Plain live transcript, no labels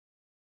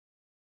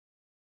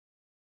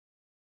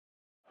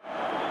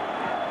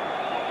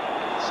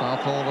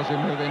Southall as we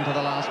move into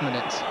the last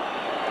minutes.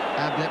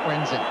 Ablett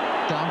wins it,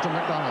 down to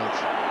McDonald.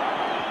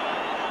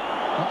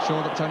 Not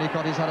sure that Tony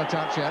Cotty's had a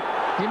touch yet.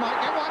 He might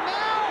get one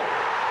now!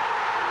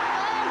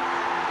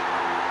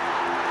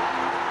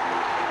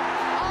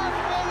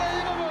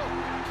 Unbelievable!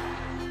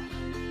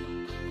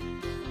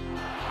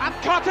 And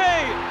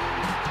Cotty!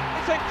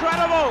 It's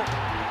incredible!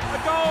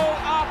 A goal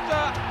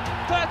after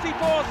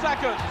 34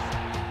 seconds.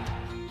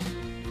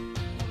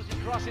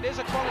 Cross, it is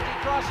a quality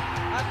cross,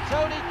 and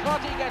Tony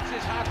Cotty gets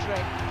his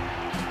hat-trick.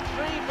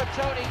 3 for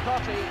Tony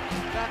Cotty,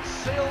 that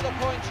sealed the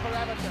points for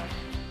Everton.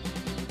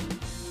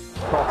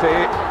 Cotty,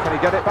 can he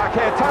get it back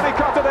here? Tony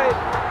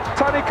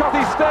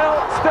Cotty still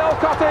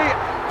Cotty.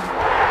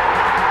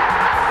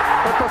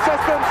 The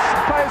persistence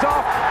pays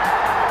off,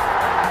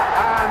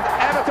 and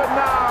Everton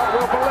now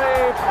will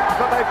believe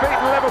that they've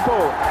beaten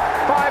Liverpool.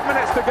 5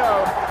 minutes to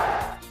go.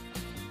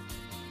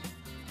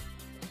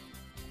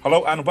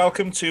 Hello and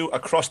welcome to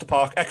Across the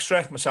Park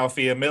Extra. Myself,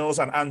 Ian Mills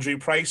and Andrew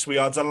Price. We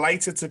are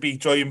delighted to be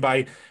joined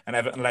by an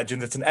Everton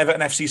legend. It's an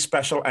Everton FC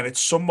special, and it's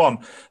someone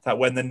that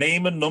when the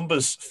name and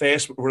numbers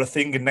first were a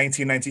thing in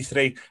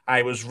 1993,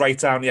 I was right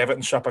down the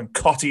Everton shop and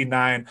Cotty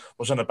 9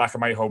 was on the back of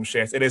my home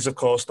shirt. It is, of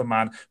course, the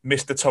man,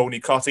 Mr. Tony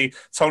Cotty.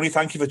 Tony,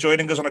 thank you for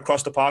joining us on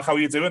Across the Park. How are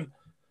you doing?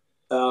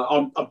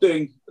 I'm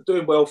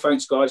doing well,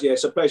 thanks, guys. Yeah,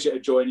 it's a pleasure to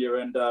join you.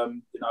 And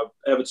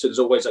Everton's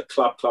always a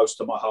club close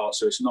to my heart,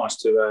 so it's nice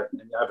to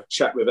have a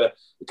chat with a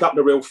couple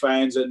of real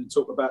fans and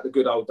talk about the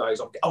good old days.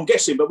 I'm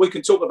guessing, but we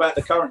can talk about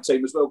the current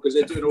team as well because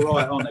they're doing all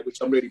right, aren't they? Which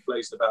I'm really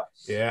pleased about.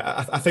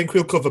 Yeah, I think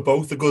we'll cover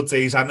both the good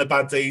days and the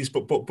bad days,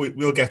 but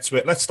we'll get to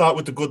it. Let's start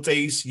with the good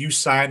days. You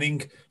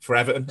signing for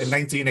Everton in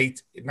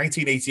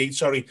 1988.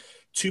 Sorry.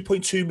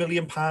 £2.2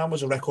 million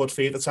was a record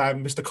fee at the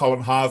time. Mr.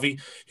 Colin Harvey,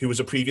 who was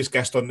a previous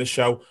guest on this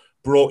show,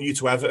 brought you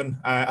to Everton.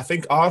 I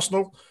think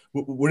Arsenal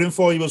were in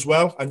for you as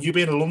well. And you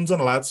being a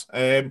London lad,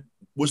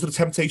 was there a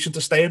temptation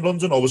to stay in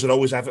London, or was it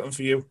always Everton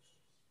for you?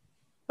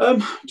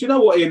 Do you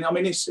know what, Ian? I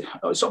mean, it's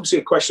obviously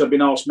a question I've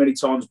been asked many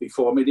times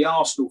before. I mean, the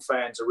Arsenal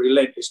fans are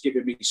relentless,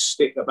 giving me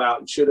stick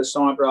about, you should have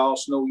signed for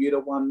Arsenal, you'd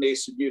have won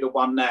this and you'd have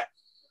won that.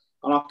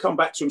 And I'll come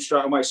back to him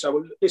straight away. So,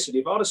 well, listen,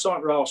 if I'd have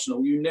signed for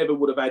Arsenal, you never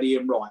would have had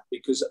Ian Wright,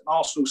 because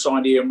Arsenal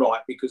signed Ian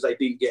Wright because they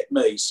didn't get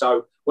me.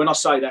 So when I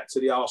say that to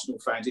the Arsenal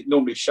fans, it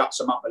normally shuts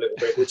them up a little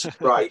bit, which is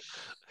great.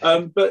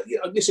 But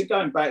listen,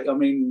 going back, I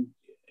mean,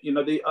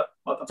 I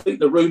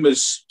think the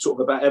rumours sort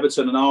of about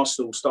Everton and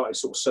Arsenal started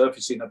sort of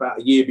surfacing about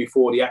a year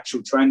before the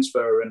actual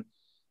transfer, and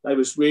they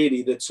was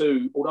really the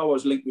two. Although I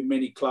was linked with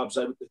many clubs,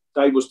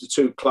 they was the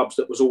two clubs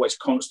that was always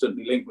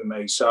constantly linked with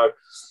me. So.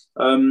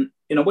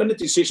 When the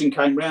decision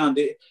came round,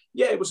 it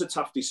was a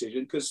tough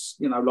decision because,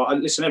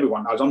 listen,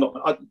 everyone knows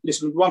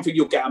listen, one thing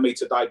you'll get at me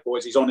today,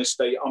 boys, is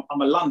honesty.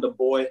 I'm a London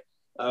boy,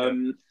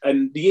 and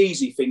the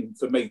easy thing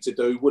for me to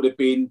do would have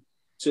been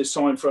to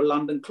sign for a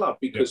London club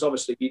because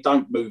obviously you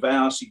don't move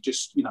house, you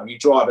just, you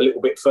drive a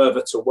little bit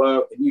further to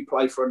work and you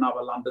play for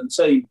another London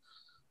team.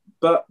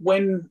 But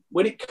when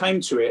it came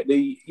to it,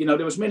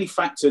 there was many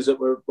factors that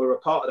were a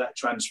part of that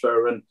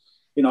transfer, and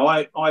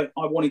I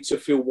wanted to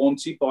feel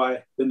wanted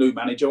by the new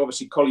manager.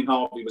 Obviously, Colin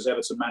Harvey was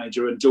Everton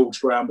manager and George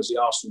Graham was the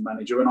Arsenal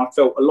manager. And I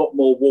felt a lot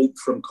more warmth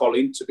from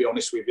Colin, to be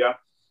honest with you.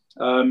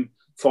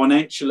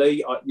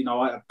 Financially,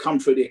 I had come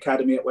through the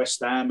academy at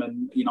West Ham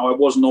and, I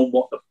wasn't on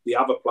what the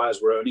other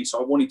players were earning.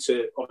 So I wanted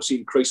to obviously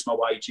increase my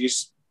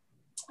wages.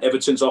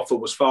 Everton's offer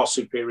was far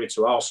superior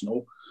to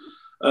Arsenal.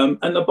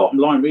 And the bottom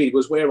line really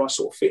was where I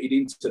sort of fitted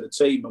into the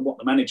team and what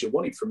the manager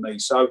wanted from me.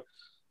 So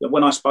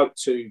when I spoke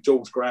to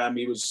George Graham,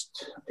 he was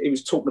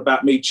talking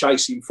about me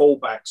chasing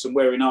fullbacks and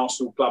wearing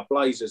Arsenal club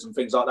blazers and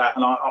things like that.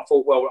 And I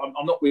thought, well,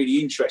 I'm not really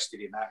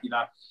interested in that,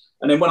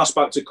 And then when I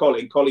spoke to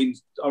Colin,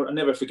 I'll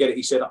never forget it.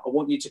 He said, I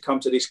want you to come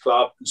to this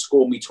club and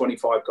score me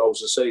 25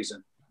 goals a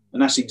season.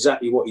 And that's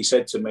exactly what he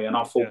said to me. And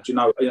I thought,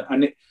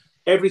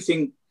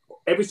 everything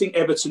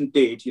Everton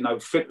did,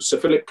 Sir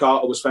Philip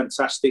Carter was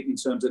fantastic in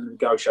terms of the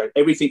negotiation.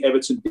 Everything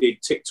Everton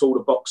did ticked all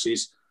the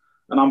boxes.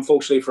 And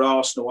unfortunately for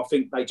Arsenal, I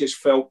think they just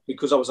felt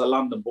because I was a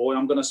London boy,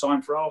 I'm going to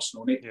sign for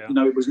Arsenal. And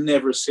it was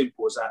never as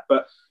simple as that.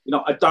 But,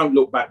 I don't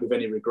look back with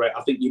any regret.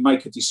 I think you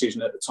make a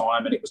decision at the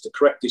time and it was the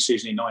correct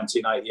decision in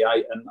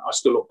 1988. And I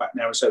still look back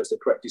now and say it's the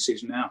correct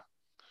decision now.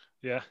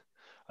 Yeah.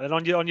 And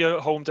then on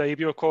your home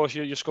debut, of course,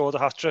 you scored a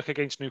hat-trick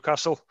against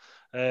Newcastle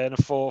in a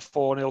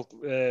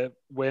 4-0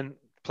 win.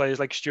 Players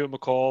like Stuart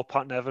McCall,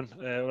 Pat Nevin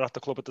were at the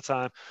club at the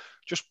time.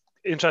 Just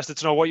interested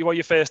to know what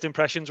your first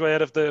impressions were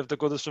of the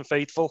Goodison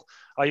faithful,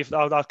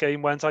 how that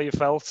game went, how you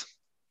felt.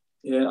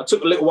 Yeah, I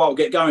took a little while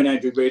to get going,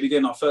 Andrew, really,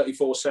 didn't I?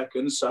 34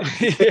 seconds. So.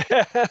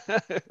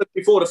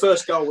 Before the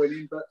first goal went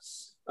in, but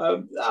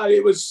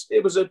it was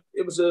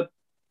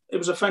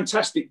a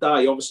fantastic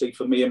day, obviously,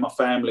 for me and my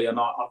family. And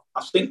I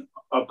think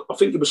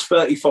it was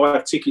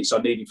 35 tickets I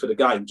needed for the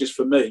game, just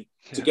for me,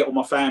 to get all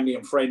my family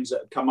and friends that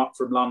had come up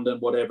from London,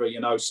 whatever,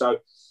 So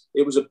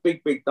it was a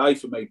big, big day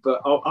for me.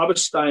 But I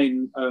was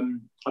staying,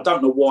 I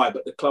don't know why,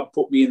 but the club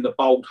put me in the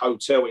Bold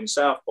Hotel in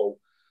Southport.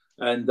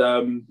 And,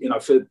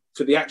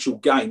 for the actual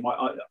game,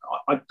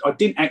 I I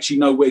didn't actually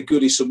know where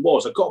Goodison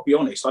was. I've got to be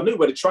honest. I knew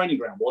where the training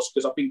ground was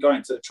because I've been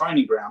going to the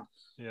training ground.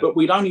 Yeah. But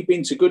we'd only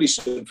been to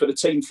Goodison for the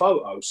team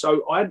photo.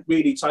 So I hadn't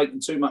really taken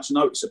too much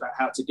notice about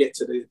how to get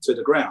to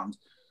the ground.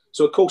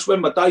 So, of course,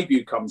 when my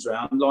debut comes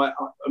round,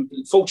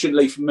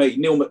 fortunately for me,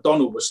 Neil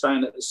McDonald was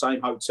staying at the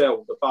same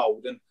hotel, the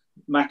Bold, and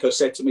Macca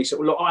said to me,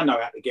 well, look, I know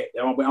how to get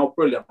there. I went, oh,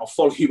 brilliant, I'll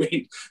follow you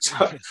in. So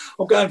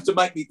I'm going to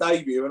make my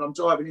debut and I'm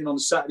driving in on a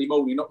Saturday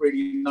morning, not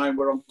really knowing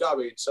where I'm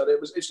going. So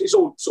it's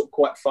all sort of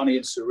quite funny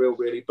and surreal,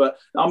 really. But,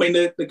 I mean,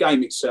 the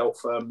game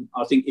itself,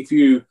 I think if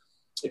you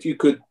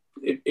could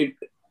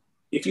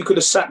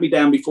have sat me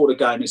down before the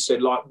game and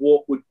said, like,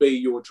 what would be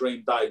your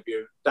dream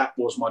debut? That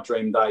was my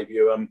dream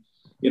debut.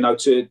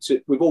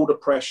 With all the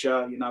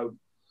pressure,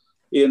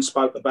 Ian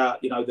spoke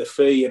about, the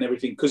fee and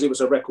everything, because it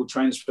was a record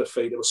transfer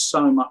fee. There was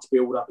so much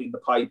build up in the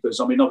papers.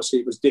 I mean, obviously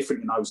it was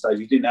different in those days.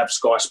 You didn't have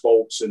Sky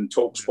Sports and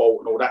Talk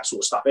Sport and all that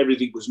sort of stuff.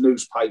 Everything was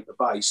newspaper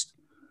based.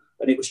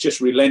 And it was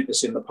just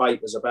relentless in the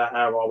papers about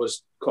how I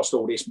was cost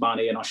all this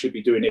money and I should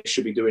be doing this,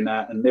 should be doing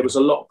that. And there was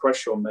a lot of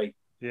pressure on me.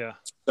 Yeah.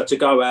 But to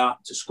go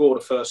out, to score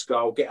the first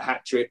goal, get a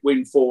hat-trick,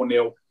 win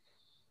 4-0,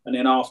 and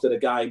then after the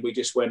game, we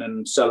just went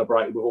and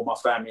celebrated with all my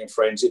family and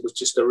friends. It was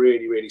just a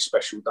really, really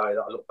special day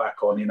that I look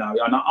back on, And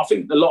I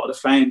think a lot of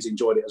the fans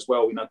enjoyed it as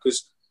well,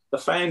 because the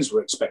fans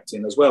were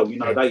expecting as well.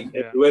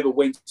 Whoever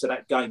went to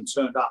that game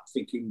turned up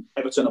thinking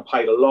Everton have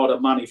paid a lot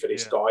of money for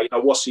this guy.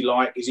 What's he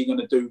like? Is he going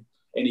to do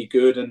any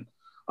good? And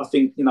I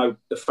think, the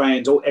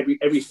fans, or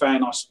every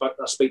fan I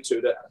speak to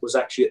that was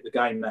actually at the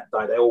game that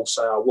day, they all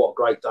say, oh, what a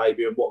great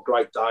debut and what a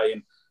great day.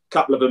 And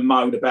couple of them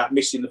moan about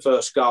missing the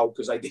first goal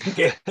because they didn't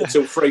get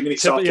until 3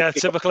 minutes after. Yeah,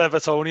 typical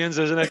Evertonians,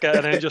 isn't it?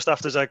 Getting in just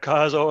after Z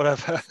cars or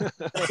whatever.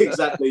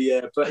 Exactly,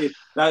 yeah. But it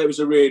was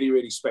a really,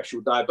 really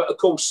special day. But of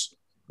course,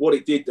 what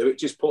it did do, it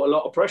just put a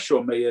lot of pressure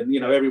on me. And,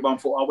 everyone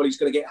thought, oh, well, he's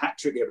going to get a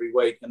hat-trick every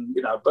week. And,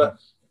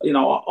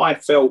 I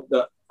felt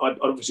that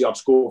I'd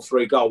scored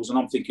 3 goals and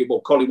I'm thinking,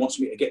 well, Colin wants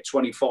me to get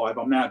 25.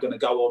 I'm now going to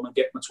go on and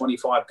get my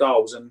 25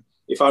 goals. And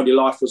if only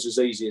life was as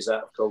easy as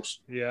that, of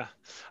course. Yeah.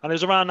 And it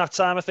was around that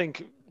time, I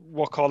think,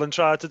 what Colin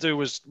tried to do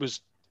was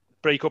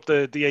break up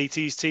the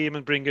 80s team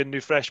and bring in new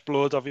fresh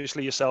blood.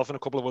 Obviously yourself and a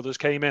couple of others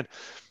came in.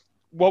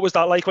 What was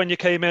that like when you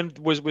came in?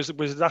 Was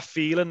that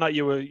feeling that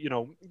you were,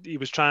 he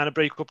was trying to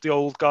break up the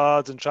old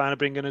guard and trying to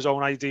bring in his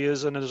own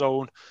ideas and his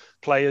own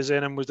players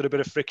in, and was there a bit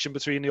of friction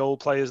between the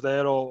old players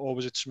there, or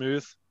was it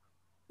smooth?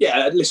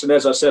 Yeah, listen,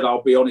 as I said,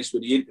 I'll be honest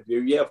with the interview.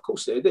 Yeah, of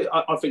course it did.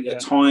 I think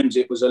at times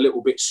it was a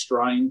little bit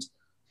strained.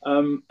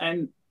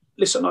 And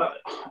listen,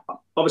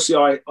 obviously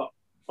I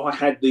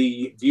had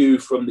the view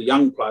from the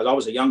young players. I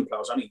was a young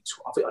player. I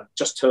think I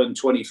just turned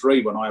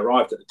 23 when I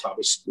arrived at the club.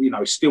 It's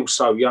still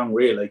so young,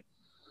 really.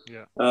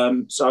 Yeah.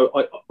 So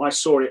I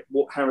saw it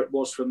how it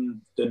was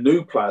from the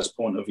new players'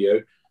 point of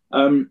view.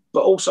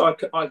 But also,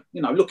 I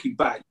looking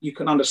back, you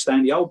can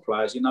understand the old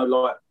players.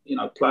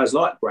 Players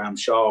like Graham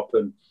Sharp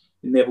and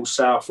Neville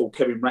Southall,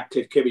 Kevin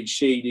Ratcliffe, Kevin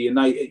Sheedy, and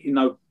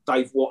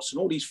Dave Watson,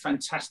 all these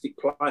fantastic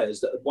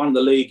players that have won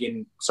the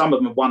league some of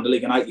them have won the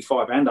league in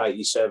 85 and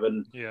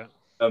 87. Yeah.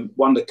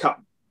 Won the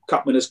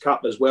Cup Winners'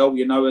 Cup as well,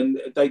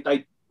 and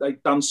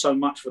they've done so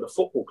much for the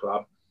football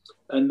club.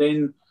 And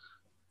then,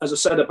 as I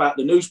said about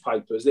the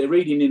newspapers, they're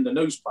reading in the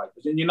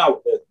newspapers, and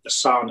the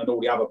Sun and all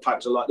the other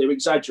papers are like, they're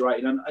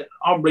exaggerating. And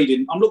I'm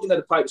looking at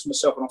the papers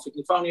myself, and I'm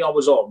thinking, if only I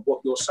was on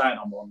what you're saying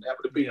I'm on, that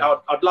would be. Yeah.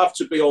 I'd love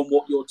to be on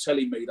what you're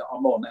telling me that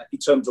I'm on in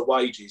terms of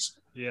wages.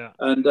 Yeah.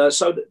 And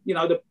so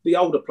the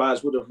older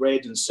players would have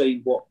read and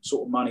seen what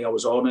sort of money I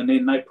was on, and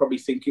then they're probably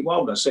thinking,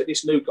 well, I said,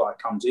 this new guy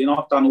comes in,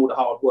 I've done all the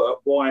hard work.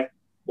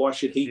 Why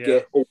should he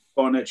get all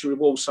the financial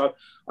rewards? So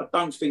I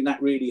don't think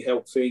that really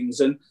helped things.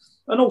 And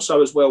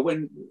also as well,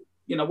 when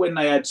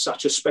they had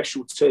such a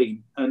special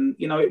team, and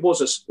it was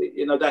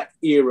that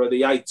era,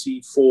 the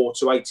 84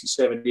 to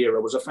 87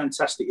 era, was a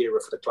fantastic era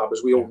for the club,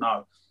 as we all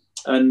know.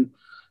 And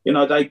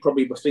they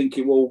probably were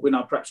thinking, well,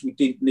 perhaps we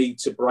didn't need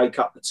to break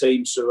up the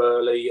team so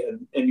early.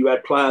 And you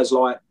had players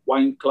like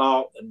Wayne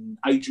Clark and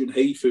Adrian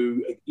Heath,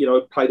 who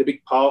played a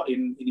big part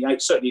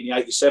certainly in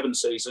the 87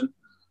 season.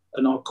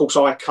 And of course,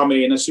 I come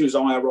in as soon as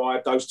I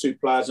arrived. Those two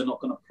players are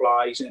not going to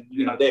play,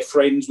 and they're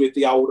friends with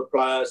the older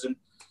players, and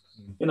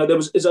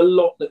there's a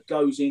lot that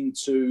goes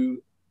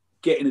into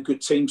getting a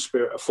good team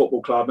spirit at a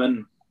football club,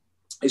 and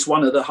it's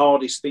one of the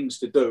hardest things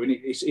to do. And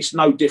it's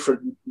no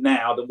different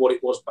now than what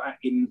it was back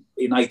in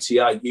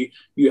 88.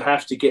 You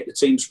have to get the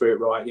team spirit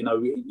right.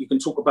 You can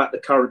talk about the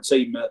current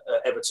team at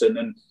Everton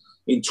and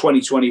in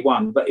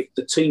 2021, but if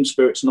the team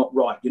spirit's not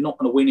right, you're not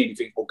going to win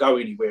anything or go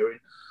anywhere. And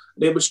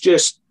there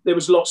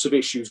was lots of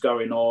issues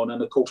going on,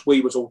 and of course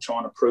we was all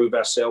trying to prove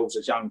ourselves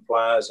as young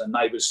players, and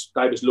they was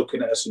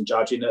looking at us and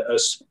judging at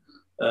us.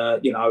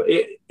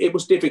 It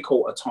was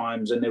difficult at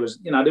times, and there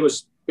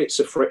was bits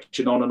of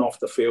friction on and off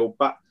the field.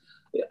 But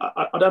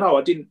I don't know.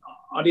 I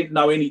didn't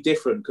know any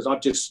different, because I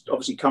just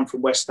obviously come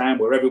from West Ham,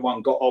 where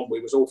everyone got on.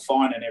 We was all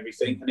fine and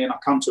everything, and then I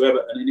come to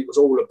Everton, and it was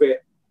all a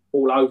bit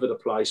all over the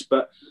place.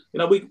 But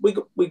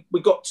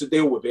we got to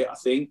deal with it, I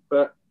think.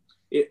 But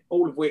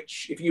all of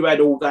which, if you had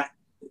all that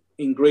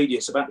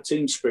ingredients, about the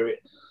team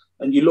spirit.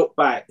 And you look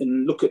back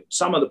and look at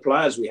some of the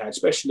players we had,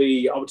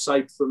 especially I would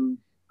say from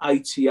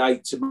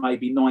 88 to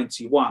maybe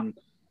 91,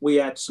 we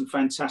had some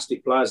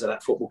fantastic players at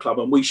that football club,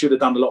 and we should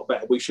have done a lot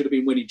better. We should have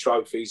been winning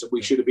trophies, and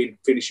we should have been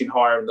finishing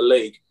higher in the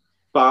league.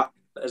 But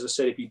as I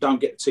said, if you don't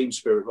get the team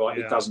spirit right,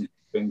 it doesn't do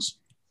things.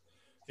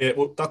 Yeah,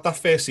 well, that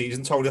first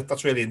season, Tony,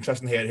 that's really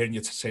interesting hearing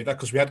you to say that,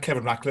 because we had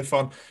Kevin Ratcliffe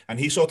on, and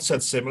he sort of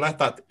said similar,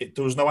 that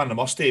there was no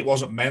animosity. It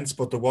wasn't meant,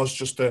 but there was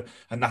just a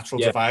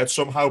natural divide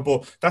somehow.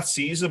 But that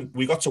season,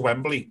 we got to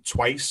Wembley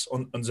twice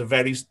under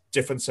very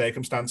different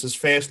circumstances.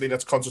 Firstly,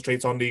 let's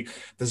concentrate on the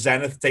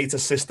Zenith Data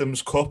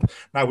Systems Cup.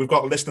 Now, we've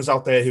got listeners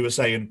out there who are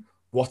saying,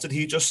 what did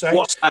he just say?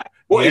 What's that?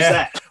 What is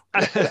that?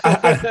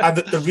 and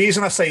the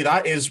reason I say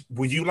that is,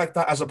 were you like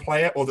that as a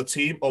player or the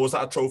team, or was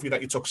that a trophy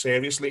that you took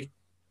seriously?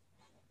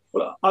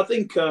 Well, I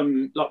think,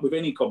 like with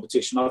any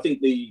competition, I think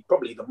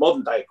probably the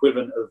modern day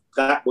equivalent of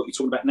that, what you're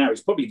talking about now,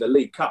 is probably the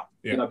League Cup.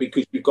 You know,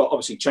 because you've got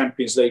obviously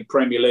Champions League,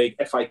 Premier League,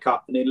 FA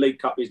Cup, and then League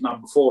Cup is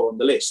number 4 on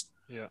the list.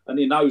 Yeah. And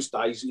in those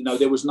days, you know,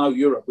 there was no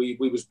Europe. We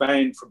was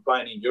banned from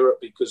playing in Europe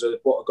because of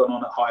what had gone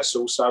on at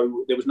Heysel.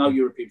 So there was no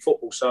European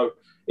football. So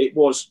it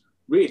was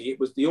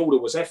the order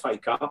was FA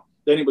Cup,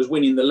 then it was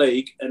winning the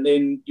league, and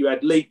then you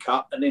had League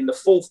Cup, and then the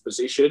 4th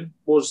position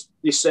was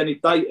this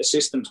Zenith Data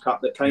Systems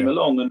Cup that came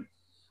along. And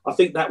I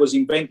think that was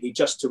invented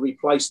just to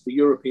replace the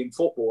European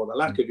football, or the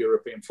lack of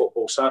European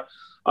football. So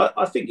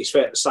I think it's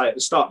fair to say at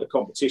the start of the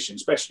competition,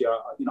 especially, I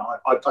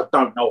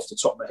don't know off the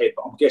top of my head,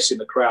 but I'm guessing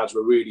the crowds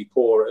were really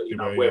poor,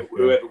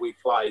 whoever we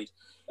played.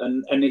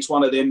 And it's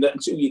one of them that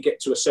until you get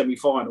to a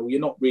semi-final, you're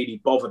not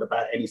really bothered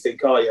about anything,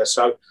 are you?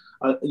 So,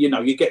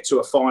 you get to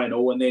a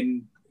final and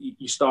then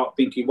you start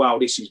thinking, wow,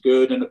 this is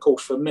good. And of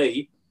course, for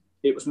me,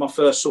 it was my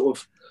first sort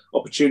of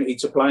opportunity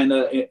to play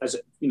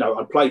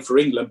I played for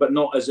England, but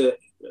not as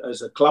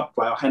a club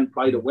player. I hadn't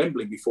played at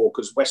Wembley before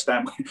because West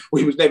Ham,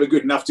 we was never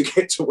good enough to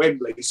get to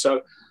Wembley.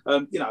 So,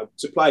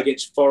 to play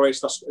against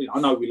Forest, I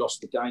know we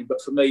lost the game,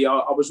 but for me,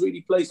 I was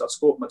really pleased. I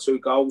scored my 2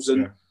 goals,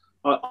 and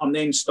I'm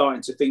then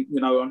starting to think,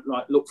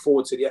 look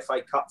forward to the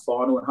FA Cup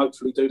final and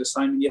hopefully do the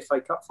same in the FA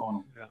Cup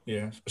final.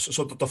 Yeah.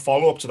 So the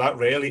follow-up to that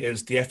really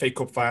is the FA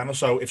Cup final.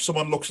 So if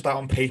someone looks at that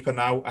on paper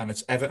now and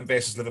it's Everton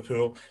versus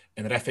Liverpool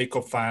in an FA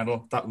Cup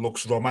final, that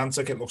looks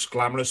romantic, it looks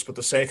glamorous, but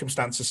the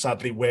circumstances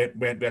sadly weren't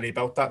really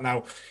about that.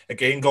 Now,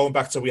 again, going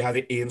back to, we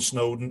had Ian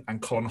Snowden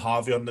and Colin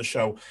Harvey on the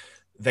show,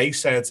 they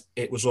said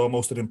it was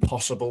almost an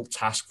impossible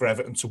task for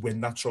Everton to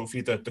win that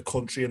trophy. The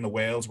country and the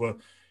world were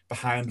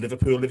behind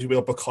Liverpool, if you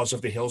will, because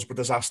of the Hillsborough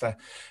disaster.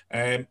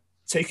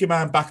 Take your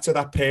mind back to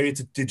that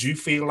period. Did you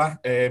feel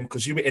that?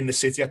 Because you were in the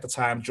city at the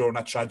time during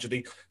that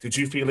tragedy. Did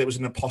you feel it was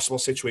an impossible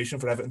situation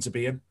for Everton to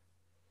be in?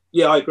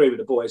 Yeah, I agree with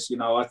the boys.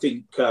 I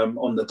think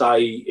on the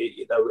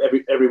day,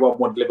 everyone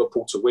wanted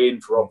Liverpool to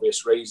win for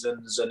obvious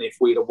reasons. And if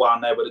we'd have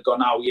won, they would have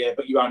gone, oh, yeah,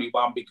 but you only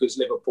won because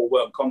Liverpool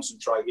weren't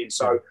concentrating.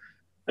 So,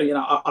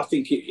 I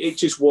think it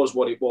just was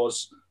what it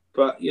was.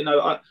 But,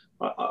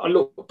 I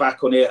look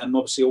back on it, and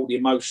obviously all the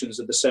emotions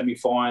of the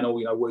semi-final,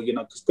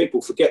 because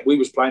people forget we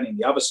was playing in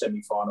the other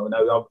semi-final.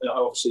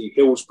 Obviously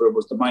Hillsborough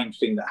was the main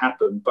thing that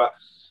happened, but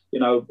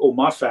all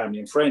my family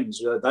and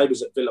friends, they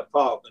was at Villa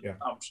Park. And,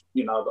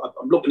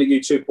 I'm looking at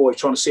you two boys,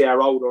 trying to see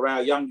how old or how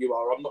young you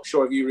are. I'm not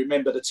sure if you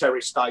remember the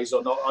terrace days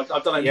or not. I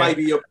don't know. Yeah.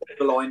 Maybe you're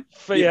borderline.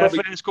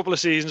 First couple of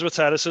seasons were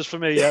terraces for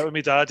me. Yeah, with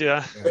my dad.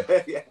 Yeah.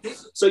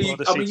 So you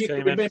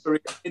can remember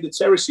in the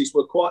terraces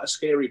were quite a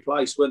scary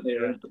place, weren't they?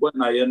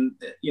 And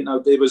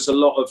there was a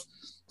lot of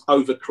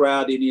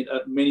overcrowding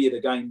at many of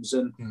the games,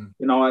 and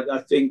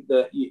I think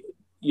that.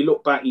 You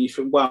look back and you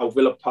think, wow,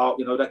 Villa Park,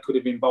 that could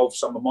have involved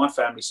some of my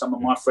family, some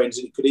of my friends,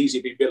 and it could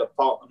easily be Villa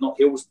Park and not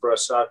Hillsborough.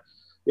 So,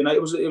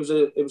 it was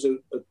an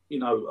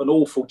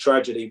awful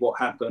tragedy what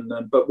happened.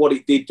 But what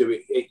it did do,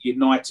 it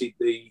united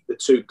the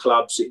 2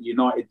 clubs, it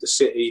united the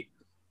city.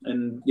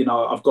 And,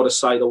 I've got to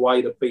say the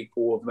way the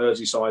people of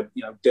Merseyside,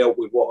 dealt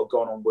with what had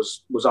gone on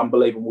was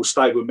unbelievable, will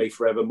stay with me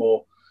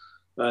forevermore.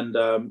 And,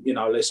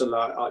 listen,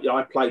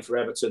 I played for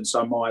Everton,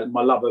 so my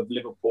love of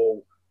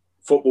Liverpool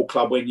Football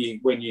Club, when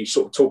you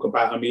sort of talk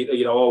about them,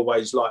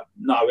 always like,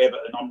 no,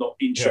 Everton, I'm not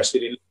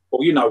interested in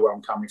Liverpool. You know where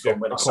I'm coming from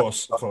when I say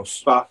that. Of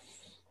course. But,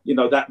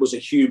 that was a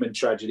human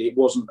tragedy. It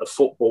wasn't a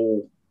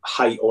football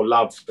hate or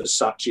love as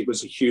such. It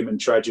was a human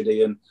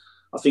tragedy. And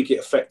I think it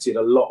affected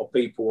a lot of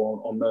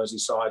people on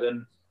Merseyside.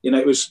 And,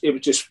 it was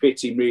just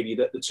fitting really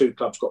that the 2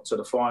 clubs got to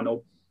the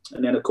final.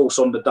 And then, of course,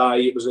 on the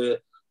day,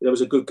 there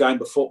was a good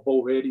game of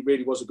football,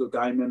 really was a good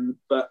game.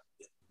 But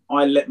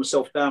I let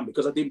myself down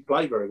because I didn't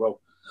play very well.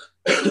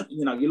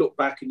 You look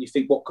back and you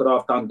think, what could I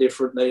have done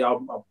differently? I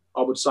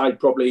would say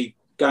probably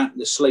going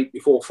to sleep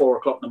before 4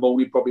 o'clock in the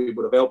morning probably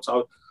would have helped.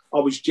 I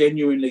was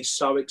genuinely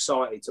so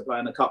excited to play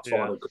in a cup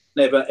final.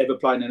 Never ever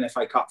playing an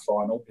FA Cup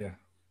final. Yeah.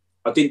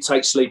 I didn't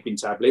take sleeping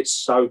tablets,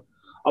 so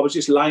I was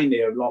just laying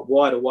there like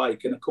wide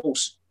awake. And of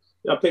course,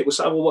 people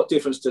say, well, what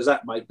difference does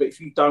that make? But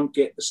if you don't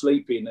get the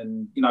sleep in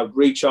and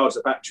recharge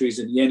the batteries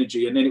and the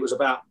energy, and then it was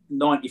about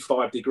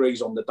 95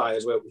 degrees on the day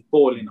as well. It was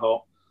boiling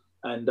hot.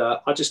 And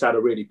I just had a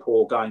really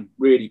poor game.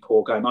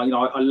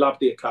 I loved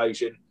the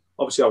occasion.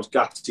 Obviously, I was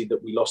gutted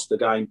that we lost the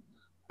game.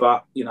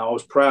 But, I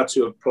was proud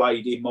to have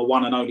played in my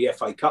one and only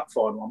FA Cup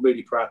final. I'm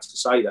really proud to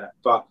say that.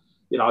 But,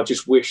 I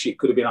just wish it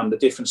could have been under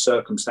different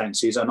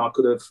circumstances, and I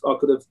could have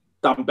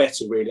done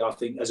better, really, I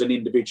think, as an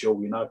individual, I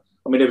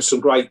mean, there was some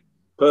great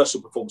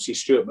personal performances,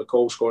 Stuart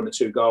McCall scoring the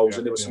 2 goals,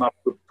 and there were some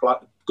other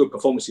good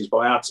performances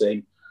by our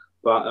team.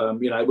 But,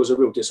 it was a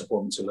real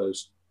disappointment to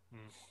lose.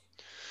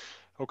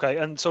 Okay,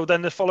 and so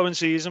then the following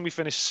season we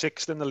finished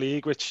 6th in the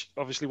league, which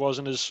obviously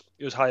wasn't as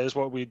high as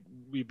what we'd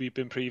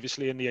been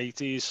previously in the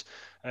 80s.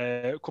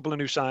 A couple of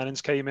new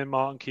signings came in,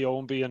 Martin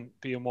Keown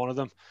being one of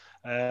them.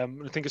 I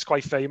think it's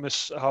quite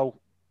famous how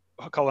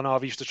Colin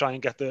Harvey used to try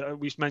and get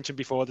we mentioned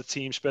before the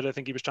team spirit. I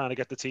think he was trying to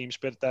get the team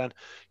spirit then,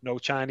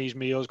 Chinese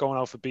meals, going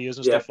out for beers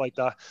and stuff like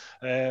that.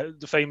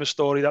 The famous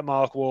story that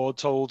Mark Ward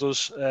told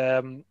us,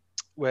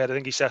 where I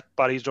think he set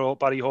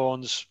Barry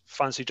Horn's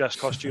fancy dress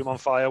costume on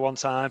fire one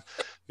time.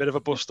 Bit of a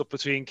bust up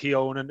between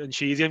Keown and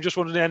Sheedy. I'm just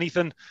wondering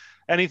anything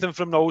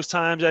from those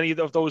times, any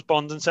of those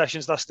bonding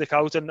sessions that stick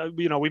out. And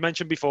we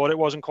mentioned before it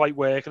wasn't quite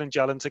working and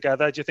gelling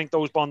together. Do you think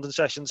those bonding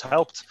sessions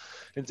helped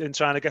in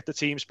trying to get the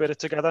team spirit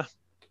together?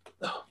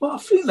 Well, I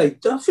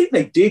think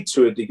they did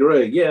to a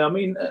degree. Yeah, I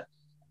mean,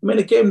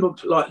 again,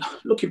 like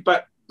looking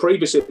back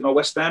previously in our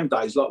West Ham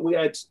days, like we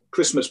had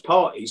Christmas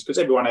parties because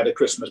everyone had a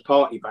Christmas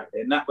party back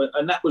then.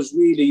 That was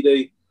really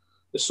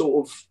the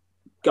sort of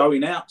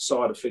going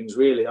outside of things,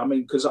 really. I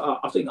mean, because I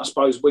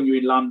suppose when you're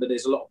in London,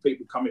 there's a lot of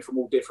people coming from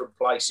all different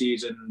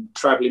places and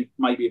travelling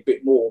maybe a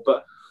bit more.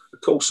 But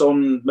of course,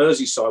 on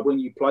Merseyside, when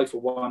you play for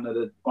one of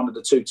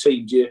the two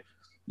teams,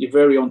 you're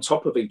very on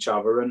top of each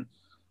other. And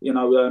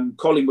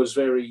Colin was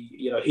very,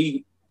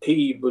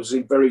 he was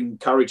very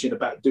encouraging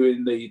about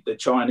doing the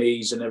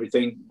Chinese and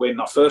everything when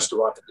I first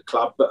arrived at the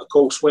club. But of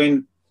course,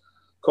 when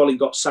Colin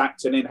got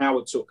sacked and then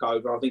Howard took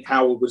over, I think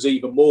Howard was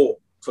even more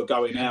for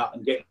going out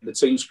and getting the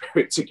team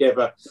spirit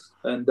together.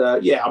 And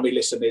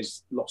listen,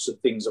 there's lots of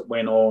things that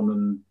went on,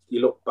 and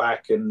you look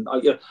back, and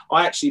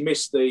I actually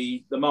missed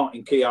the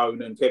Martin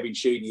Keown and Kevin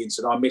Sheedy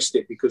incident. I missed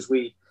it because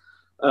we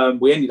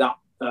ended up.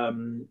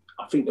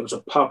 I think there was a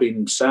pub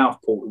in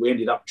Southport we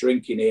ended up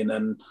drinking in,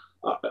 and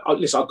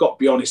listen, I've got to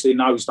be honest, in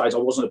those days I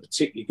wasn't a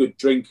particularly good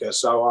drinker,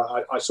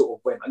 so I sort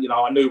of went,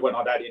 I knew when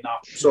I'd had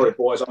enough. Sorry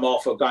boys, I'm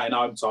off, or going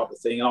home type of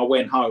thing. And I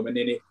went home, and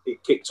then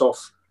it kicked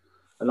off,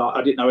 and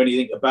I didn't know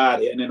anything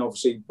about it. And then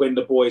obviously when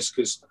the boys,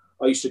 because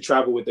I used to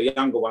travel with the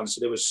younger ones,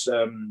 so there was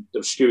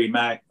Stewie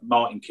Mack,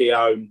 Martin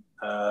Keown,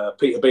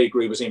 Peter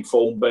Beagrie was in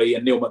Formby,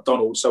 and Neil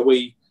McDonald. So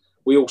we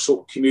all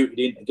sort of commuted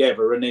in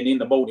together, and then in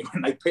the morning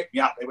when they picked me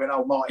up, they went,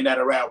 "Oh, Martin had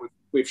a row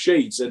with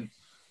Sheeds," and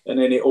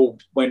then it all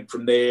went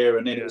from there,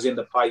 and then it was in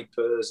the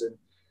papers, and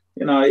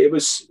it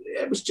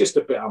was just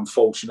a bit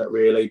unfortunate,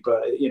 really.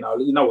 But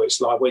what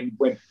it's like when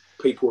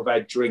people have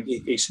had drink.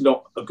 It's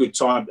not a good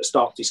time to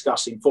start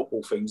discussing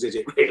football things, is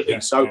it? Really?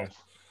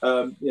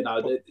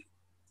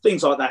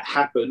 Things like that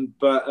happen,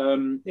 but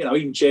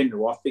in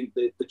general, I think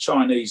the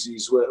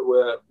Chinese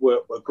were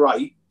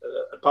great.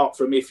 Apart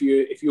from if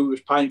you was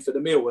paying for the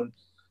meal, and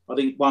I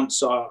think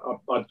once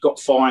I'd got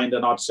fined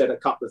and I'd said a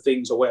couple of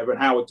things or whatever,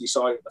 and Howard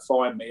decided to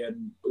fine me,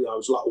 and it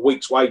was like a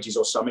week's wages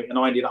or something, and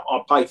I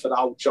paid for the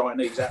whole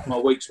Chinese out of my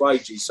week's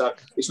wages. So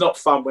it's not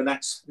fun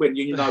when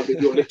you know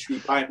that you're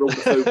literally paying for all the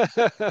food.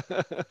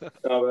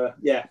 So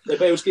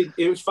but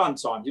it was fun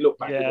times. You look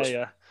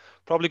back,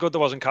 Probably good there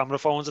wasn't camera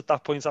phones at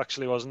that point,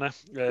 actually, wasn't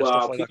it?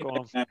 Well, like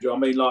Andrew, I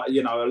mean,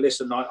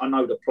 listen, I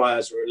know the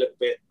players are a little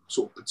bit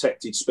sort of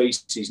protected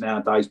species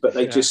nowadays, but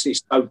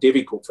it's so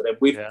difficult for them.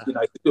 It's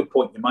a good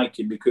point you're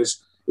making,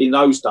 because in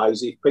those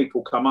days, if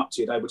people come up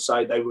to you, they would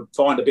say they would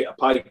find a bit of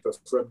paper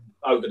from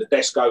over the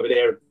desk over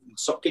there.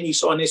 So, can you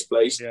sign this,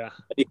 please? Yeah.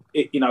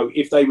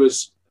 If they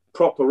was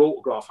proper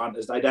autograph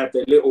hunters, they'd have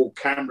their little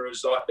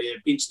cameras, like the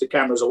Insta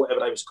cameras or whatever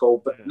they was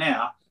called. But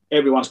now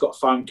everyone's got a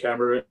phone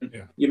camera,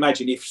 and you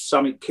imagine if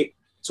something kicked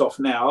off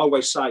now. I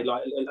always say,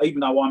 like,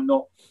 even though I'm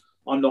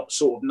not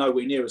sort of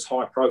nowhere near as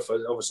high profile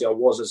as obviously I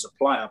was as a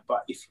player,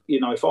 but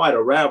if I had a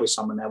row with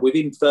someone now,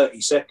 within 30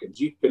 seconds,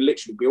 you could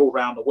literally be all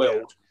around the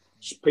world,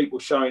 people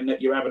showing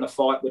that you're having a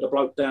fight with a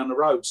bloke down the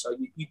road. So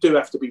you do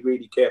have to be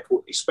really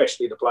careful,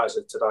 especially the players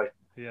of today.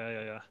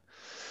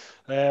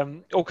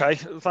 Okay,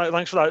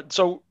 thanks for that.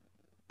 So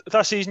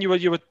that season you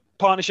were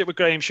partnership with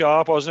Graham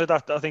Sharp, wasn't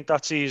it? I think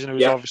that season it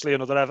was obviously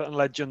another Everton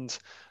legend.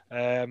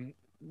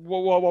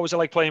 What was it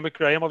like playing with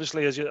Graham?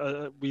 Obviously, as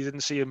we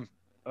didn't see him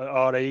at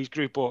our age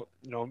group, but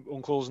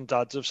uncles and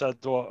dads have said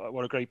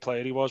what a great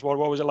player he was. What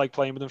was it like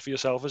playing with him for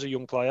yourself as a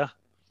young player?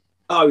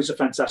 Oh, he was a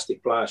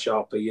fantastic player,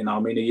 Sharpie. I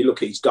mean, you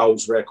look at his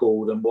goals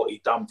record and what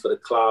he'd done for the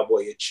club,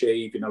 what he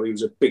achieved. He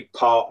was a big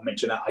part. I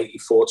mentioned that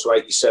 84 to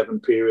 87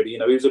 period. He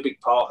was a big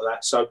part of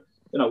that. So,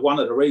 one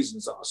of the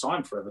reasons that I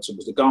signed for Everton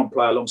was to go and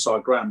play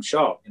alongside Graham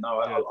Sharp.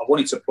 I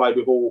wanted to play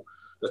with all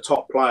the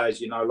top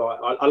players.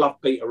 I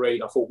love Peter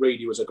Reid. I thought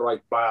Reedy was a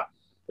great player.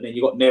 And then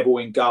you got Neville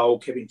in goal,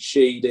 Kevin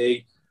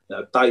Sheedy,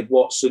 Dave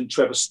Watson,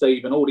 Trevor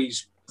Steven, all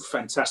these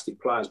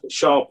fantastic players, but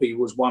Sharpie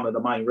was one of the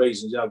main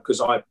reasons,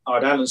 because I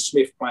had Alan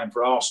Smith playing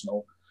for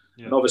Arsenal,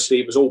 and obviously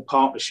it was all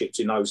partnerships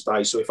in those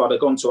days. So if I'd have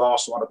gone to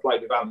Arsenal, I'd have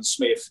played with Alan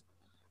Smith.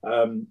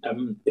 And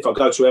if I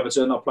go to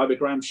Everton, I'll play with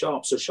Graham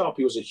Sharp. So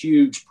Sharpie was a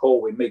huge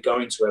pull with me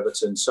going to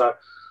Everton. So,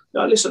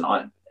 listen,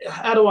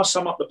 how do I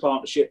sum up the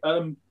partnership?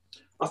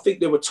 I think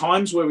there were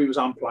times where he was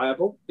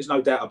unplayable. There's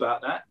no doubt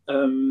about that.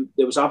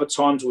 There was other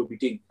times where we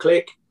didn't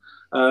click.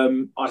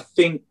 I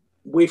think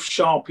with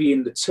Sharpie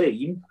in the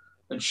team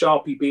and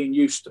Sharpie being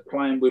used to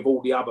playing with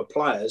all the other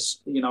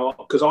players,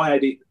 because I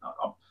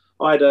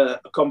had a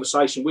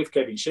conversation with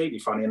Kevin Sheedy,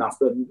 funny enough,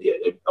 and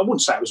I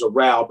wouldn't say it was a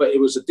row, but it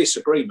was a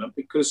disagreement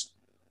because,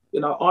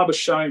 I was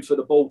showing for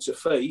the ball to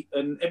feet,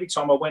 and every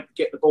time I went to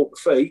get the ball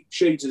to feet,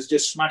 Sheeds has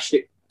just smashed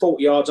it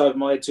 40 yards over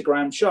my head to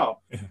Graham Sharp.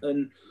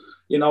 And,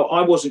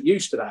 I wasn't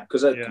used to that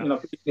because,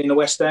 in the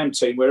West Ham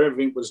team where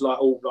everything was like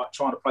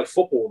trying to play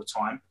football all the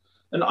time.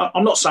 And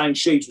I'm not saying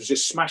Sheeds was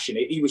just smashing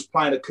it. He was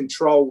playing a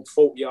controlled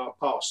 40-yard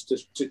pass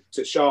to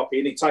Sharpie,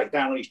 and he'd take it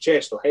down on his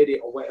chest or head it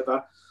or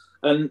whatever.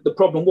 And the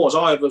problem was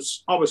I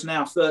was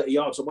now 30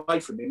 yards away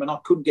from him, and I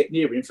couldn't get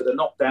near him for the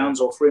knockdowns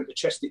or for him to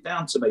chest it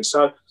down to me.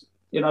 So,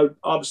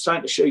 I was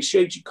saying to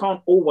Sheeds, you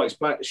can't always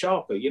play it to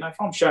Sharpie. If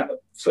I'm shouting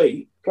at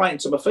feet, play it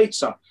to my feet,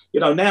 son.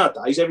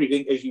 Nowadays,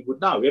 everything, as you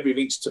would know,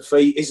 everything's to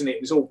feet, isn't it?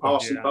 It's all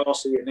passing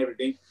and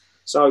everything.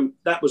 So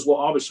that was what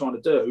I was trying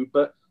to do.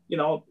 But,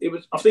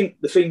 I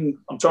think the thing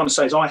I'm trying to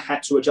say is I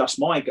had to adjust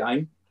my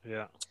game.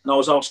 Yeah. And I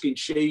was asking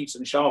Sheeds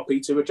and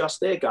Sharpie to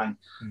adjust their game.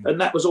 And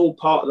that was all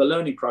part of the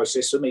learning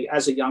process for me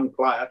as a young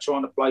player,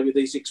 trying to play with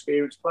these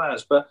experienced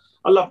players. But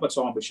I loved my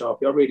time with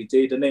Sharpie, I really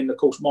did. And then, of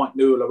course, Mike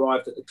Newell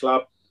arrived at the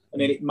club,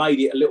 and then it made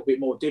it a little bit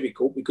more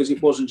difficult because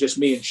it wasn't just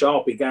me and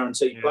Sharpie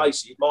guaranteed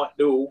places. Mike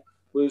Newell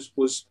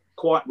was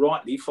quite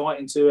rightly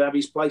fighting to have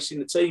his place in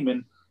the team.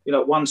 And,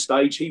 at one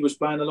stage, he was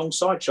playing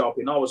alongside Sharpie,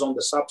 and I was on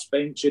the subs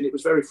bench, and it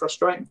was very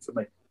frustrating for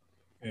me.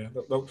 Yeah,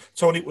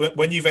 Tony,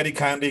 when you very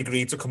kindly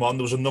agreed to come on,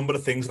 there was a number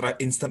of things that I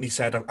instantly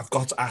said, I've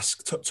got to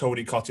ask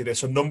Tony Cottee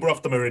this. A number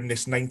of them are in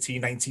this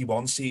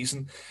 1991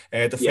 season.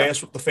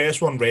 The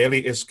first one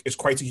really is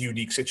quite a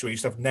unique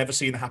situation. I've never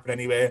seen it happen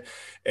anywhere.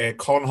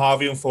 Colin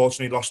Harvey,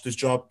 unfortunately, lost his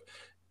job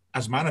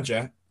as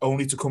manager,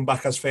 only to come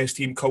back as first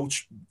team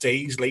coach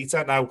days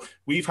later. Now,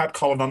 we've had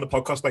Colin on the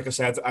podcast, like I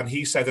said, and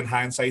he said in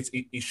hindsight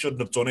he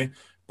shouldn't have done it,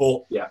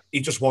 but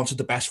he just wanted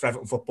the best for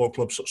Everton Football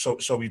Club,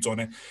 so he done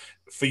it.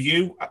 For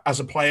you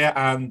as a player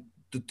and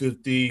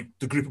the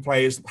group of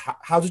players,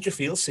 how did you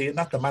feel seeing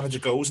that the manager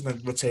goes and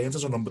then returns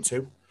as a number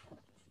two?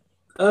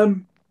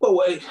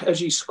 Well,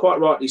 as you quite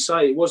rightly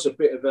say, it was a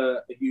bit of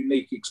a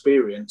unique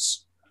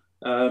experience.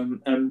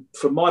 And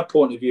from my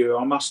point of view,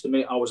 I must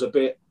admit I was a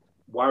bit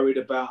worried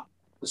about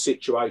the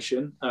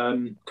situation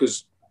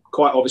because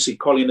quite obviously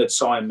Colin had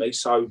signed me.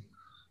 So,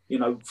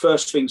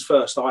 first things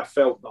first, I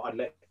felt that I'd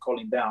let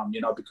Colin down,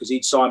 because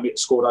he'd signed me to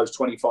score those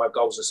 25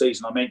 goals a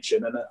season I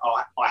mentioned. And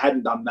I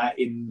hadn't done that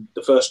in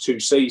the first two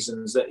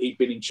seasons that he'd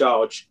been in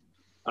charge.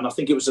 And I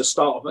think it was the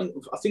start of,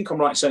 I think I'm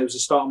right in saying it was the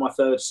start of my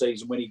third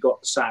season when he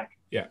got the sack.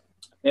 Yeah.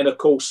 And of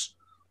course,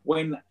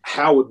 when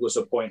Howard was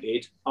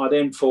appointed, I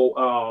then thought,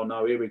 oh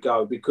no, here we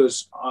go.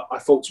 Because I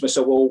thought to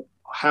myself, well,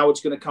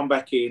 Howard's going to come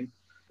back in.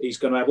 He's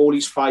going to have all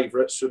his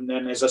favourites. And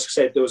then, as I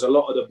said, there was a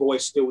lot of the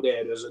boys still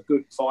there. There's a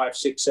good 5,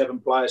 6, 7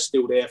 players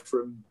still there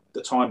from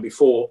the time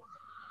before.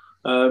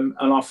 And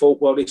I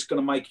thought, well, it's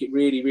going to make it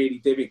really, really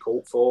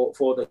difficult for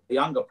the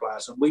younger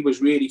players. And we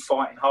was really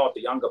fighting hard,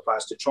 the younger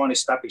players, to try and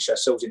establish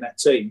ourselves in that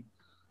team.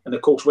 And,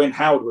 of course, when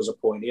Howard was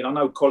appointed, I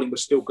know Colin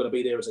was still going to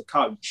be there as a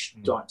coach,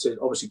 like to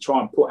obviously try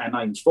and put our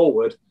names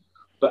forward.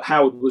 But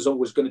Howard was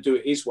always going to do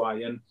it his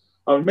way. And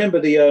I remember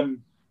the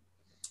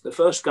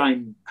first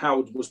game,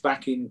 Howard was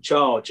back in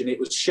charge, and it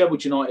was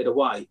Sheffield United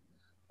away.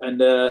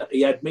 And he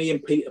had me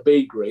and Peter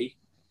Beagrie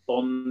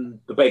on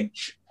the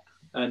bench.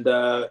 And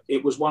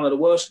it was one of the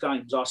worst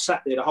games. I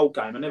sat there the whole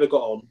game. I never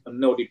got on, and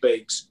nor did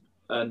Biggs.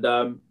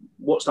 And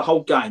watched the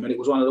whole game. And it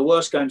was one of the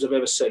worst games I've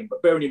ever seen.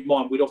 But bearing in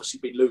mind, we'd obviously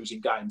been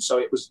losing games. So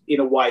it was, in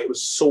a way, it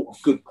was sort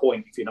of good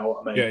point, if you know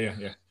what I mean.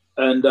 Yeah.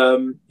 And,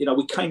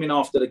 we came in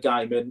after the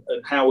game, and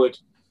Howard,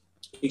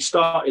 he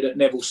started at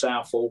Neville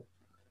Southall.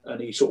 And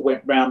he sort of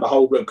went round the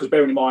whole room. Because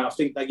bearing in mind, I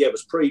think that, it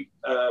was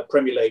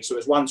pre-Premier League. So it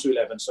was 1 to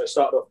 11. So it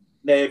started off,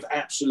 Nev,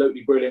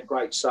 absolutely brilliant,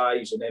 great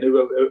saves. And then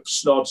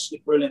Snods,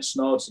 brilliant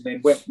Snods. And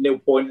then went nil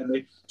point and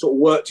then sort of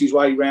worked his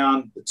way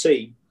round the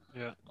team.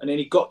 Yeah. And then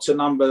he got to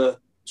number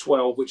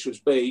 12, which was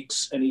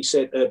Biggs. And he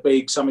said to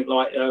Biggs something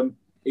like,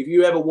 if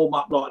you ever warm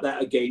up like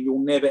that again, you'll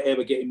never,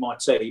 ever get in my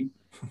team.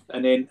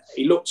 And then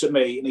he looked at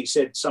me and he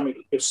said something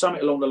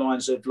along the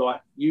lines of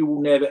like, you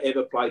will never,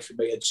 ever play for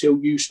me until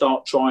you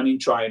start trying in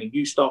training,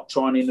 you start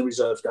trying in the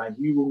reserve game,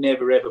 you will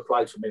never, ever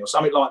play for me, or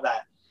something like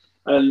that.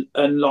 And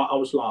like, I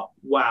was like,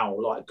 wow,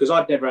 like, because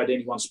I'd never had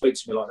anyone speak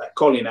to me like that.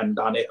 Colin hadn't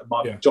done it,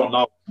 and John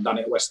Lowell hadn't done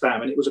it at West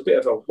Ham. And it was a bit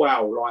of a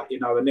wow, like,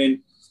 and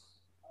then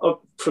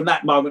from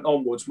that moment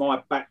onwards,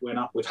 my back went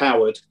up with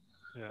Howard.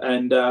 Yeah.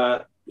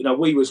 And,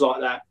 we was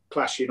like that,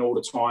 clashing all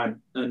the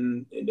time.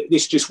 And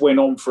this just went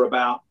on for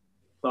about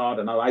I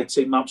don't know,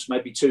 18 months,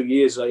 maybe 2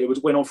 years.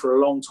 Went on for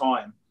a long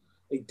time.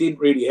 It didn't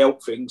really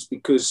help things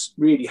because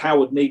really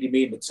Howard needed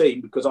me in the team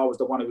because I was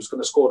the one who was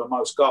going to score the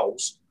most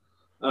goals.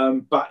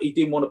 But he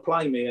didn't want to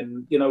play me.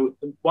 And, you know,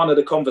 one of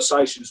the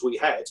conversations we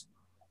had,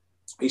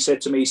 he said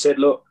to me, he said,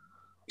 look,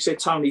 he said,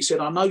 Tony, he said,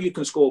 I know you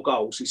can score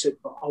goals. He said,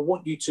 but I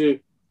want you to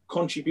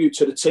contribute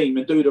to the team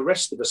and do the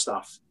rest of the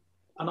stuff.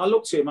 And I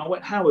looked at him, I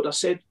went, Howard, I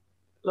said,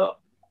 look,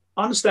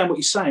 I understand what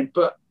you're saying,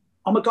 but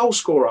I'm a goal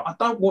scorer. I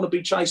don't want to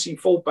be chasing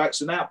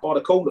fullbacks and out by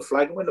the corner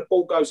flag. And when the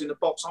ball goes in the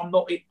box, I'm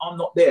not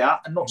there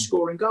and not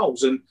scoring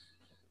goals. And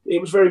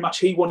it was very much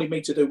he wanted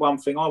me to do one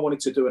thing, I wanted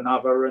to do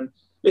another. And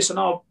listen,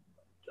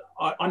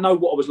 I know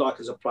what I was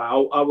like as a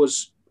player. I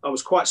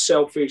was quite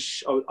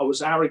selfish. I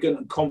was arrogant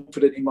and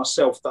confident in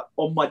myself that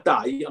on my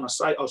day, and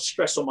I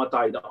stress on my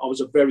day that I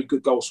was a very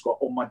good goal scorer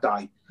on my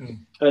day.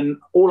 And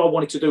all I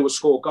wanted to do was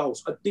score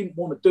goals. I didn't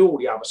want to do all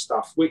the other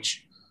stuff,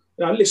 which,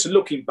 you know, listen,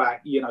 looking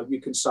back, you know, you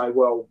can say,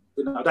 well,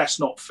 you know, that's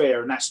not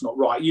fair and that's not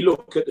right. You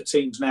look at the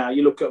teams now,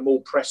 you look at them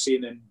all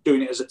pressing and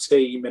doing it as a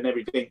team and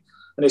everything.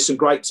 And there's some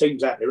great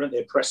teams out there, aren't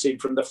there, pressing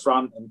from the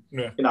front. And,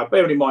 you know,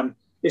 bearing in mind,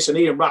 listen,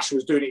 Ian Rush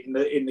was doing it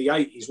in the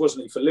 80s,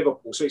 wasn't he, for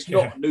Liverpool? So it's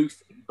not a new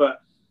thing.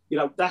 But, you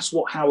know, that's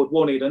what Howard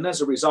wanted. And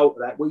as a result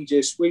of that, we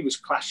was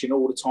clashing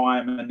all the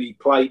time. And he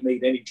played me,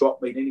 then he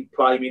dropped me, then he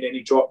played me, then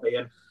he dropped me.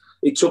 And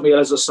it took me,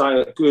 as I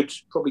say, a good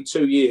probably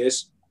 2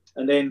 years.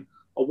 And then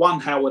I won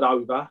Howard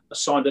over. I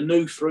signed a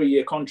new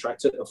 3-year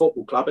contract at the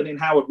football club, and then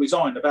Howard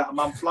resigned about a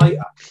month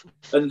later.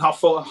 And I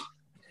thought,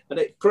 and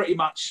it pretty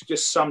much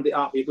just summed it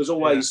up. It was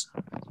always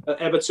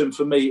at Everton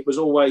for me. It was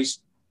always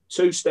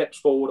 2 steps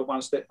forward and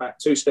 1 step back,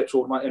 2 steps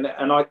forward, and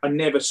I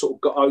never sort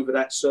of got over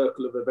that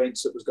circle of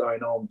events that was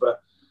going on.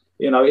 But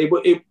you know, it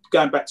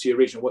going back to your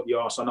original what you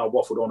asked, I know I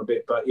waffled on a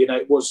bit, but you know,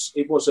 it was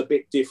a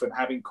bit different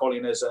having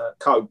Colin as a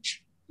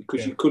coach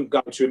because you couldn't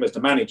go to him as the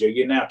manager.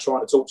 You're now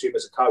trying to talk to him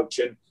as a coach,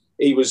 and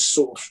he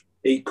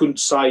couldn't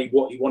say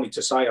what he wanted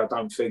to say, I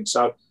don't think.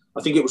 So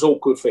I think it was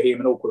awkward for him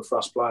and awkward for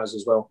us players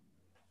as well.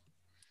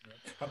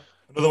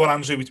 Another one,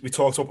 Andrew, we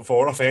talked about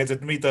before off air,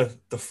 didn't we? The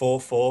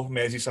 4-4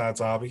 Merseyside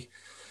derby.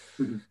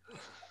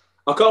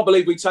 I can't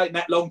believe we've taken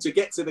that long to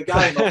get to the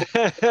game.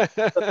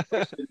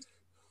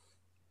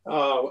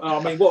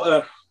 I mean,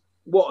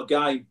 what a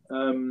game.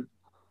 And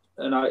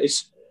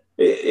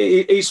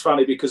it's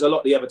funny because a lot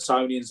of the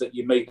Evertonians that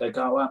you meet, they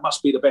go, well, it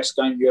must be the best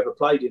game you ever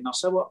played in. And I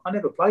say, well, I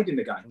never played in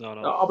the game. No.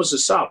 I was a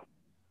sub.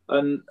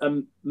 And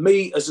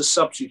me as a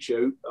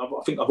substitute, I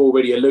think I've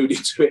already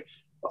alluded to it,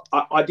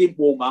 I didn't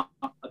warm up,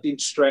 I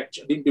didn't stretch,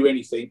 I didn't do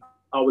anything.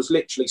 I was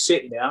literally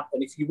sitting there,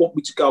 and if you want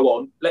me to go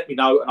on, let me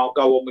know, and I'll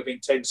go on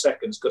within 10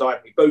 seconds because I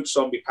had my boots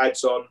on, my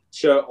pads on,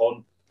 shirt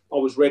on. I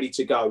was ready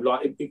to go.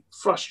 Like, it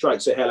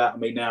frustrates the hell out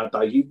of me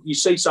nowadays. You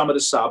see some of the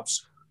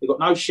subs, they've got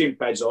no shin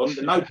pads on,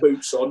 no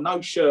boots on,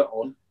 no shirt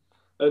on,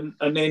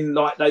 and then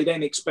like they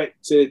then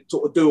expect to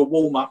sort of do a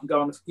warm up and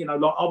go on. You know,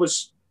 like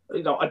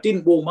I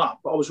didn't warm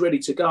up, but I was ready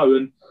to go,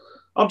 and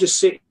I'm just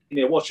sitting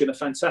there watching a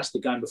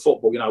fantastic game of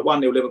football. You know,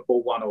 1-0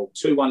 Liverpool, 1-1,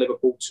 2-1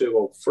 Liverpool,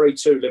 2-2,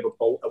 3-2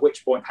 Liverpool. At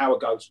which point Howard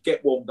goes,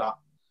 "Get warmed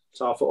up."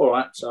 So I thought, all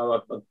right. So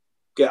I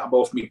get up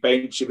off my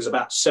bench. It was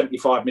about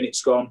 75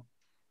 minutes gone.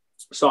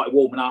 Started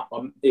warming up.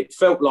 It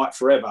felt like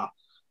forever,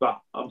 but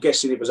I'm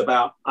guessing it was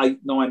about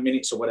 8-9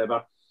 minutes or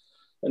whatever.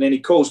 And then he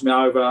calls me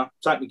over,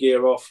 take my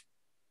gear off,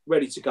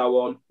 ready to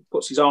go on,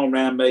 puts his arm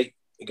around me.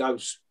 He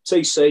goes,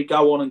 "TC,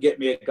 go on and get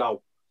me a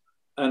goal."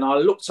 And I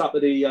looked up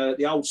at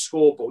the old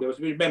scoreboard.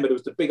 Remember, there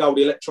was the big old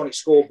electronic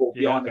scoreboard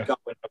behind the goal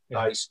in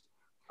those days.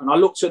 And I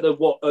looked at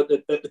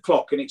the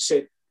clock, and it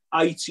said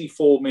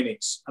 84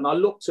 minutes. And I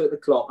looked at the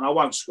clock, and I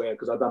won't swear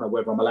because I don't know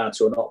whether I'm allowed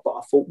to or not, but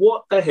I thought,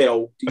 what the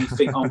hell do you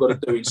think I'm going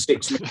to do in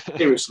 6 minutes?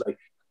 Seriously.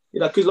 You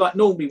know, because like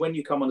normally when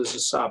you come on as a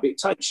sub, it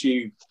takes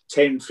you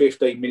 10,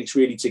 15 minutes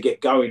really to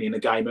get going in a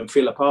game and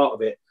feel a part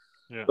of it.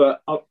 Yeah.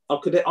 But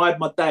I had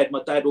my dad.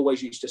 My dad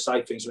always used to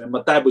say things to me.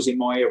 My dad was in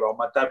my era.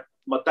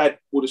 My dad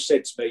would have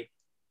said to me,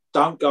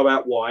 "Don't go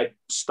out wide.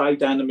 Stay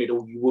down the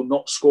middle. You will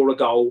not score a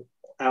goal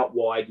out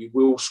wide. You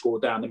will score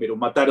down the middle."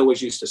 My dad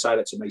always used to say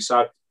that to me.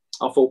 So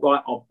I thought,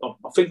 right,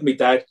 I think my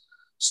dad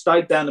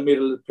stayed down the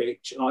middle of the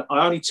pitch. And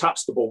I only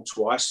touched the ball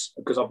twice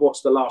because I've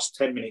watched the last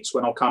 10 minutes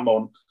when I come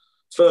on.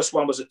 First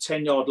one was a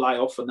 10-yard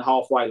layoff from the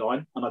halfway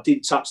line, and I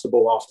didn't touch the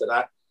ball after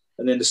that.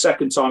 And then the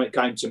second time it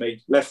came to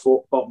me, left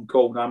foot, bottom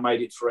corner,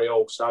 made it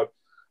 3-3. So,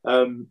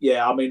 I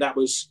mean, that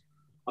was,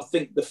 I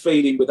think, the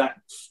feeling with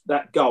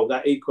that goal,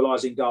 that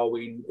equalising goal,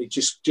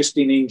 just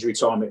in injury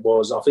time it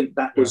was. I think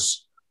that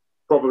was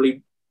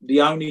probably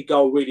the only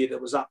goal really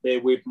that was up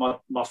there with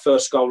my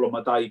first goal on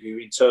my debut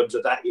in terms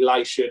of that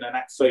elation and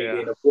that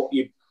feeling of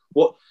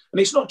what. And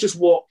it's not just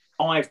what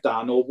I've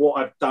done or what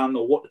I've done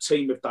or what the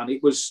team have done.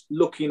 It was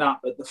looking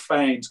up at the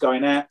fans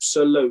going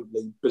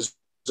absolutely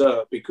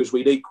berserk because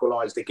we'd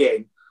equalised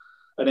again.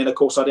 And then, of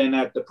course, I then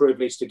had the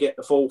privilege to get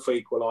the fourth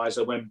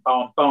equaliser when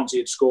Barnsley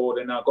had scored,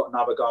 and I got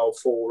another goal,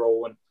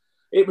 4-4. And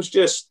it was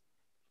just,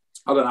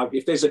 I don't know,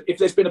 if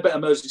there's been a better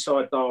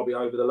Merseyside derby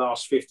over the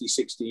last 50,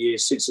 60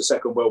 years since the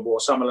Second World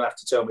War, someone will have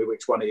to tell me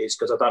which one it is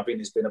because I don't think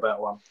there's been a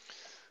better one.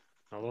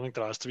 I don't think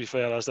there has, to be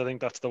fair. I think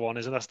that's the one,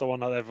 isn't it? That's the one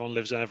that everyone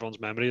lives in everyone's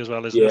memory as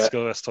well, isn't it?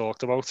 Still gets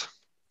talked about.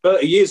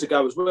 30 years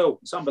ago as well.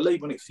 It's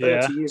unbelievable, isn't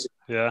it? 30 years ago.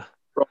 Yeah.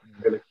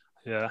 Really.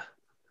 Yeah.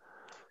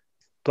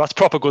 But that's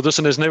proper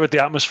Goodison, isn't it? With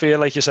the atmosphere,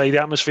 like you say,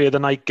 the atmosphere, the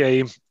night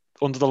game,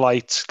 under the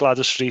lights,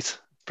 Gladys Street.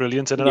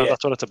 Brilliant, isn't it?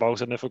 That's what it's about,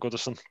 isn't it, for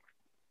Goodison?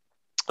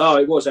 Oh,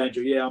 it was,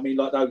 Andrew. Yeah, I mean,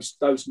 like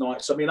those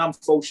nights. I mean,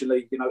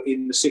 unfortunately,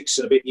 in the 6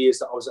 and a bit years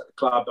that I was at the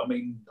club, I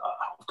mean,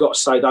 I've got to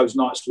say those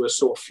nights were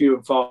sort of few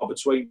and far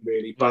between,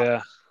 really.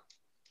 But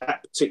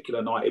that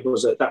particular night,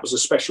 that was a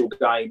special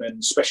game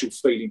and special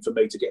feeling for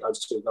me to get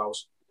those 2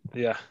 goals.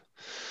 Yeah.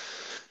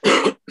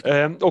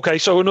 Okay,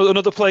 so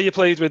another player you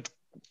played with,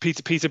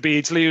 Peter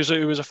Beardsley,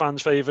 who was a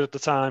fan's favourite at the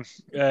time.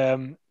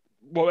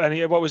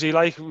 What was he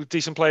like?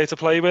 Decent player to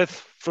play with?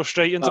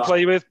 Frustrating to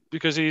play with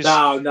because he's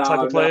type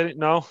of player?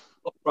 No.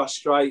 Not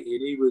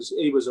frustrated. He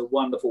was a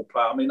wonderful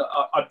player. I mean,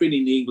 I'd been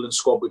in the England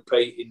squad with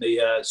Pete in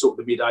the sort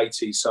of the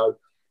mid-80s, so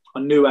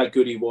I knew how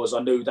good he was.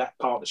 I knew that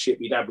partnership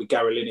he'd had with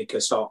Gary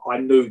Lineker, so I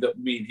knew that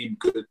me and him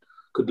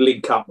could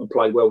link up and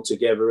play well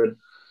together. And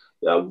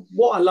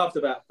what I loved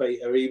about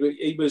Peter,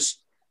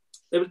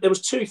 there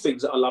was 2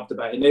 things that I loved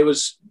about him. There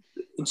was,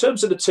 in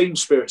terms of the team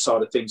spirit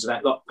side of things, and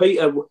that, like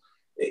Peter,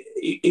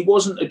 he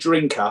wasn't a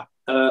drinker,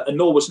 and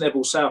nor was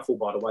Neville Southall,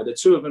 by the way. The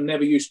 2 of them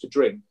never used to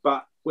drink,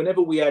 but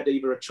whenever we had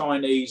either a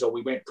Chinese or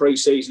we went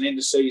pre-season, end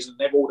of season,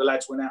 and all the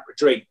lads went out for a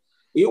drink,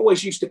 he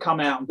always used to come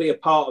out and be a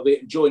part of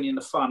it and join in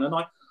the fun. And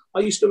I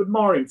used to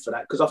admire him for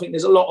that, because I think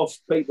there's a lot of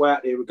people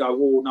out there who go,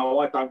 oh, no,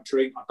 I don't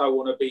drink, I don't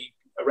want to be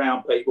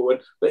around people.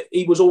 But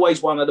he was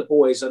always one of the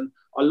boys, and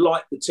I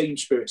like the team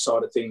spirit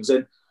side of things.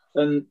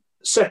 And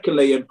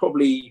secondly, and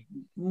probably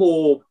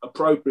more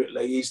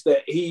appropriately, is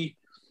that he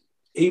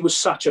was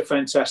such a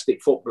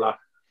fantastic footballer.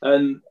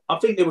 And I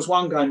think there was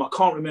one game, I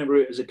can't remember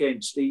who it was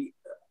against. It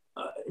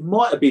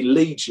might have been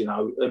Leeds,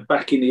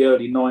 back in the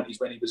early 90s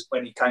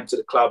when he came to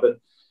the club. And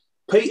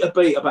Peter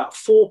beat about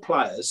 4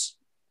 players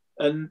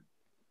and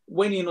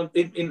went into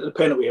the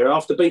penalty area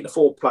after beating the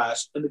 4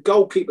 players. And the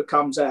goalkeeper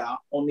comes out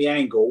on the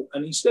angle,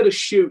 and instead of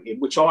shooting,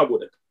 which I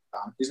would have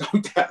done, there's no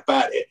doubt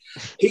about it,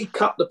 he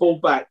cut the ball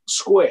back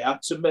square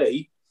to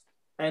me.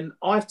 And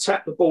I've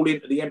tapped the ball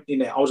into the empty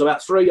net. I was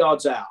about 3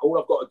 yards out. All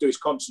I've got to do is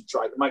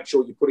concentrate and make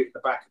sure you put it in the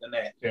back of the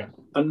net. Yeah.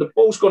 And the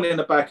ball's gone in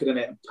the back of the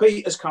net. And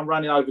Peter's come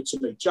running over to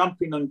me,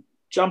 jumping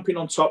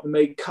on top of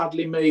me,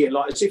 cuddling me, and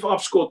like as if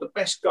I've scored the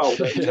best goal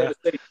that he's ever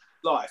seen in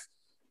his life.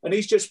 And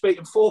he's just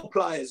beaten 4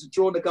 players and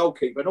drawn the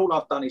goalkeeper. And all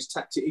I've done is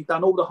tapped it. He's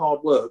done all the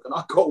hard work, and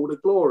I got all the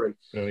glory.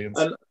 Brilliant.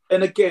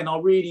 And again, I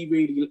really,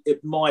 really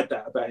admired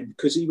that about him,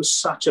 because he was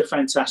such a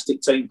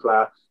fantastic team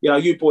player.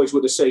 You boys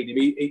would have seen him.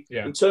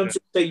 In terms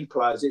of team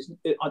players,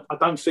 I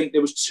don't think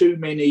there was too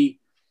many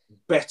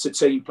better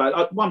team players.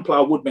 One player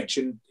I would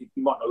mention, you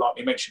might not like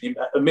me mentioning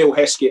him, Emile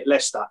Heskey at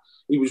Leicester.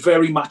 He was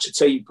very much a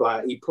team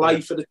player. He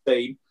played for the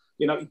team.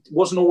 It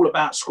wasn't all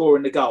about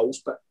scoring the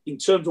goals, but in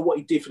terms of what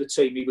he did for the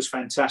team, he was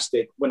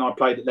fantastic when I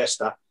played at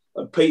Leicester.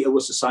 And Peter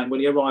was the same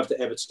when he arrived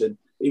at Everton.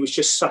 He was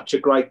just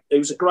he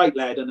was a great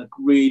lad and a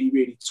really,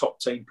 really top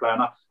team player.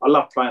 And I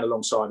loved playing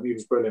alongside him. He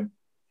was brilliant.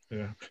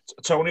 Yeah.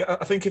 Tony,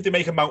 I think if they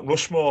make a Mount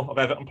Rushmore of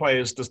Everton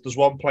players, there's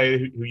one player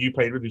who you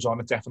played with who's on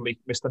it, definitely,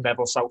 Mr.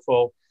 Neville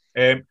Southall.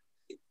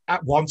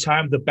 At one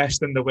time, the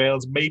best in the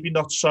world, maybe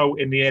not so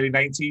in the early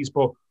 90s,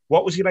 but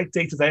what was he like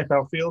day-to-day at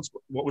Belfield?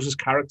 What was his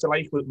character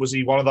like? Was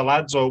he one of the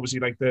lads, or was he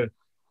like the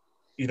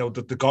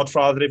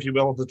godfather, if you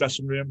will, of the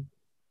dressing room?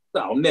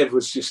 No, Nev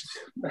was just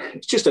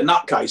a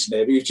nutcase,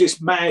 Nev. He was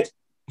just mad.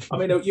 I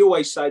mean, you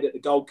always say that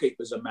the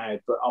goalkeepers are mad,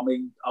 but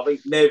I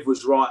think Nev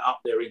was right up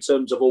there in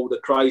terms of all the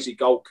crazy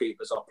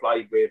goalkeepers I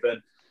played with.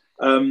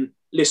 And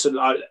listen,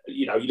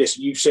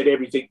 you said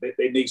everything that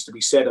there needs to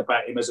be said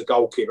about him as a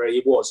goalkeeper.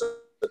 He was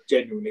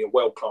genuinely a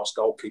world-class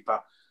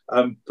goalkeeper.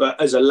 But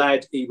as a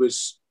lad, he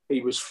was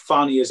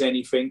funny as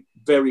anything,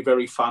 very,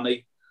 very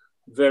funny.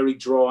 Very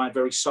dry,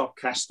 very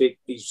sarcastic.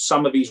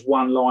 Some of his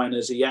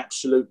one-liners, he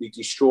absolutely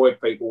destroyed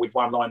people with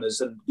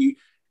one-liners, and you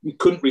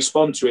couldn't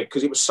respond to it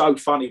because it was so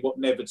funny what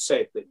Nev had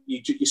said that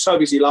you're so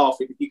busy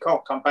laughing that you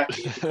can't come back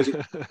to it because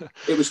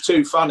it was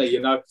too funny,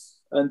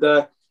 And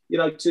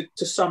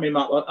to sum him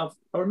up,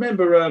 I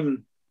remember,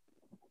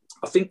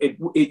 I think it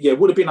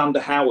would have been under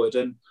Howard,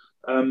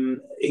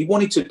 and he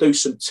wanted to do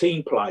some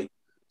team play.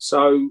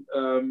 So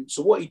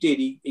what he did,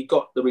 he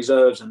got the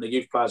reserves and the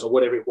youth players or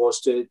whatever it was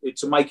to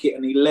make it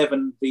an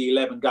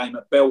 11v11 game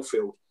at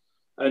Belfield.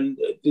 And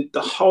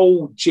the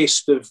whole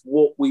gist of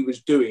what we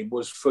was doing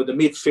was for the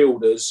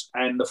midfielders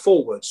and the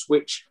forwards,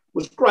 which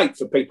was great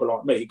for people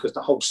like me because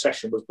the whole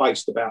session was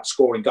based about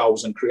scoring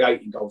goals and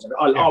creating goals. And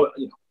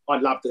I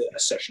loved a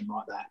session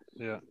like that.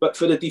 Yeah. But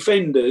for the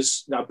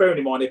defenders, now bearing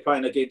in mind they're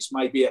playing against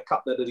maybe a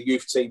couple of the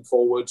youth team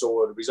forwards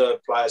or the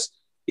reserve players,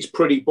 it's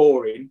pretty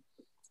boring.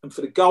 And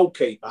for the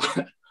goalkeeper,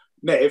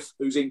 Nev,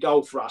 who's in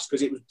goal for us,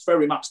 because it was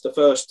very much the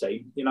first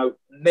team,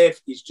 Nev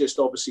is just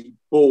obviously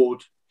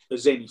bored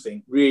as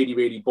anything, really,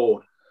 really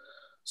bored.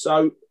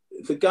 So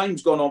the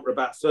game's gone on for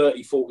about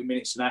 30, 40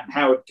 minutes and that, and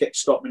Howard kept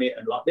stopping it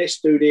and like, let's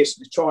do this,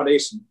 let's try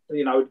this, and,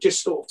 you know,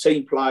 just sort of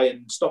team play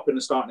and stopping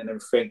and starting and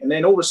everything. And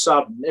then all of a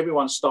sudden,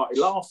 everyone started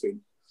laughing.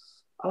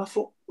 And I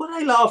thought, what are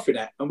they laughing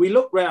at? And we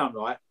looked round,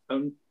 right,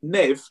 and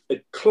Nev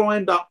had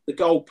climbed up the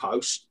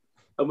goalpost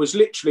and was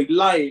literally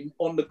laying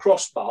on the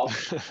crossbar,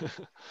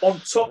 on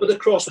top of the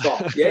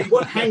crossbar. Yeah, he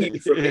wasn't hanging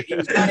from it. He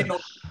was laying on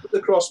top of the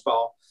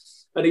crossbar.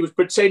 And he was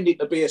pretending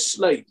to be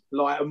asleep.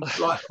 Like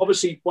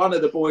obviously one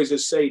of the boys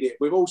has seen it.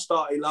 We've all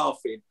started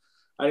laughing,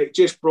 and it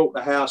just brought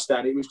the house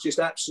down. It was just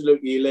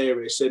absolutely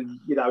hilarious. And,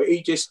 you know,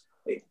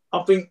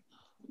 I think,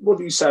 what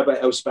do you say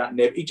about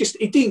Nev? He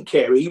didn't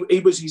care.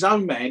 He was his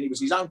own man. He was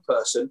his own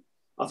person.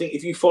 I think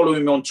if you follow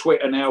him on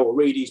Twitter now or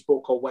read his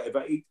book or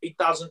whatever, he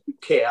doesn't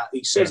care.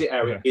 He says it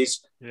how it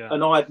is. Yeah.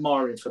 And I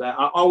admire him for that.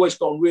 I always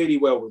got on really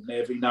well with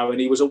Nev, you know, and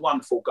he was a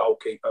wonderful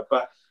goalkeeper.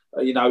 But,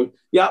 you know,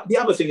 yeah. The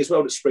other thing as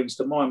well that springs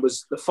to mind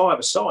was the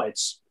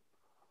five-a-sides.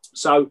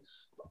 So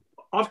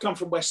I've come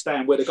from West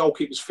Ham, where the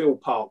goalkeeper was Phil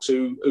Parkes,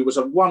 who was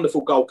a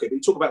wonderful goalkeeper.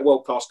 You talk about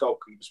world-class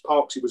goalkeepers.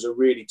 Parkes, he was a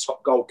really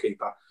top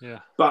goalkeeper. Yeah.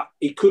 But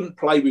he couldn't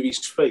play with his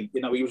feet.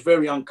 You know, he was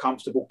very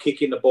uncomfortable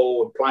kicking the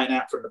ball and playing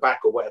out from the back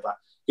or whatever,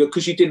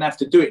 because you didn't have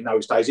to do it in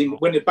those days.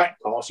 When the back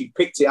pass, you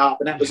picked it up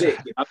and that was it.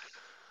 You know.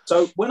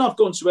 So when I've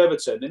gone to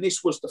Everton, and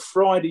this was the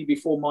Friday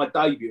before my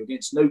debut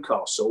against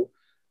Newcastle,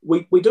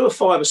 we do a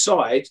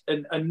five-a-side,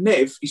 and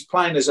Nev is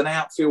playing as an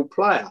outfield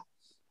player.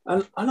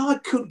 And I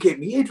couldn't get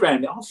my head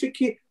around it. I'm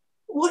thinking,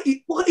 what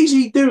is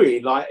he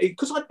doing? Like,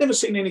 because I'd never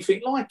seen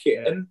anything like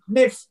it. Yeah. And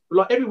Nev,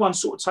 like, everyone's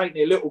sort of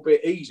taking it a little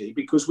bit easy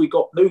because we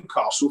got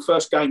Newcastle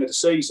first game of the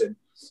season.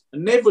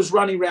 And Nev was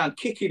running around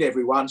kicking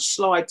everyone,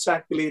 slide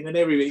tackling and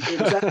everything. It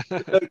was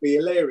absolutely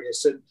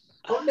hilarious. And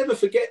I'll never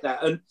forget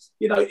that. And,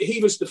 you know,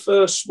 he was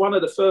one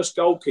of the first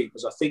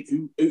goalkeepers, I think,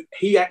 who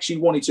he actually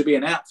wanted to be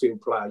an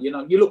outfield player. You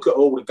know, you look at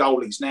all the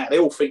goalies now, they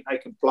all think they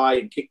can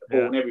play and kick the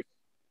ball and everything.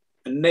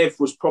 And Nev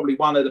was probably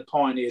one of the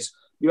pioneers.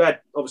 You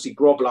had, obviously,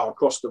 Grobler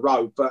across the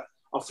road, but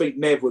I think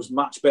Nev was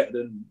much better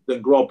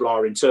than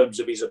Grobler in terms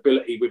of his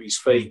ability with his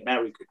feet and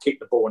how he could kick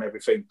the ball and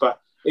everything. But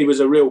he was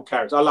a real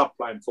character. I love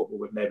playing football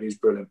with Nev. He was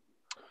brilliant.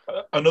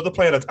 Another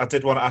player I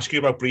did want to ask you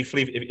about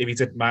briefly, if you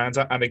didn't mind,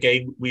 and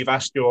again, we've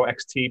asked your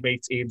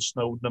ex-teammates Ian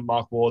Snowden and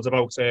Mark Ward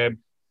about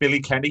Billy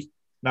Kenny.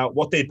 Now,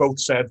 what they both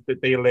said,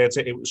 that they later,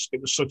 it was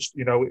such,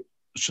 you know,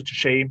 such a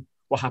shame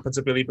what happened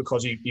to Billy,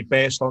 because he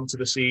burst onto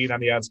the scene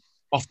and he had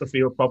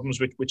off-the-field problems,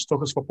 which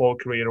took his football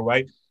career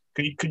away.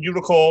 Can you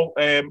recall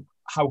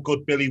how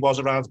good Billy was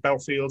around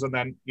Belfield, and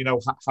then, you know,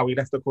 how he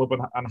left the club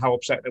and how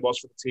upset it was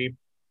for the team?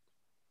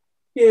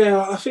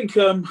 Yeah, I think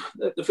the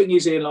thing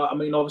is, Ian, like, I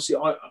mean, obviously,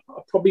 I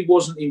probably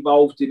wasn't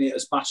involved in it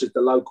as much as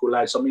the local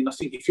lads. I mean, I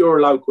think if you're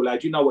a local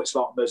lad, you know what it's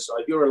like.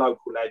 If you're a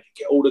local lad, you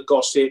get all the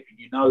gossip and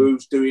you know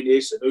who's doing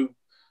this and who.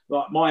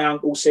 Like, my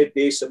uncle said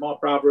this and my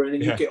brother, and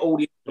then you get all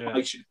the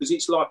information, because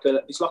it's like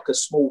a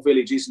small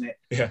village, isn't it?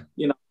 Yeah.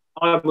 You know,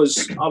 I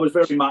was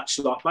very much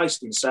like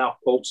based in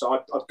Southport, so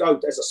I'd go,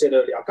 as I said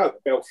earlier, I'd go to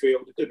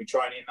Belfield, I'd do my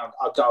training,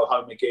 I'd go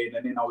home again,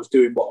 and then I was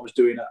doing what I was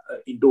doing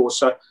indoors.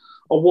 So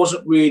I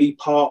wasn't really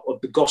part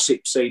of the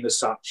gossip scene as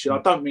such. I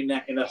don't mean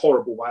that in a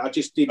horrible way. I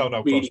just didn't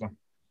really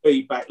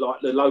feedback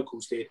like the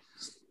locals did.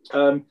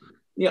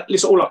 Yeah,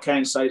 listen, all I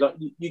can say, like,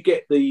 you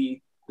get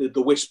the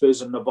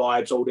whispers and the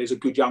vibes. Oh, there's a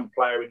good young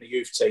player in the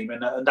youth team,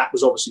 and that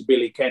was obviously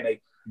Billy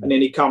Kenny. And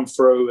then he come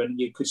through, and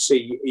you could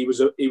see he was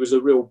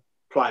a real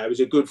player. He was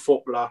a good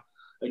footballer,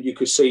 and you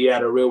could see he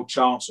had a real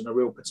chance and a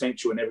real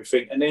potential and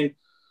everything. And then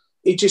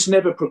he just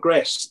never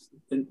progressed.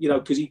 And, you know,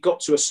 because he got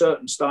to a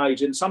certain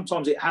stage, and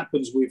sometimes it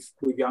happens with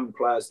young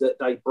players that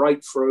they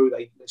break through,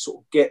 they sort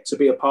of get to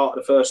be a part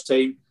of the first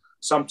team.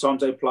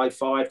 Sometimes they play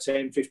 5,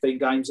 10, 15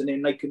 games, and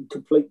then they can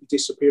completely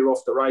disappear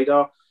off the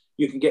radar.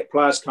 You can get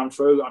players come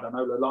through, I don't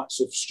know, the likes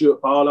of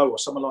Stuart Barlow or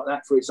someone like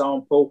that, for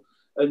example,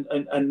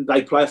 and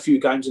they play a few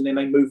games and then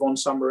they move on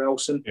somewhere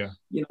else. And,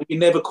 you know, you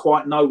never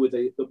quite know with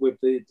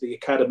the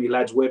academy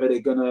lads whether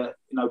they're going to,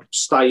 you know,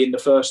 stay in the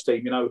first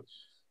team. You know,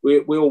 we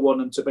all want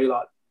them to be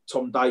like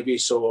Tom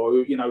Davies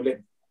or, you know,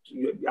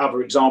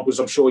 other examples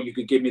I'm sure you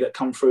could give me that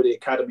come through the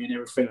academy and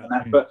everything and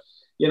that. But,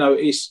 you know,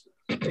 it's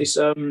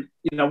you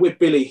know, with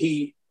Billy,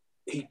 he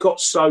got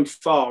so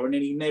far and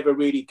then he never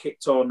really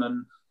kicked on.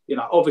 And, you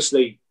know,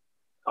 obviously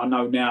I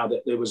know now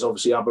that there was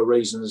obviously other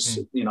reasons,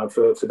 you know,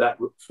 for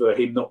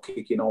him not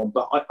kicking on.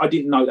 But I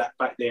didn't know that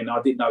back then.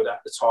 I didn't know that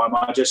at the time.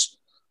 I just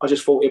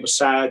thought it was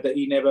sad that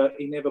he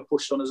never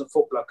pushed on as a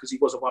footballer, because he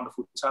was a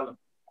wonderful talent.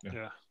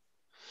 Yeah.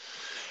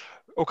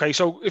 Okay,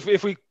 so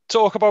if we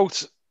talk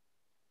about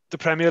the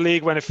Premier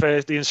League, when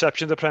the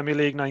inception of the Premier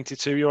League,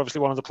 92, you're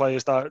obviously one of the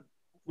players that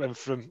went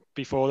from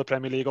before the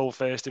Premier League, old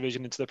First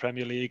Division, into the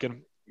Premier League.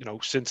 And, you know,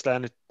 since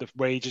then, the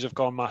wages have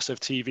gone massive,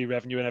 TV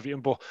revenue and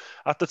everything. But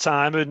at the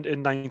time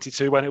in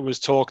 92, when it was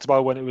talked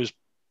about, when it was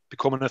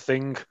becoming a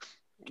thing,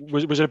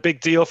 was it a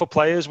big deal for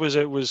players? Was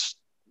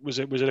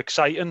it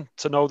exciting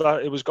to know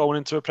that it was going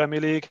into a Premier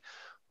League?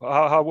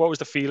 What was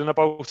the feeling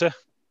about it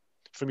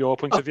from your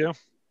point of view?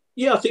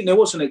 Yeah, I think there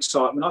was an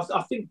excitement.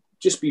 I think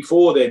just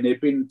before then, there'd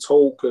been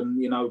talk,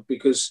 and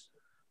because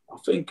I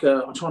think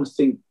I'm trying to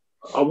think.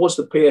 I was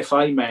the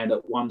PFA man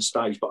at one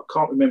stage, but I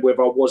can't remember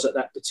whether I was at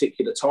that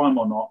particular time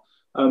or not.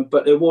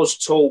 But there was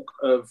talk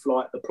of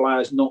like the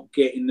players not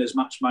getting as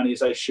much money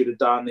as they should have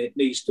done. There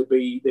needs to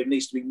be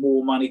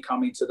more money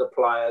coming to the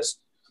players.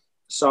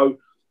 So,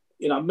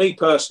 me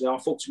personally, I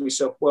thought to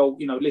myself, well,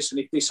 listen,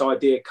 if this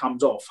idea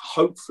comes off,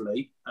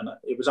 hopefully, and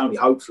it was only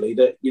hopefully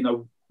that,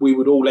 we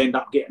would all end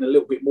up getting a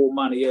little bit more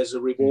money as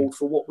a reward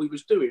for what we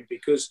was doing.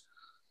 Because,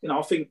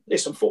 I think,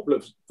 listen,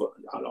 footballers,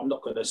 I'm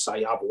not going to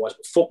say otherwise,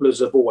 but footballers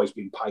have always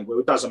been paid well.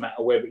 It doesn't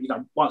matter whether,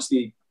 once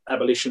the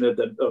abolition of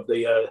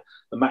the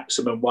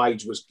maximum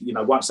wage was,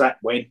 once that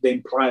went,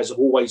 then players have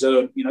always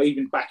earned,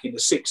 even back in the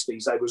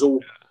 60s, they was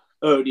all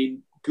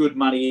earning good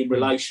money in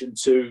relation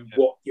to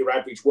what your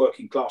average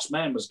working class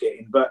man was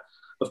getting. But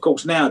of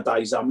course,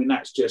 nowadays, I mean,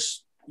 that's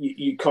just,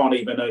 you can't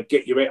even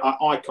get your head.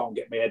 I can't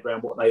get my head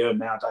around what they earn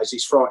nowadays.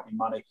 It's frightening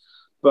money.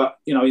 But,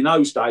 in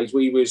those days,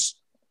 we was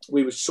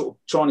sort of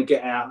trying to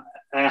get our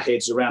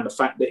heads around the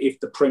fact that if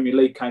the Premier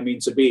League came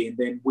into being,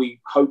 then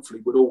we hopefully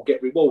would all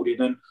get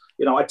rewarded. And,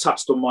 I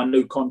touched on my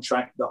new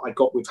contract that I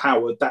got with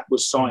Howard. That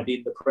was signed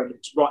in the Premier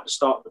League, right at the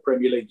start of the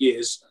Premier League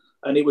years.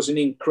 And it was an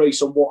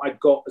increase on what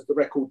I'd got as the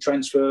record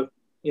transfer,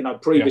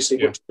 previously,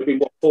 which would have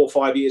been, 4 or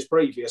 5 years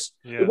previous.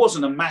 Yeah. It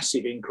wasn't a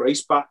massive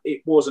increase, but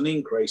it was an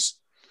increase.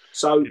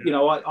 So,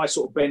 I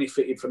sort of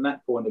benefited from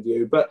that point of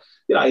view. But,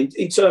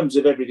 in terms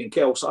of everything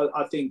else,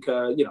 I think,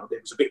 there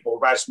was a bit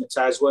more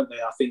razzmatazz, weren't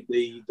there? I think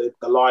the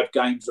live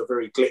games were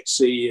very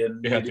glitzy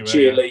and the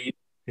cheerleading.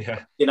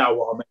 Yeah. You know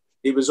what I mean?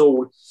 It was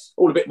all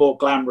a bit more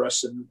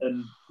glamorous and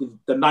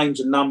the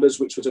names and numbers,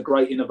 which was a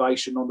great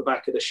innovation on the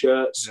back of the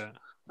shirts.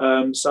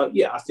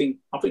 Yeah. I think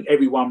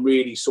everyone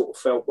really sort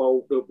of felt,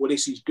 well,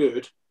 this is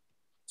good,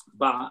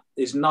 but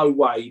there's no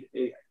way,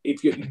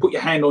 if you put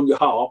your hand on your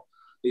heart,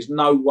 there's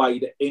no way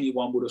that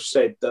anyone would have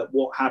said that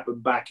what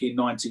happened back in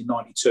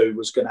 1992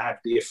 was going to have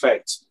the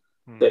effect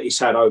that it's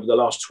had over the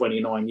last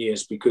 29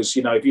 years. Because,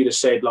 if you'd have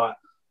said, like,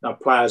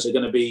 players are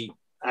going to be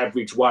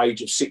average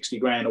wage of 60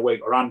 grand a week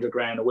or 100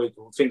 grand a week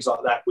or things like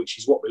that, which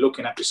is what we're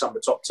looking at with some of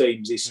the top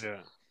teams, is,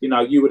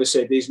 you would have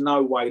said there's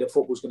no way the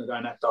football's going to go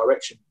in that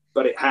direction.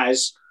 But it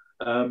has.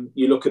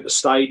 You look at the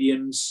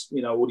stadiums,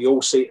 all the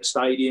all-seater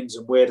stadiums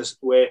and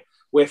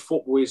where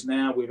football is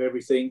now with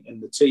everything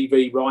and the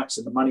TV rights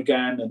and the money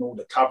going and all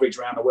the coverage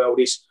around the world.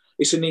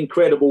 It's an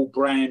incredible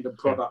brand and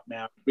product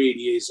now. It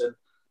really is. And,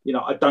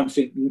 I don't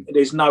think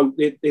there's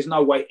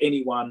no way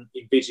anyone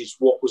envisaged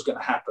what was going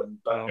to happen.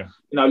 But,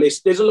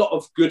 there's a lot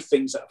of good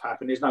things that have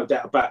happened. There's no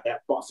doubt about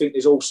that. But I think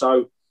there's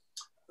also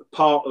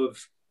part of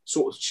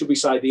sort of, should we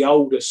say, the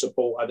older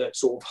supporter that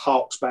sort of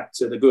harks back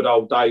to the good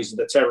old days of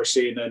the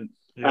terracing and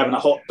having a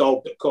hot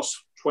dog that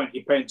costs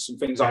 20 pence and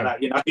things like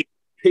that.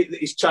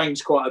 It's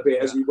changed quite a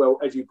bit, as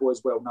you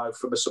boys well know,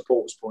 from a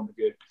supporter's point of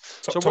view.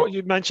 So what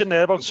you mentioned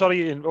there about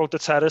the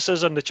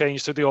terraces and the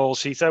change to the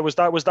all-seater, was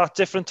that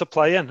different to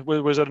playing?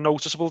 Was there a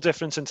noticeable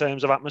difference in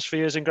terms of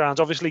atmospheres in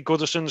grounds? Obviously,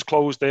 Goodison's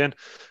closed in,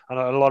 and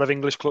a lot of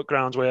English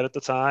grounds were at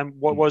the time.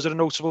 Was there a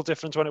noticeable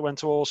difference when it went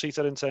to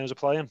all-seater in terms of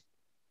playing?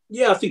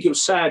 Yeah, I think it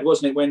was sad,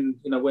 wasn't it, when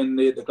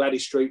the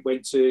Gladys Street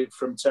went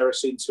from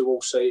terracing to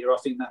all-seater. I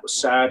think that was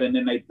sad, and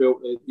then they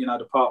built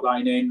the Park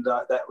Lane end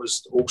that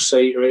was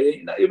all-seater.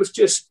 It was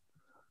just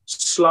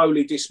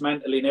slowly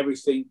dismantling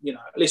everything.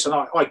 Listen,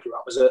 I grew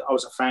up I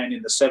was a fan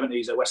in the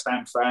 70s, a West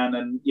Ham fan,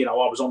 and I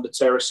was on the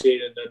terracing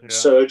and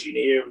surging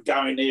here and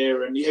going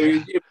here, and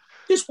it was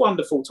just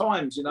wonderful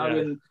times,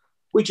 and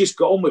we just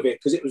got on with it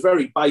because it was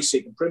very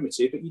basic and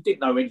primitive, but you didn't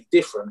know any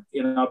different,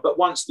 But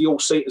once the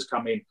all-seaters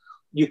come in,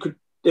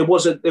 there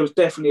was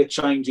definitely a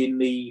change in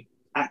the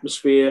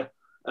atmosphere,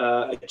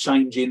 a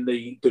change in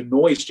the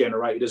noise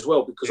generated as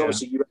well, because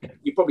obviously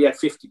you probably had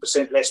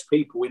 50% less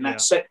people in that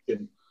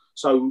section.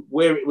 So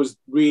where it was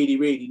really,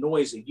 really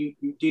noisy,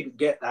 you didn't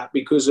get that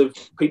because of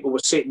people were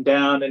sitting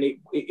down, and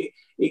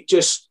it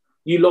just,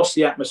 you lost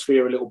the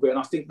atmosphere a little bit. And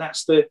I think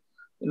that's I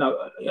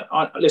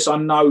know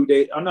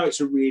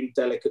it's a really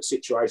delicate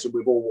situation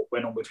with all what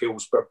went on with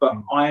Hillsborough, but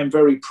I am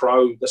very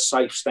pro the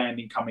safe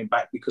standing coming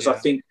back, because I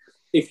think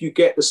if you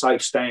get the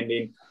safe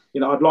standing,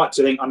 I'd like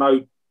to think, I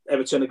know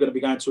Everton are going to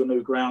be going to a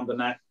new ground and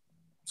that.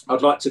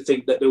 I'd like to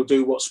think that they'll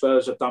do what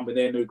Spurs have done with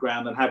their new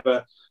ground and have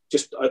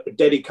just a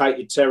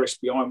dedicated terrace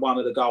behind one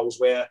of the goals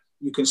where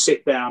you can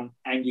sit down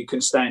and you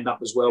can stand up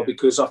as well,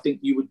 because I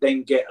think you would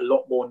then get a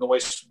lot more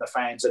noise from the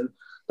fans and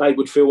they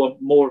would feel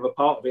more of a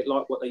part of it,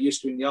 like what they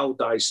used to in the old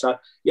days. So,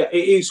 it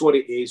is what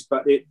it is.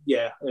 But, there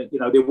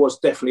was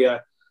definitely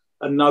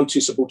a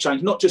noticeable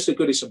change, not just at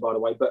Goodison, by the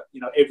way, but,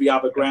 every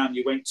other ground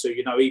you went to,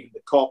 even the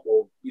Cop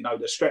or,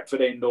 the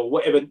Stretford End or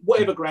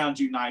whatever ground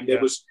you named, there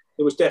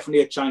was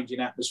definitely a change in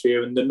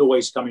atmosphere and the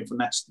noise coming from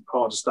that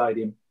part of the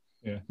stadium.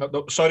 Yeah.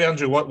 No, sorry,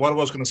 Andrew, what I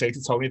was going to say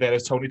to Tony there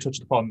is Tony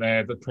touched upon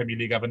the Premier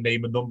League having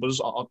name and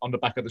numbers on the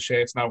back of the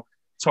shirts. Now,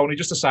 Tony,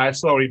 just a side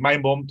story, my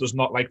mum does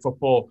not like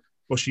football,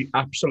 but she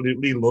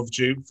absolutely loved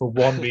you for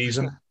one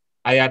reason.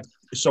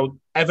 So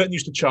Everton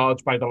used to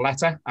charge by the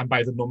letter and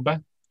by the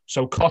number.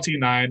 So Cotty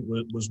 9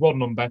 was one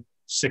number,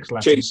 6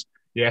 letters. Cheap.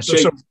 Yeah,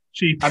 so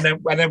cheap. And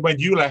then when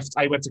you left,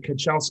 I went to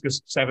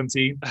Kanchelskis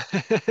 17.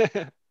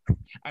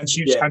 And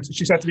she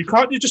said to me,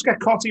 "Can't you just get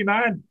Cotty 9?"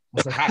 I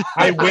was like,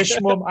 I wish,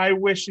 Mum. I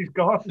wish he's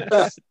gone.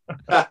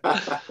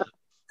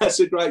 That's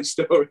a great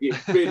story,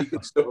 really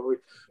good story.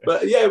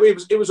 But yeah,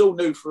 it was all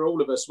new for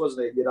all of us,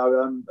 wasn't it?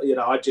 You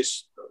know, I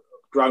just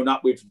grown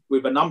up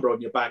with a number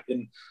on your back,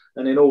 and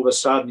then all of a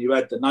sudden you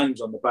had the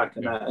names on the back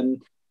and that,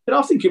 and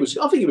I think it was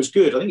good. I think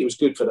it was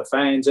good for the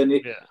fans, and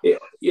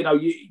you know,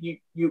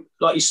 you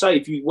like you say,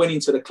 if you went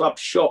into the club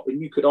shop and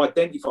you could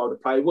identify the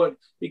player,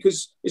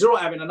 because it's all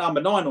right having a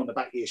number 9 on the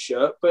back of your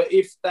shirt, but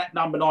if that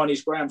number 9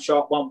 is Graham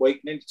Sharp one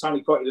week, and then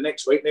Tony Crotty the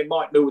next week, and then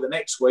Mike Newell the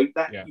next week,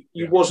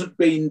 you wasn't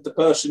being the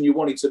person you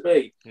wanted to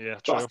be. Yeah,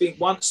 but I think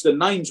once the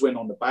names went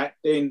on the back,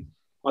 then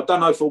I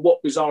don't know for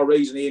what bizarre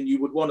reason, Ian, you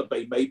would want to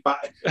be me,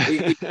 but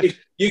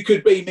you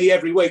could be me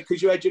every week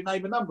because you had your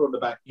name and number on the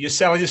back. You're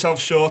selling yourself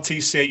short,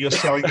 TC. You're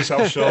selling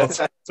yourself short.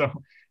 So,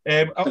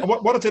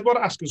 what I did want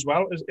to ask as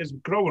well is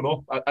growing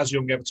up as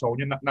young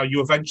Evertonian. Now,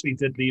 you eventually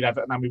did leave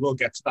Everton, and we will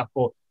get to that,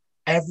 but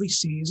every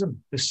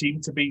season there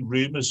seemed to be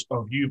rumours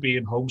of you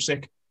being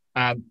homesick,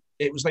 and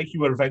it was like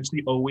you were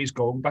eventually always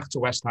going back to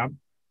West Ham.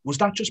 Was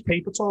that just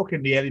paper talk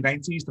in the early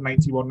 90s, the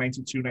 91,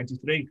 92,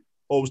 93?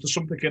 Or was there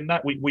something in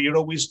that? Were you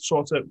always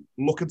sort of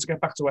looking to get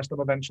back to West Ham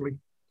eventually?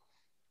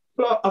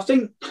 Well, I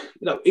think,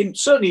 you know,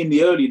 certainly in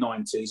the early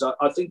 90s,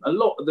 I think a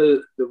lot of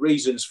the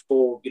reasons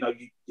for, you know,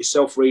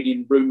 yourself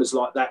reading rumours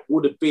like that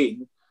would have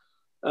been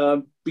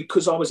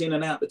because I was in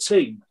and out the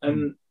team.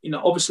 And, you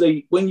know,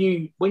 obviously when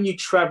you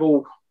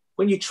travel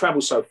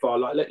so far,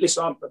 like,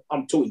 listen,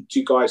 I'm talking to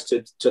you guys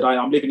today.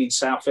 I'm living in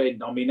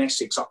Southend. I'm in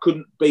Essex. I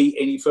couldn't be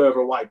any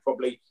further away,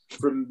 probably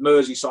from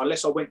Merseyside,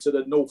 unless I went to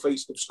the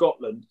northeast of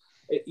Scotland.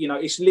 You know,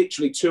 it's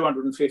literally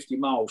 250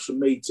 miles from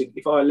me to,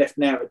 if I left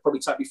now, it'd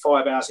probably take me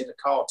 5 hours in a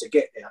car to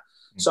get there.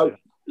 So,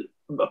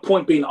 the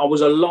point being, I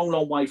was a long,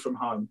 long way from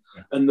home.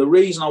 Yeah. And the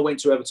reason I went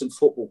to Everton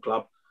Football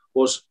Club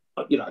was,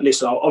 you know,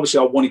 listen,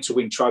 obviously I wanted to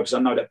win trophies, I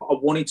know that, but I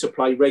wanted to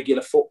play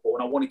regular football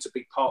and I wanted to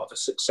be part of a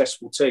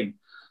successful team.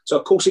 So,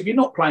 of course, if you're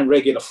not playing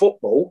regular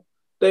football,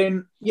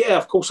 then, yeah,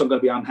 of course I'm going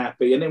to be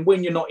unhappy. And then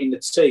when you're not in the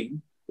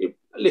team,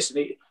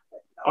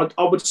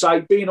 I would say,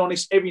 being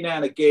honest, every now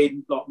and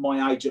again, like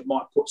my agent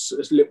might put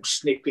a little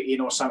snippet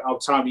in or something, oh,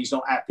 Tony's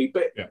not happy.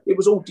 But it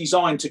was all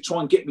designed to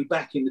try and get me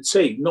back in the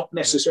team, not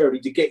necessarily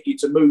to get you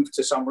to move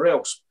to somewhere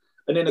else.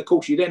 And then, of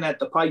course, you then had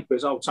the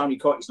papers, oh, Tony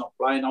Crotty's not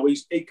playing, oh,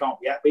 he can't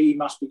be happy, he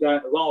must be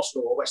going to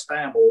Arsenal or West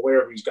Ham or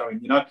wherever he's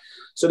going, you know.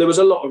 So there was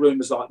a lot of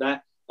rumours like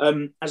that.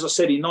 As I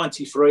said, in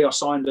 93, I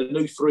signed a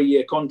new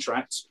 3-year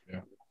contract.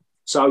 Yeah.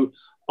 So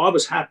I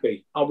was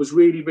happy. I was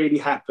really, really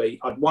happy.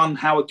 I'd won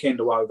Howard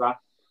Kendall over.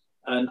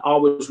 And I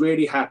was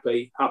really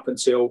happy up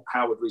until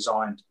Howard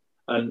resigned.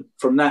 And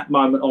from that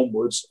moment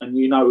onwards, and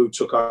you know who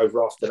took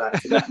over after that,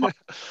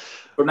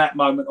 from that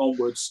moment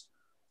onwards,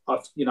 I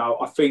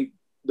think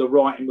the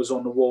writing was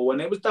on the wall. And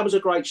that was a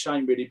great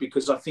shame, really,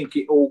 because I think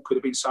it all could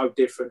have been so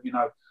different. You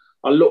know,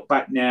 I look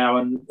back now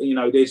and, you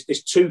know, there's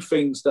 2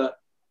 things that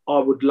I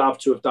would love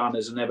to have done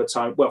as an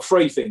Everton. Well,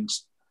 3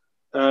 things.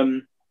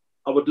 I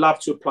would love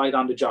to have played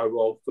under Joe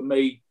Roll. For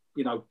me,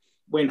 you know,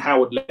 when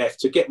Howard left,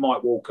 to get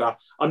Mike Walker,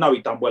 I know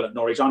he'd done well at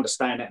Norwich, I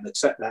understand that and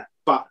accept that,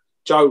 but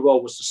Joe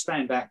Roll was the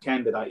standout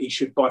candidate. He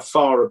should by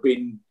far have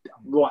been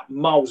right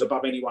miles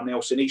above anyone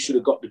else, and he should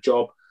have got the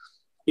job.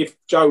 If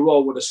Joe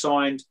Roll would have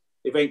signed,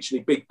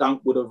 eventually Big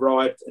Dunk would have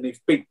arrived, and if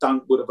Big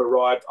Dunk would have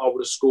arrived, I would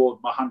have scored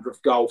my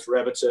 100th goal for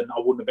Everton. I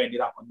wouldn't have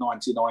ended up with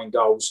 99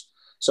 goals.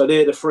 So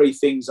they're the 3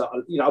 things that,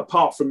 you know,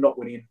 apart from not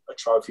winning a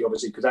trophy,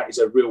 obviously, because that is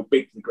a real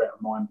big regret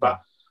of mine,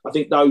 but I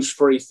think those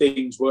 3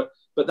 things were...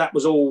 But that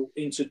was all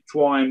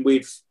intertwined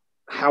with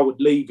Howard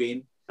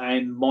leaving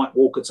and Mike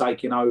Walker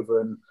taking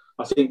over. And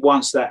I think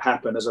once that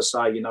happened, as I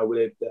say, you know,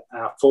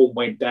 our form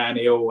went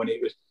downhill, and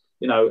it was,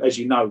 you know, as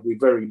you know, we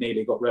very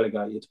nearly got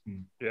relegated.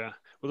 Yeah,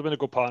 would have been a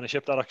good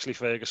partnership that, actually,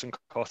 Ferguson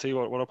Crotty.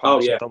 What a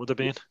partnership that would have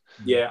been.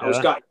 Yeah, I was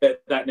gutted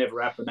that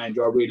never happened,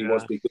 Andrew. I really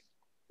was, because,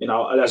 you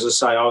know, as I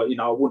say,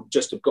 I wouldn't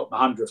just have got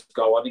my 100th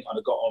goal. I think I'd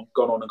have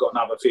gone on and got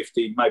another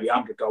 50, maybe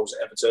 100 goals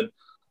at Everton.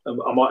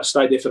 I might have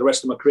stayed there for the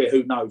rest of my career.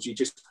 Who knows? You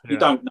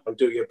don't know,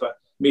 do you? But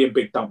me and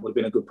Big Dunk would have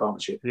been a good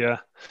partnership. Yeah.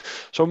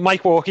 So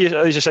Mike Walker,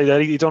 as you say there,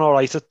 he done all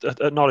right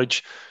at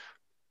Norwich.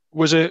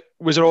 Was it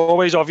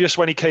always obvious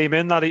when he came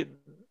in that it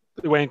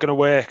weren't going to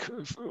work?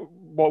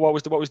 What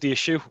was the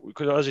issue?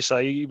 Because, as you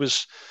say, he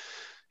was,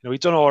 you know,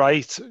 he'd done all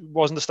right.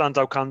 Wasn't a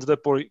standout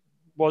candidate, but he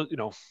was, you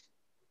know,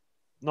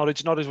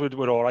 Norwich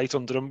were all right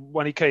under him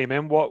when he came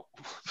in. What?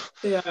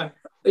 Yeah,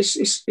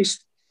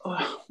 it's.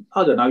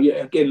 I don't know.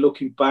 Again,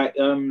 looking back,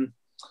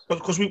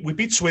 because we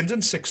beat Swindon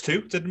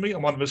 6-2, didn't we,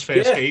 in one of his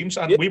first games,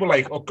 and we were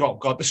like, "Oh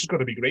God, this is going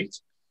to be great."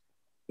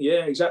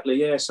 Yeah, exactly.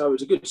 Yeah, so it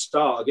was a good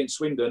start against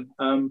Swindon,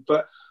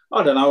 but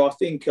I don't know. I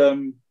think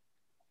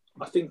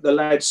the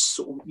lads,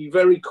 you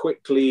very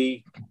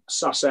quickly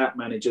suss out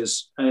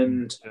managers,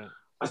 and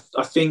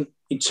I think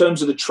in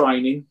terms of the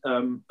training,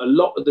 a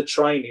lot of the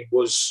training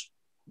was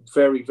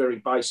very, very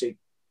basic.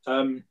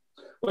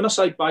 When I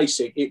say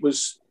basic, it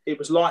was it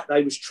was like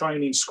they was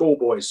training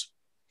schoolboys,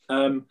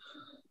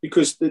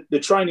 because the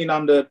training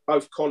under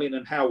both Colin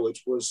and Howard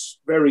was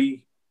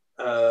very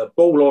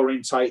ball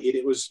orientated.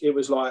 It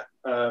was like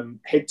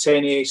head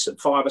tennis and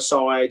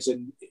five-a-sides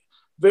and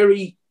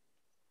very,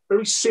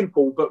 very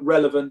simple but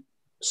relevant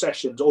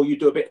sessions, or you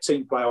do a bit of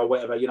team play or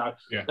whatever, you know.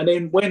 Yeah. And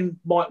then when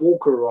Mike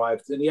Walker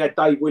arrived, and he had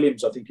Dave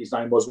Williams, I think his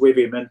name was, with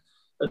him, and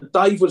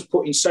Dave was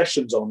putting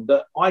sessions on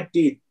that I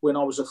did when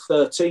I was a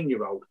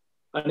 13-year-old,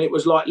 and it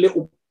was like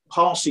little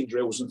passing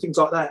drills and things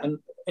like that. And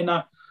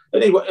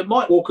anyway,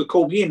 Mike Walker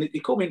called me in. He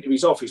called me into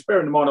his office,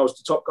 bearing in mind I was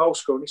the top goal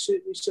scorer, and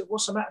he said,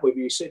 "What's the matter with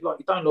you?" He said, "Like,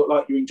 you don't look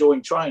like you're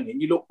enjoying training.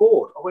 You look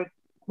bored." I went,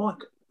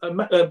 "Mike,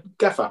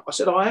 Gaffer," I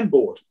said, "I am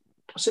bored."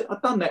 I said,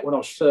 "I've done that when I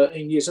was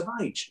 13 years of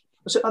age."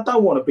 I said, "I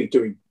don't want to be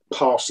doing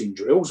passing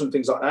drills and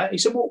things like that." He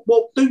said, "Well,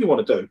 what do you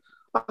want to do?"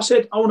 I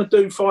said, "I want to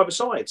do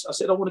five-a-sides." I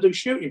said, "I want to do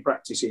shooting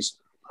practices.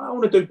 I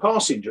want to do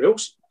passing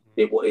drills."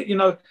 You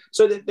know,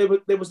 so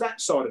there was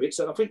that side of it.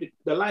 So I think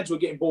the lads were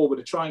getting bored with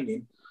the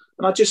training.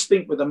 And I just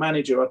think with the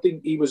manager, I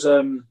think he was, I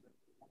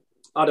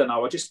don't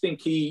know, I just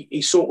think he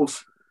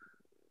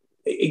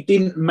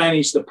didn't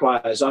manage the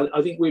players.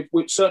 I think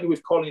certainly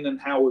with Colin and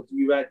Howard,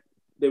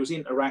 there was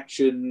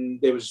interaction,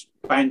 there was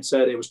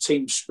banter, there was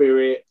team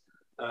spirit,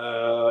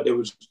 there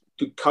was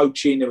good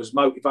coaching, there was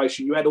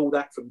motivation. You had all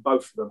that from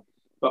both of them.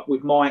 But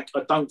with Mike,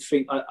 I don't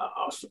think,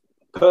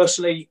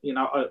 personally, you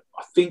know,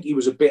 I think he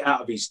was a bit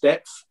out of his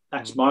depth.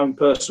 That's my own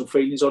personal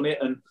feelings on it.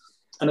 And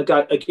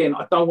again,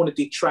 I don't want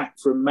to detract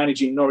from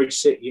managing Norwich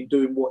City and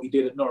doing what he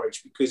did at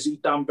Norwich, because he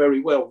done very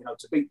well, you know,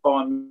 to beat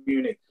Bayern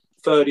Munich,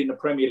 third in the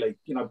Premier League,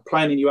 you know,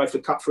 playing in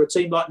UEFA Cup for a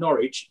team like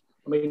Norwich.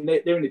 I mean,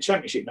 they're in the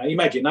Championship now.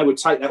 Imagine they would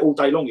take that all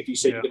day long if you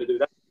said you're going to do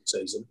that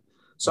season.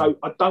 So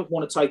I don't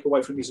want to take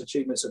away from his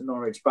achievements at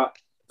Norwich, but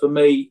for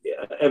me,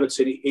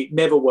 Everton, it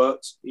never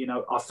worked. You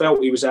know, I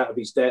felt he was out of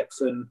his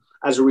depth, and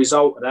as a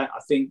result of that,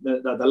 I think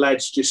that the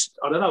lads just,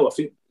 I don't know, I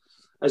think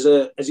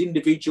as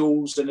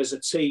individuals and as a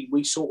team,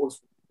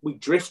 we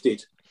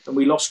drifted and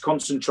we lost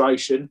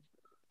concentration.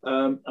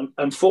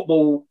 And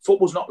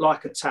football's not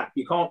like a tap.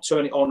 You can't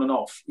turn it on and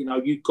off. You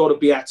know, you've got to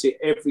be at it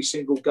every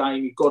single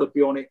game. You've got to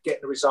be on it, get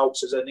the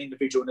results as an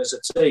individual and as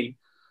a team.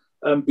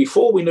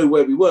 Before we knew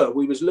where we were,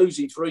 we was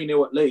losing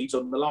 3-0 at Leeds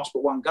on the last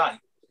but one game.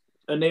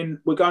 And then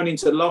we're going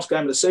into the last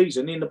game of the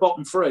season in the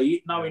bottom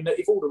three, knowing that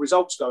if all the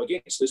results go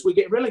against us, we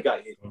get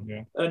relegated.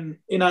 Yeah. And,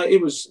 you know, it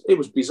was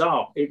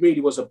bizarre. It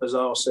really was a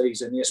bizarre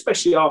season,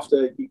 especially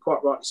after, you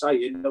quite rightly say,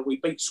 you know, we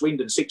beat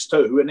Swindon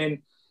 6-2. And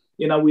then,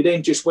 you know, we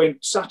then just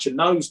went such a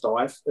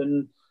nosedive.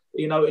 And,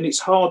 you know, and it's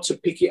hard to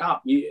pick it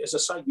up. As I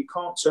say, you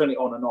can't turn it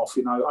on and off.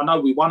 You know, I know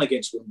we won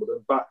against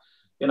Wimbledon, but,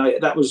 you know,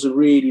 that was a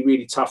really,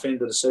 really tough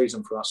end of the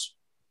season for us.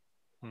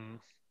 Mm.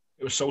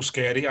 It was so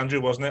scary, Andrew,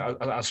 wasn't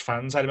it? As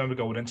fans, I remember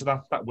going into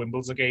that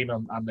Wimbledon game,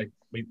 and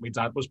my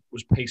dad was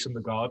pacing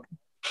the garden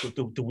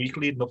the week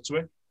leading up to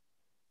it.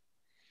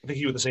 I think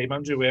you were the same,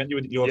 Andrew, weren't you?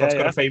 Your dad's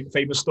got a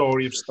famous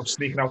story of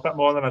sneaking out that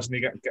morning as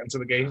he getting to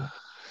the game.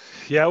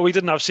 Yeah, we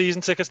didn't have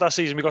season tickets that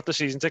season. We got the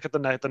season ticket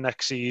the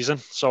next season.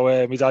 So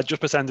my dad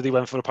just pretended he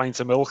went for a pint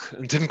of milk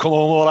and didn't come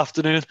home all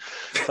afternoon.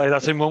 So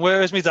that's him.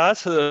 Where is my dad?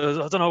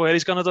 I don't know where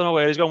he's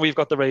gone. We've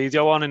got the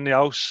radio on in the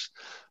house.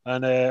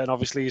 And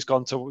obviously he's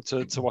gone to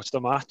watch the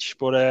match.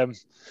 But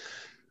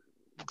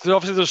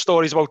obviously there's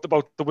stories about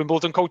the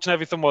Wimbledon coach and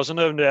everything, wasn't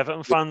there? And the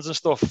Everton fans and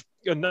stuff.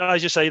 And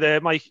as you say there,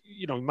 Mike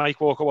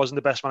Walker wasn't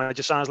the best manager.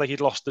 It sounds like he'd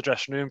lost the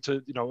dressing room,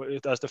 to, you know,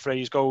 as the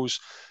phrase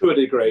goes. To a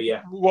degree,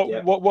 yeah. What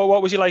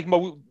was he like?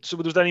 So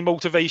was there any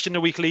motivation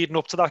the week leading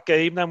up to that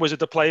game? Then was it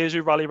the players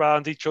who rally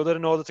around each other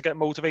in order to get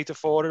motivated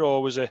for it,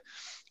 or was it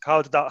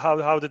how did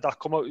that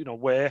come out? You know,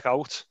 work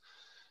out,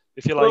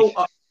 if you like.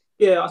 Well,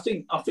 yeah, I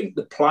think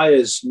the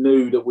players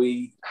knew that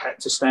we had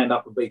to stand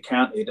up and be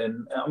counted.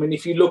 And I mean,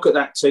 if you look at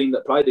that team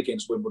that played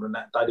against Wimbledon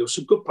that day, there were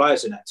some good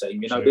players in that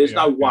team. You know, there's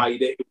no way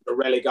that it was a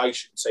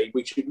relegation team.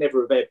 We should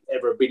never have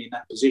ever been in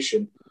that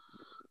position.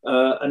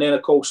 And then,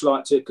 of course,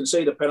 like to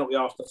concede a penalty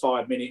after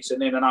 5 minutes and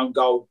then an own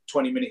goal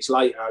 20 minutes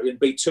later and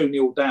be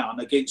 2-0 down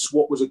against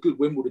what was a good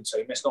Wimbledon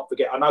team. Let's not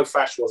forget, I know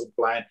Fash wasn't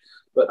playing,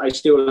 but they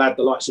still had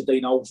the likes of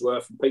Dean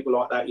Oldsworth and people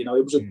like that. You know,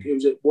 it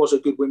was a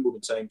good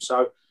Wimbledon team.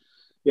 So,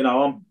 you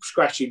know, I'm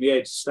scratching my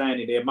head,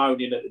 standing there,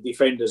 moaning at the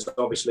defenders,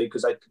 obviously,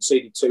 because they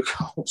conceded 2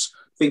 goals,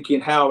 thinking,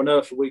 how on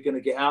earth are we going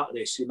to get out of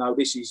this? You know,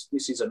 this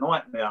is a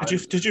nightmare.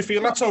 Did you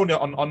feel that, Tony,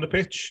 on the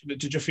pitch?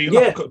 Did you feel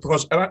that?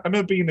 Because I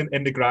remember being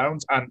in the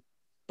ground, and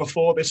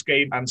before this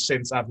game and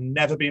since, I've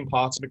never been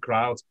part of a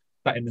crowd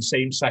that in the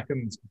same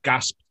second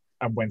gasped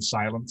and went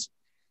silent.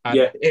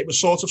 And it was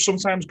sort of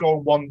sometimes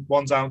going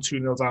 1-1 down,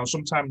 2-0 down.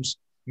 Sometimes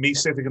me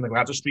sitting in the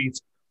Gladys Street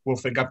will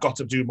think I've got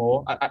to do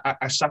more.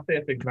 I sat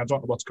there thinking, I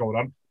don't know what's going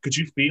on. Could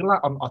you feel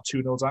that on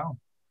 2-0 down?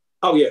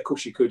 Oh, yeah, of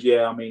course you could,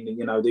 yeah. I mean,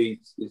 you know,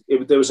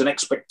 there was an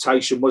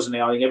expectation, wasn't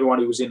there? I think everyone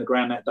who was in the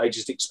ground that day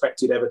just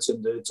expected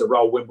Everton to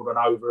roll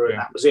Wimbledon over, and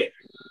that was it.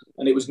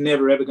 And it was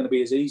never, ever going to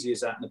be as easy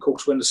as that. And, of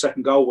course, when the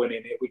second goal went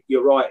in,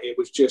 you're right, it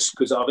was just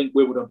because I think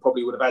Wimbledon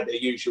probably would have had their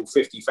usual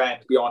 50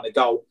 fans behind the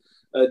goal.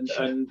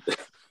 And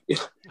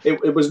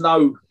it was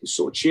no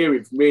sort of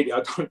cheering really.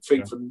 I don't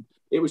think from.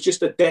 It was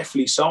just a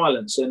deathly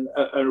silence and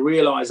a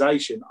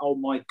realisation. Oh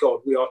my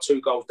God, we are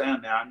 2 goals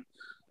down now. And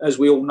as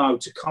we all know,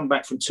 to come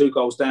back from 2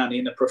 goals down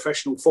in a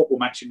professional football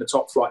match in the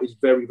top flight is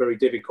very, very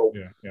difficult.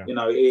 You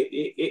know,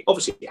 it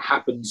obviously it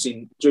happens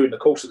during the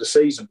course of the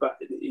season, but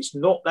it's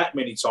not that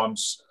many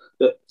times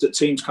that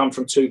teams come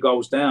from 2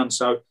 goals down.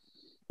 So,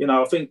 you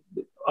know, I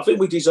think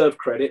we deserve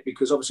credit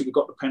because obviously we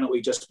got the penalty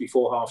just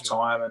before half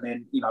time, and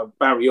then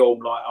Barry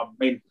Orme,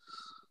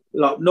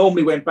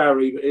 normally when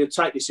Barry, he'll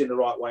take this in the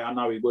right way, I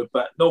know he would,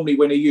 but normally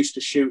when he used to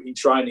shoot in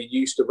training, he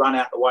used to run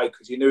out the way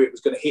because you knew it was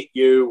going to hit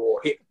you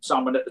or hit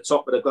someone at the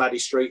top of the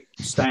Gladys Street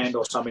stand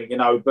or something,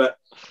 But,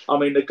 I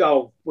mean, the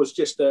goal was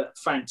just a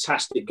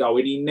fantastic goal.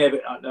 And he never,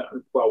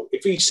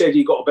 if he said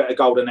he got a better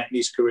goal than that in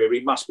his career, he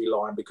must be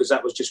lying because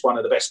that was just one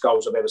of the best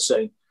goals I've ever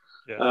seen.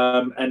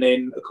 Yeah. And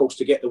then, of course,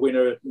 to get the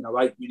winner,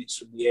 8 minutes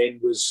from the end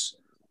was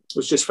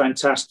just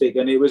fantastic.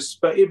 And it was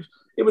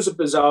a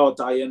bizarre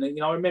day. And,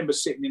 I remember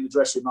sitting in the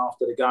dressing room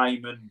after the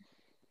game and,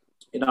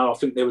 I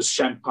think there was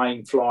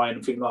champagne flying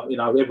and things like,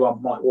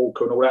 everyone, Mike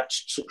Walker and all that,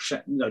 sort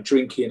of,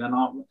 drinking.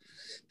 And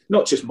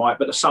not just Mike,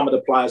 but some of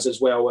the players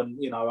as well. And,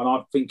 and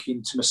I'm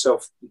thinking to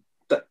myself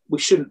that we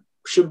shouldn't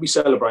be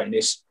celebrating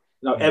this.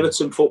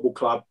 Everton Football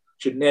Club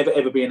should never,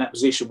 ever be in that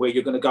position where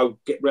you're going to go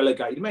get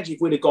relegated. Imagine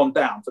if we'd have gone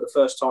down for the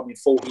first time in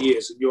 40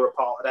 years and you're a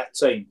part of that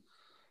team.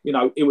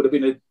 It would have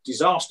been a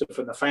disaster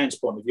from the fans'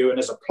 point of view. And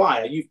as a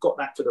player, you've got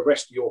that for the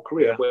rest of your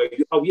career. Where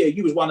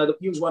you was one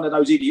of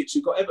those idiots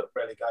who got Everton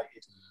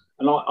relegated.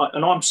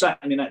 And I'm sat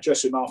in that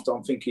dressing room after.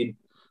 I'm thinking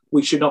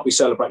we should not be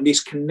celebrating.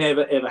 This can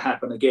never ever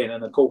happen again.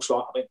 And of course,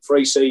 I think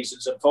 3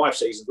 seasons and 5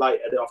 seasons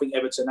later, I think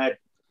Everton had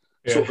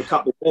sort of a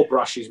couple more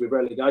brushes with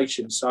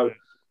relegation. So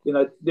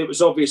it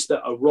was obvious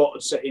that a rot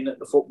had set in at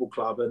the football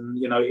club, and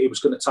it was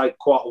going to take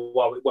quite a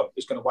while. Well, it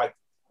was going to wait.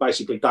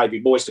 Basically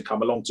David Moyes to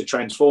come along to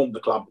transform the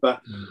club.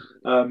 But,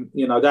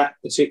 that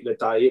particular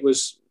day, it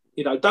was,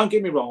 don't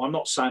get me wrong, I'm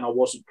not saying I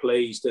wasn't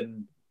pleased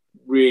and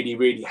really,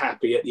 really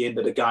happy at the end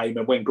of the game.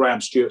 And when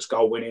Graham Stewart's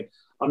goal went in,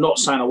 I'm not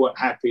saying I weren't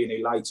happy and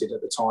elated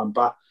at the time,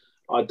 but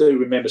I do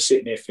remember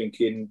sitting there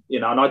thinking,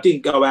 and I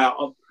didn't go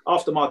out,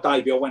 after my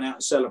debut, I went out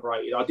and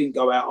celebrated. I didn't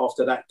go out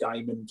after that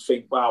game and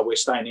think, wow, we're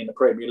staying in the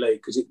Premier League,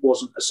 because it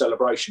wasn't a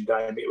celebration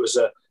game. It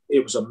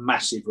was a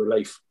massive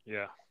relief.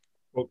 Yeah.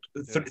 Well,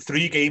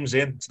 3 games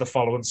into the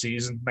following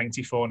season,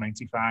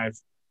 94-95,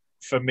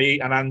 for me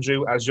and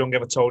Andrew, as young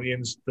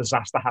Evertonians,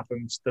 disaster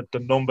happened. The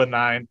number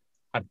 9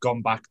 had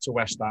gone back to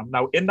West Ham.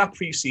 Now, in that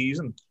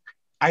pre-season,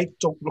 I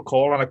don't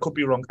recall, and I could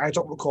be wrong, I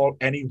don't recall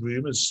any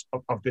rumours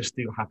of this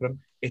deal happening.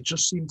 It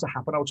just seemed to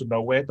happen out of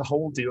nowhere. The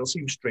whole deal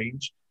seemed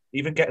strange.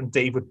 Even getting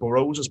David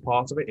Burrows as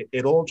part of it,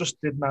 it all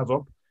just didn't add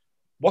up.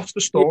 What's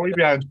the story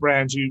behind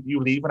Brian?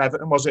 You leaving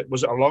Everton? Was it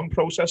a long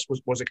process?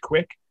 Was it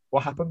quick?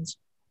 What happened?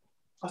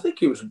 I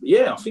think it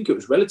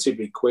was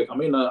relatively quick. I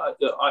mean, I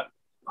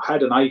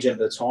had an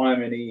agent at the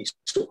time, and he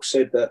sort of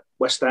said that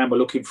West Ham were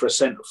looking for a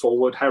centre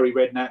forward. Harry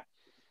Redknapp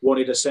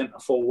wanted a centre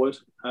forward,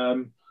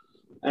 and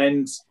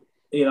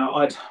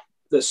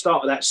the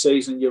start of that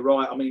season, you're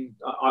right. I mean,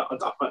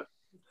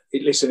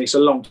 listen, it's a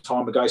long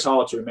time ago. It's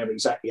hard to remember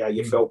exactly how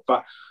you felt,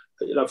 but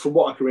from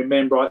what I can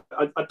remember,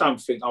 I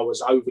don't think I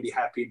was overly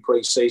happy in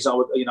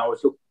pre-season.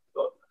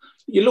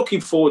 You're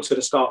looking forward to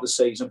the start of the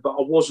season, but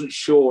I wasn't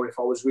sure if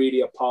I was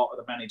really a part of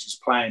the manager's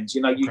plans.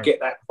 You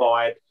get that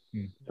vibe.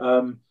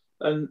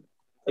 And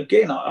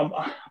again,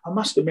 I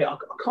must admit, I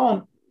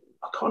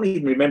can't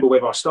even remember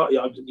whether I started.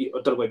 I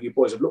don't know whether you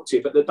boys have looked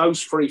here, but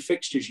those 3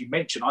 fixtures you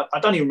mentioned, I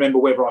don't even remember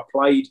whether I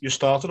played. You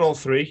started all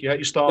 3, yeah.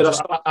 You started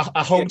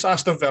at home to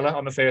Aston Villa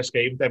on the first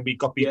game, then we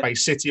got beat by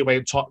City away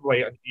in Tottenham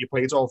away, and you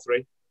played all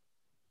 3.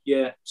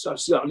 Yeah, so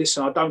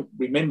listen, I don't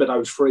remember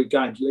those 3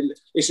 games.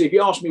 Listen, if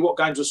you ask me what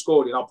games I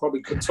scored in, I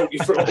probably couldn't talk you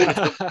through all of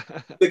them.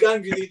 The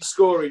games you didn't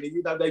score in,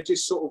 they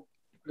just sort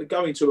of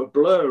go into a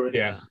blur. And,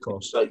 yeah, of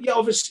course. So, yeah,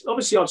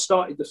 obviously I'd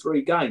started the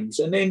 3 games,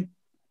 and then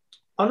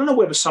I don't know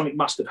whether something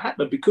must have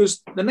happened,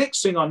 because the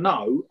next thing I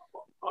know,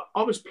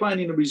 I was playing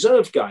in a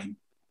reserve game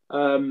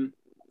at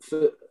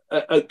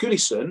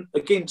Goodison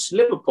against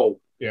Liverpool.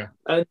 Yeah.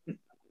 And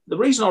the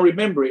reason I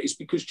remember it is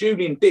because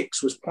Julian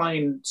Dix was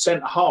playing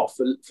centre-half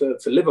for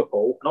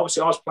Liverpool, and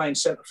obviously I was playing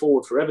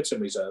centre-forward for Everton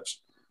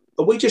reserves.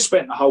 But we just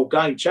spent the whole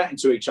game chatting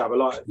to each other.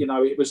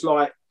 It was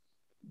like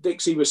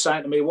Dixie was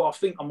saying to me, well, I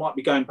think I might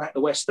be going back to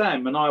West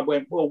Ham. And I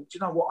went, well, do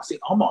you know what? I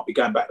think I might be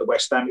going back to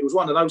West Ham. It was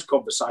one of those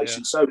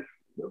conversations. Yeah.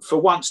 So for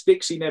once,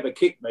 Dixie never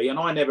kicked me, and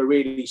I never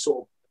really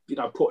sort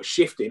of, put a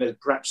shift in, as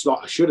perhaps like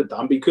I should have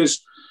done,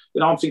 because,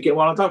 I'm thinking,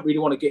 well, I don't really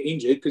want to get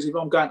injured, because if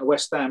I'm going to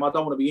West Ham, I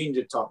don't want to be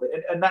injured type.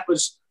 And that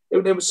was... So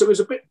it was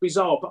a bit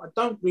bizarre, but I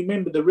don't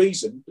remember the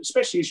reason,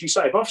 especially as you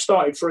say, if I've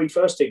started 3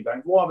 first-team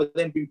games, why have I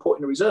then been put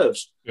in the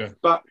reserves? Yeah.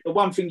 But the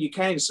one thing you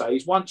can say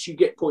is once you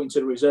get put into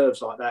the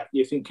reserves like that,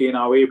 you're thinking,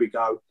 oh, here we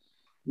go.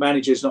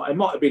 Manager's not... It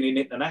might have been an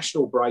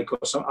international break or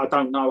something. I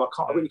don't know.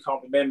 I really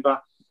can't remember.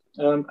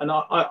 And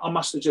I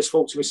must have just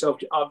thought to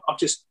myself,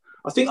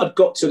 I think I'd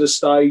got to the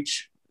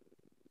stage,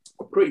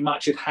 I pretty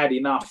much had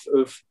enough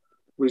of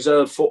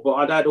reserve football.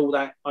 I'd had all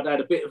that. I'd had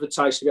a bit of a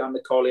taste of it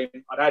under Colin.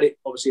 I'd had it,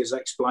 obviously, as I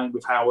explained,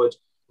 with Howard.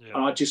 Yeah.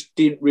 And I just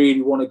didn't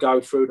really want to go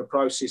through the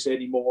process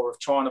anymore of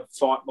trying to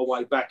fight my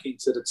way back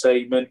into the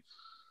team.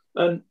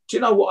 And do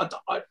you know what?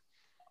 I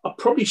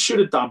probably should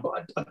have done,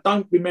 but I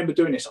don't remember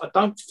doing this. I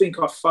don't think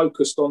I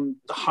focused on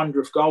the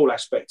 100th goal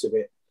aspect of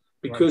it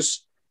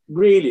because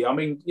really,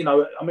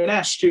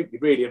 how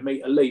stupid really of me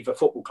to leave a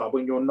football club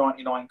when you're on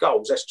 99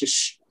 goals.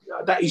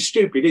 That is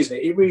stupid, isn't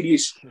it? It really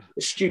is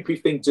a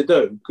stupid thing to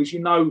do because,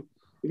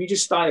 if you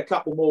just stay a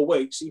couple more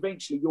weeks,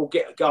 eventually you'll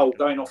get a goal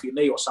going off your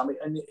knee or something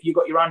and you've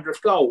got your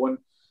 100th goal. And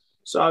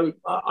so,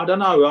 I don't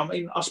know.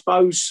 I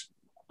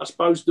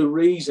suppose the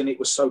reason it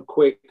was so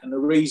quick and the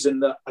reason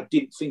that I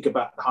didn't think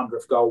about the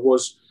 100th goal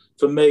was,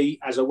 for me,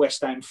 as a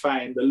West Ham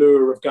fan, the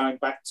lure of going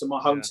back to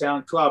my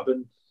hometown club.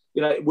 And,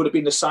 it would have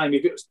been the same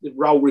if it was the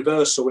role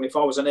reversal. And if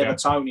I was an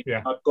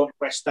Evertonian, I'd gone to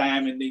West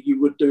Ham and you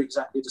would do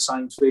exactly the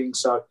same thing.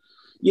 So,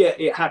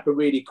 it happened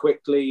really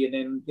quickly.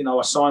 And then,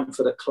 I signed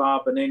for the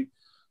club. And then,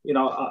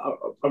 I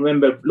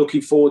remember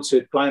looking forward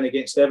to playing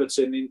against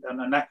Everton,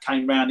 and that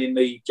came round in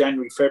the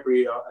January,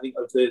 February, I think,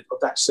 of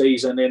that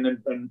season.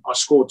 And I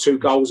scored 2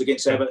 goals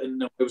against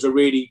Everton. It was a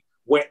really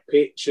wet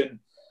pitch, and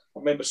I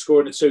remember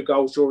scoring the 2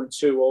 goals, drawing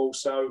 2-2.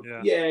 So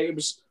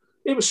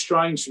it was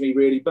strange for me,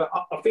 really. But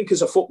I think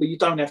as a footballer, you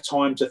don't have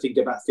time to think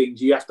about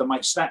things. You have to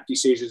make snap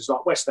decisions.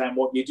 Like West Ham,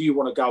 do you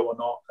want to go or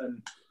not?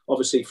 And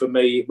obviously, for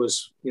me, it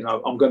was,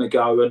 I'm going to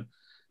go. And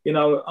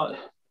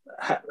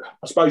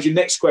I suppose your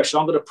next question,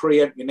 I'm going to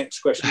preempt your next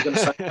question. You're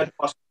going to say,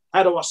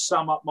 how do I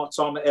sum up my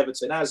time at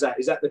Everton? How's that?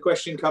 Is that the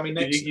question coming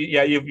next?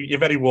 You're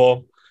very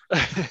warm.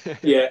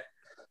 Yeah.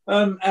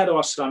 How do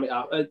I sum it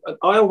up?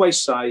 I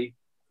always say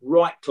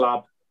right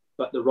club,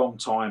 but the wrong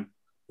time.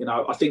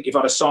 I think if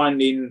I'd have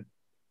signed in,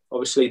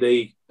 obviously,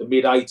 the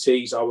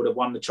mid-80s, I would have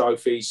won the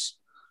trophies.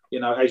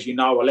 As you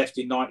know, I left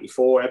in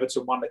 94.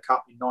 Everton won the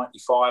Cup in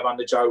 95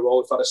 under Joe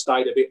Royle. If I'd have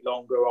stayed a bit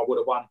longer, I would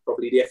have won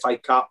probably the FA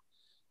Cup.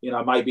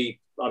 Maybe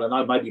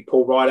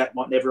Paul Rydack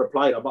might never have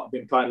played. I might have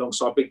been playing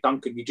alongside Big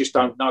Duncan. You just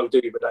don't know,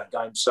 do you, with that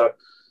game? So,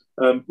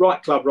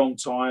 right club, wrong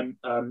time.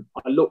 I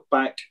look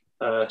back,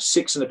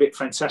 6 and a bit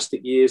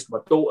fantastic years. My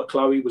daughter,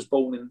 Chloe, was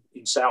born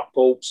in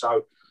Southport.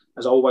 So,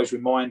 as I always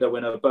remind her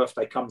when her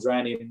birthday comes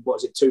around in,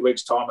 2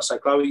 weeks' time, I say,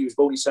 Chloe, you was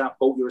born in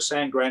Southport. You're a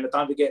Sandgrander.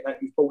 Don't forget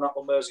that you was born up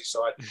on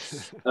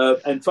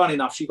Merseyside. And funny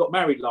enough, she got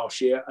married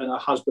last year and her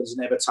husband's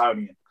an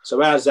Evertonian.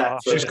 So how's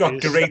that? She's got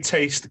great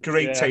taste.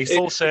 Taste.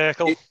 Full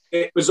circle.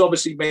 It was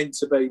obviously meant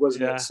to be,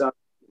 wasn't it? So,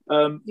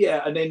 and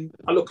then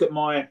I look at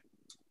my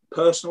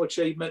personal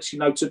achievements,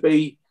 to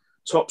be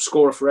top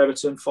scorer for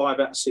Everton 5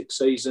 out of 6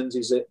 seasons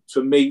is a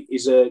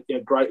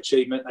great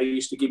achievement. They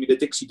used to give me the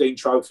Dixie Dean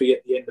Trophy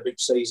at the end of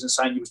each season,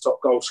 saying you was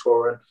top goal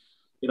scorer.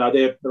 And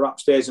they're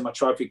upstairs in my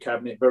trophy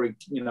cabinet, very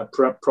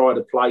pride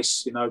of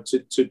place.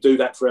 To do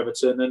that for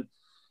Everton.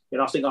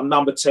 And I think I'm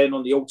number 10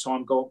 on the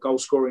all-time goal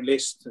scoring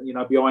list.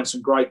 Behind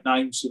some great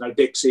names.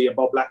 Dixie and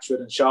Bob Latchford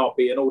and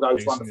Sharpie and all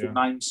those wonderful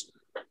names.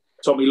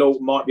 Tommy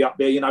Lawton might be up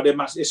there.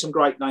 There's some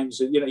great names.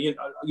 You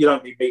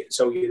don't need me to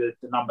tell you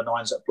the number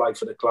 9s that play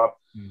for the club.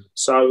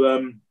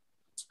 So,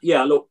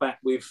 I look back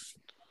with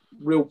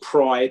real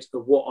pride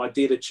of what I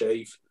did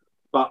achieve,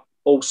 but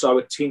also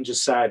a tinge of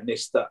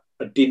sadness that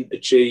I didn't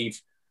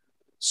achieve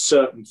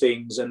certain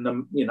things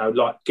and,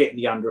 like getting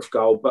the 100th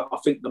goal. But I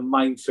think the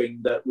main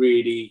thing that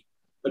really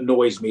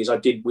annoys me is I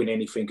didn't win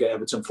anything at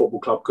Everton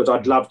Football Club because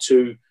I'd love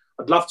to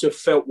have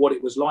felt what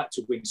it was like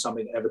to win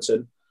something at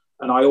Everton.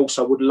 And I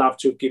also would love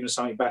to have given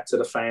something back to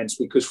the fans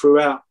because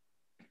through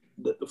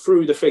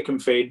the thick and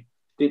thin,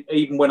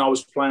 even when I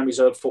was playing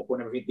reserve football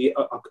and everything,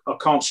 I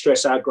can't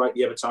stress how great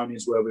the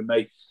Evertonians were with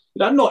me.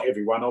 Not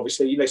everyone,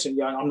 obviously.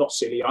 Listen, I'm not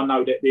silly. I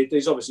know that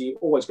there's obviously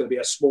always going to be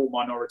a small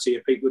minority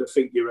of people that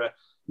think you're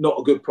not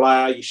a good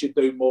player, you should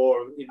do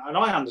more. And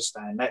I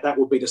understand that. That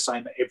would be the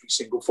same at every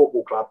single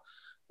football club.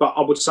 But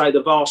I would say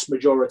the vast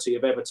majority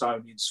of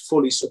Evertonians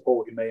fully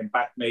supported me and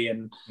backed me.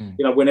 And,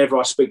 whenever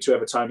I speak to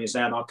Evertonians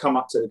now, and I come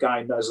up to the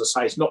game, as I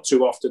say, it's not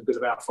too often because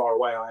of how far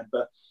away I am.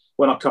 But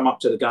when I come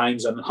up to the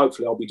games, and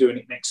hopefully I'll be doing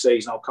it next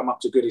season, I'll come up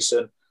to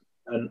Goodison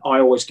and I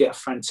always get a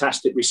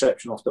fantastic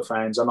reception off the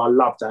fans. And I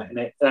love that.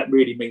 And that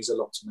really means a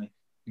lot to me.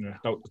 Yeah,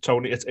 no,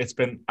 Tony, it's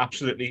been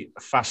absolutely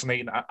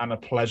fascinating and a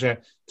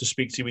pleasure to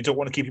speak to you. We don't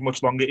want to keep you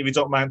much longer. If you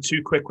don't mind,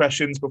 2 quick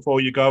questions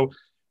before you go.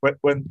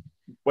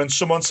 When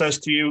someone says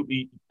to you,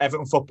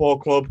 Everton Football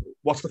Club,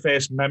 what's the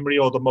first memory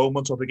or the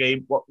moment of the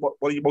game? What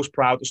are you most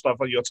proud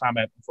of of your time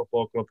at Everton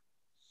Football Club?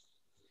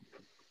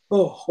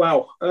 Oh,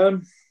 wow.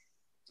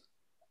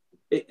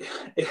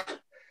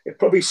 It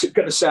probably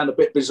going to sound a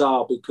bit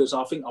bizarre because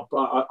I think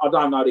I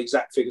don't know the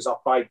exact figures. I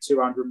played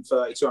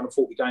 230,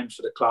 240 games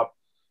for the club.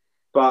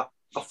 But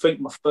I think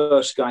my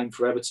first game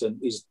for Everton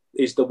is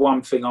the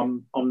one thing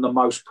I'm the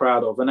most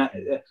proud of. And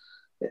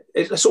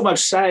it's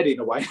almost sad in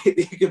a way.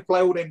 You can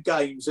play all them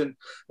games and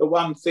the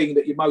one thing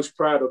that you're most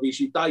proud of is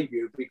your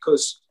debut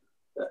because,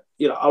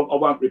 I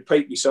won't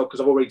repeat myself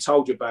because I've already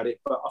told you about it,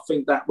 but I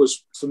think that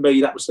was, for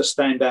me, that was the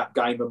standout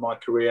game of my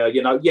career.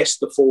 Yes,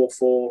 the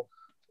 4-4,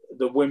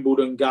 the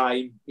Wimbledon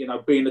game, you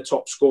know, being the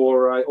top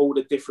scorer, all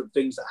the different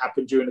things that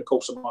happened during the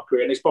course of my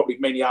career. And there's probably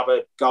many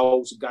other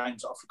goals and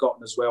games that I've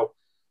forgotten as well.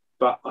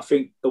 But I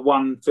think the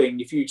one thing,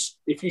 if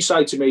you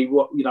say to me,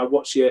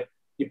 what's your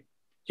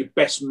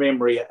best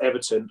memory at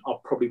Everton, I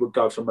probably would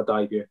go for my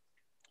debut.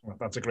 Well,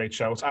 that's a great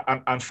shout.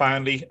 And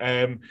finally,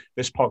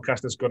 this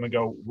podcast is going to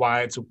go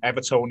wide to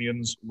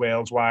Evertonians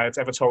worldwide,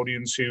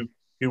 Evertonians who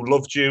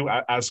loved you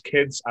as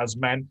kids, as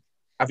men.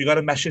 Have you got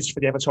a message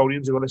for the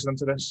Evertonians who are listening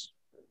to this?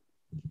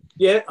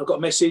 Yeah, I've got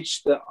a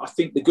message that I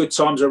think the good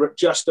times are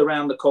just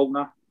around the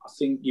corner. I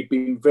think you've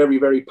been very,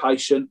 very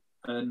patient.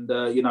 And,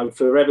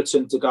 for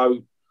Everton to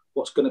go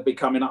what's going to be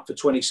coming up for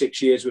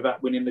 26 years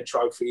without winning the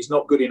trophy is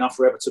not good enough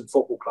for Everton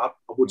Football Club.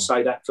 I would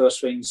say that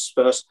first things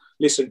first.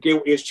 Listen,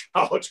 guilty as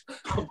charged.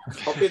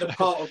 I've been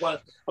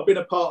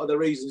a part of the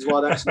reasons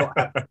why that's not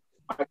happening.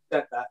 I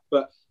accept that.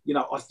 But,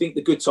 I think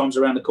the good times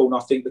around the corner.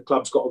 I think the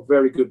club's got a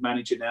very good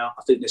manager now.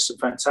 I think there's some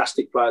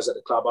fantastic players at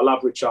the club. I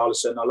love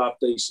Richarlison. I love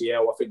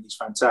DCL. I think he's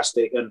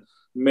fantastic. And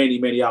many,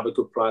 many other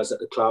good players at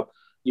the club.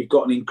 You've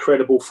got an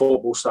incredible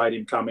football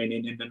stadium coming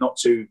in the not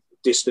too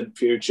distant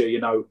future.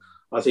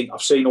 I think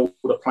I've seen all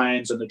the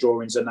plans and the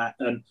drawings and that.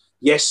 And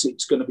yes,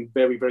 it's going to be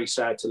very, very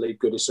sad to leave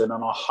Goodison.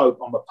 And I hope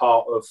I'm a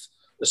part of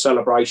the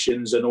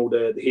celebrations and all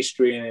the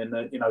history and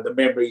the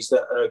memories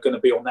that are going to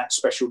be on that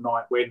special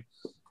night when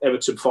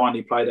Everton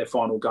finally play their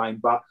final game.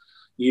 But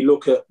you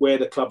look at where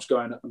the club's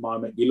going at the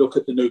moment, you look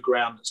at the new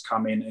ground that's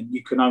come in, and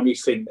you can only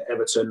think that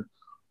Everton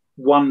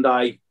one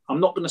day, I'm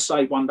not going to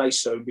say one day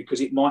soon,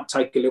 because it might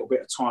take a little bit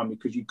of time,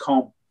 because you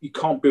can't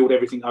build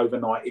everything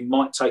overnight. It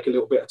might take a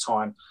little bit of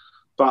time.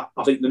 But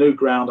I think the new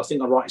ground, I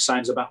think I'm right in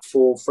saying, is about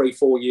 4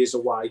 years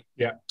away.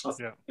 Yeah.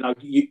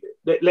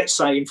 Let's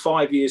say in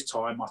 5 years'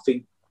 time, I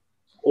think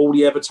all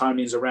the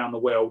Evertonians around the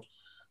world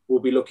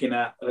will be looking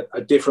at a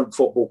different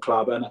football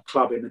club and a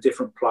club in a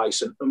different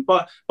place. And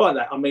by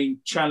that, I mean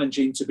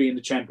challenging to be in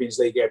the Champions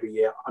League every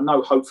year. I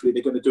know hopefully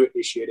they're going to do it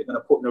this year. They're going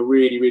to put in a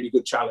really, really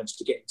good challenge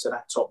to get into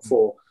that top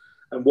 4.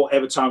 And what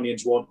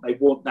Evertonians want, they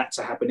want that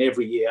to happen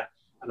every year.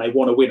 And they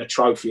want to win a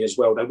trophy as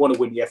well. They want to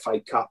win the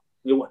FA Cup.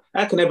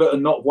 How can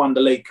Everton not won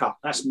the League Cup?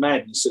 That's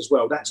madness as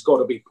well. That's got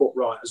to be put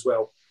right as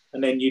well.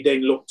 And then you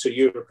then look to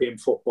European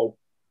football.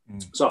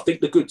 So I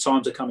think the good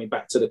times are coming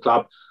back to the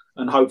club,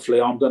 and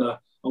hopefully I'm going to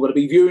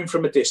be viewing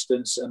from a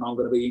distance, and I'm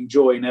going to be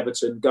enjoying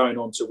Everton going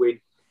on to win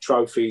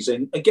trophies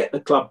and get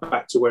the club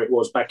back to where it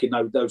was back in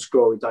those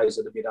glory days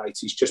of the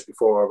mid-80s, just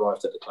before I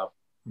arrived at the club.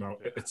 No,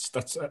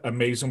 that's an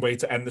amazing way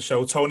to end the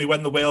show. Tony,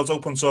 when the Wales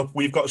opens up,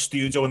 we've got a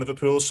studio in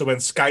Liverpool, so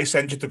when Sky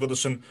sends you to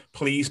Goodison,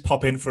 please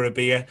pop in for a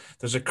beer.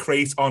 There's a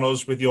crate on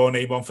us with your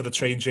name on for the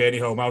train journey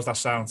home. How's that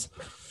sound?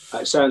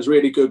 That sounds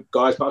really good,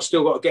 guys, but I've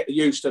still got to get to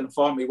Euston and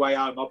find my way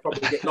home. I'll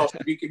probably get lost.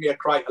 If you give me a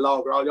crate of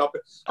lager, I'll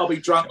be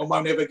drunk and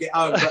won't ever get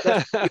home. But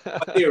that's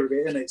the idea of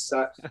it, isn't it?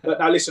 But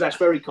no, listen, that's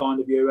very kind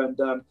of you. And,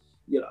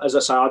 as I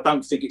say, I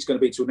don't think it's going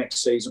to be till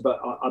next season, but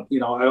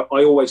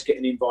I always get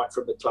an invite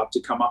from the club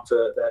to come up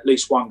for at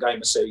least one game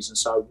a season.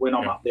 So when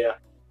I'm up there,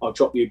 I'll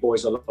drop you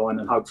boys a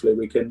line, and hopefully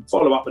we can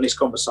follow up on this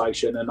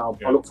conversation, and I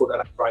look forward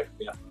to that great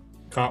beer.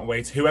 Can't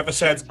wait. Whoever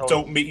said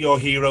don't meet your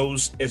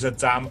heroes is a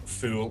damn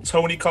fool.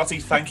 Tony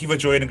Cottee, thank you for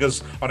joining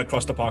us on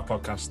Across the Park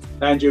podcast.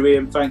 Andrew,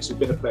 Ian, thanks. It's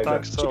been a pleasure.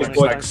 Thanks, Tony.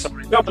 Thanks.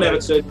 Come on,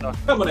 Everton.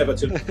 Come on,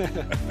 Everton.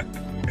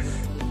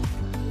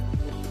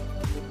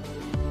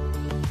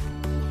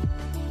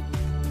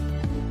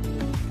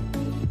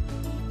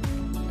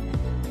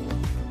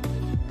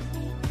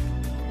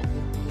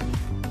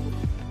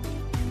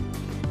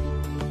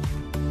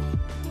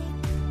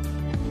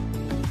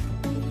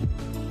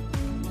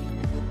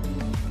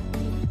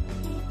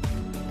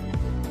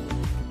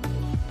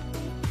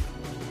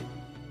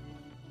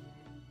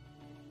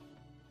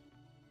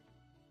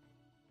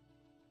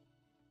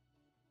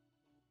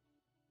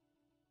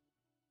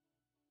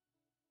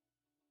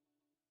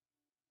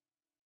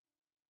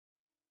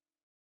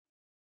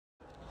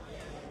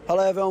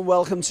 Hello everyone,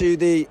 welcome to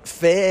the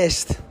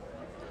first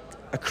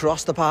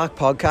Across the Park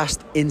podcast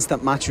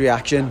instant match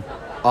reaction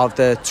of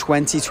the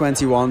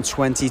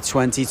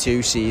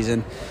 2021-2022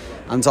 season.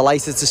 I'm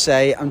delighted to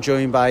say I'm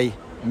joined by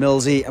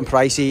Millsy and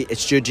Pricey.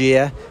 It's Judge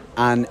here,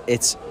 and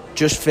it's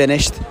just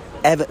finished.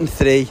 Everton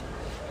 3,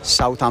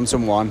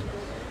 Southampton 1.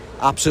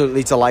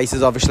 Absolutely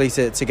delighted, obviously,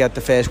 to get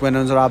the first win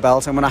under our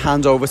belt. I'm going to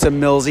hand over to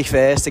Millsy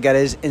first to get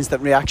his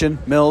instant reaction.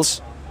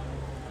 Mills?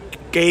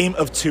 Game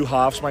of two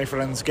halves, my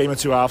friends. Game of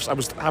two halves. I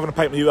was having a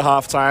pint with you at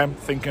half-time,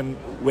 thinking,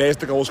 where's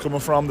the goals coming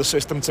from? The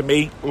system, to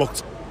me,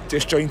 looked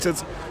disjointed.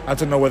 I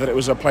didn't know whether it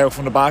was a player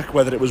from the back,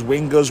 whether it was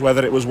wingers,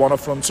 whether it was one up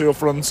front, two up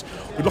front.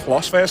 We looked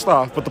lost first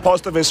half. But the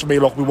positive is, for me,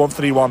 look, we won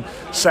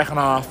 3-1. Second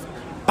half,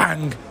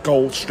 bang,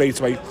 goal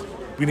straight away.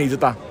 We needed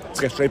that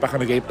to get straight back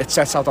on the game. It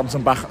set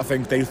Southampton back. I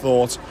think they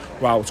thought,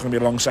 wow, it's going to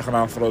be a long second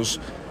half for us.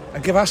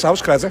 And give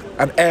ourselves credit,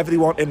 and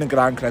everyone in the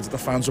ground credit. The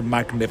fans were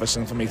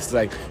magnificent for me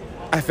today.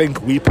 I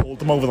think we pulled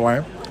them over the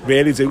line.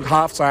 Really do.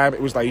 Half time, it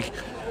was like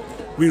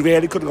we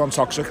really could have gone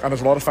toxic, and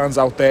there's a lot of fans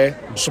out there,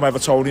 some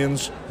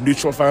Evertonians,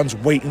 neutral fans,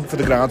 waiting for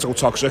the ground to go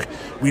toxic.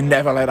 We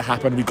never let it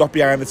happen. We got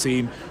behind the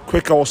team,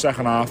 quick goal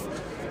second half,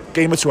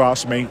 game of 2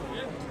 hours for me.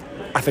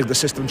 I think the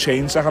system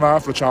changed second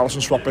half.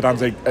 Richarlison swapped with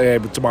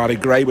Demarai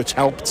Gray, which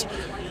helped.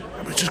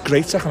 It was just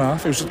great second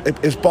half.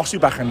 It was Bossy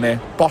back in there.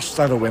 Boss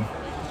started to win.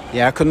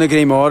 Yeah, I couldn't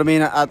agree more. I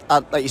mean,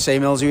 like you say,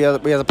 Mills, we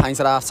had a pint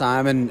at half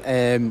time,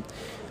 and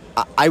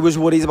I was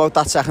worried about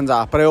that second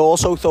half, but I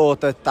also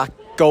thought that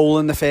goal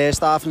in the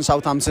first half in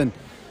Southampton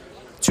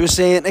to a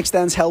certain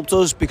extent helped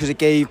us, because it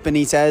gave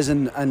Benitez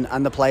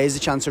and the players a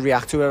chance to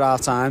react to it at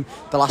half time.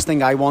 The last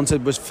thing I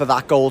wanted was for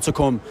that goal to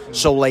come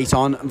so late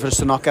on and for us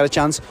to not get a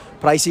chance.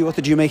 Pricey, what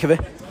did you make of it?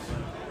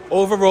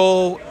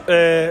 Overall,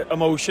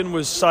 emotion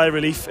was sigh of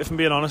relief, if I'm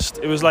being honest.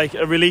 It was like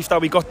a relief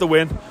that we got the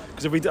win,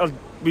 because if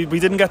we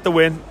didn't get the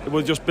win, it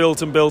was just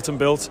built and built and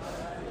built.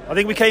 I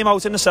think we came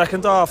out in the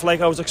second half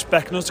like I was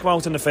expecting us to come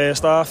out in the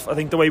first half. I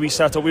think the way we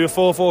set up, we were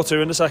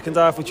 4-4-2 in the second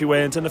half, which we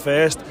weren't in the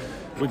first,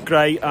 with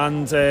Gray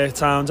and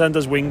Townsend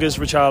as wingers,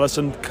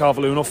 Richarlison,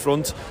 Calvert-Lewin up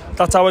front.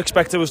 That's how I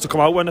expected us to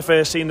come out when I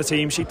first seen the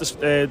team sheet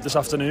this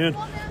afternoon.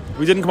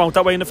 We didn't come out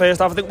that way in the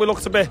first half. I think we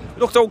looked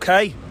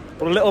okay,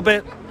 but a little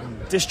bit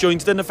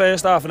disjointed in the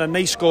first half, and then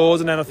they scored,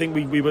 and then I think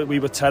we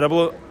were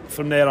terrible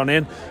from there on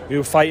in. We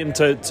were fighting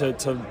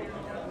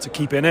to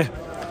keep in it.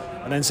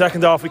 And then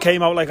second half we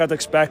came out like I'd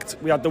expect.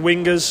 We had the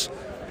wingers,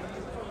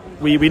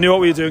 we knew what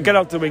we were doing, get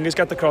out the wingers,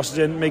 get the crosses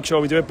in, make sure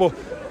we do it. But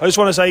I just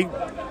want to say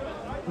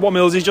what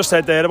Millsy just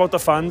said there about the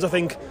fans. I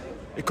think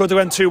it could have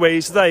went 2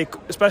 ways today,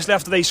 especially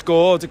after they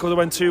scored. It could have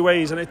went 2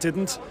 ways and it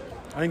didn't.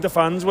 I think the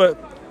fans were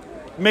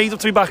made up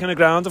to be back in the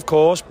ground, of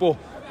course, but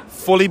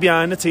fully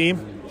behind the team,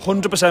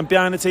 100%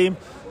 behind the team.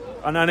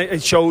 And then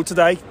it showed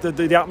today.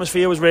 The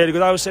atmosphere was really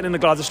good. I was sitting in the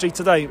Gladys Street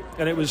today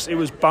and it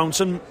was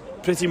bouncing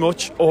pretty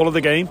much all of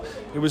the game.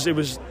 It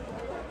was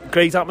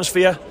great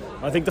atmosphere.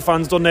 I think the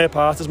fans done their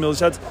part, as Mills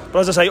said. But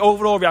as I say,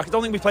 overall reaction, I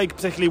don't think we played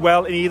particularly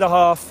well in either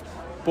half,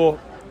 but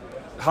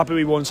happy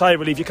we won. Sigh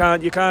of relief. You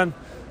can't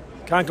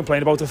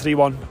complain about a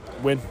 3-1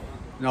 win.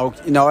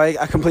 No,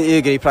 I completely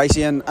agree,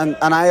 Pricey,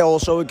 and I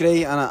also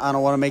agree, and I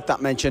want to make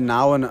that mention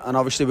now, and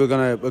obviously we're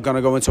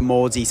gonna go into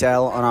more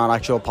detail on our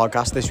actual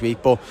podcast this week,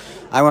 but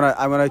I want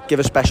to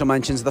give a special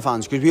mention to the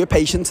fans, because we were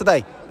patient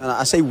today, and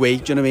I say we,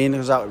 do you know what I mean?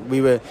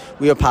 Because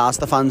we were past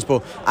the fans,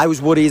 but I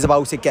was worried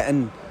about it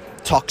getting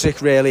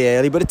toxic really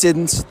early, but it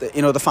didn't.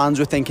 You know, the fans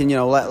were thinking,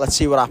 let's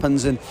see what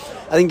happens, and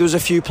I think there was a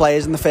few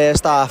players in the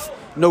first half,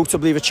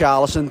 notably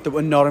Richarlison, that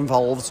were not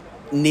involved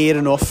near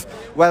enough,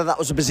 whether that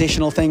was a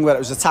positional thing, whether it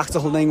was a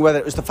tactical thing, whether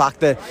it was the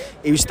fact that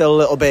he was still a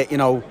little bit,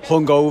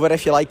 hung over,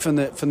 if you like, from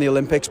the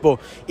Olympics, but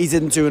he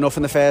didn't do enough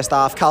in the first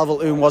half.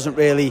 Calvert-Lewin wasn't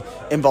really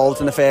involved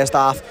in the first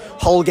half.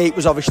 Holgate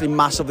was obviously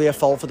massively at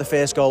fault for the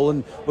first goal,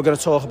 and we're going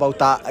to talk about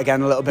that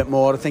again a little bit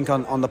more, I think,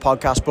 on the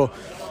podcast, but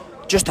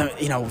just,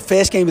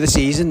 first game of the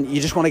season,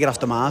 you just want to get off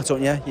the mark,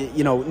 don't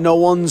you? No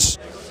one's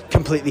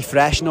completely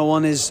fresh. No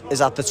one is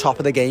at the top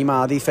of the game,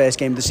 are they? First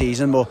game of the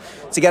season, but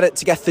to get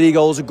 3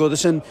 goals at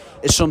Goodison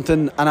is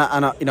something,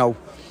 and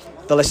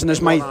the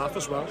listeners might,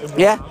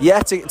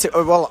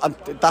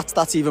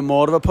 that's even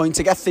more of a point.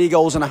 To get 3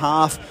 goals and a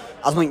half,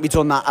 I don't think we've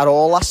done that at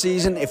all last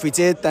season. If we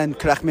did, then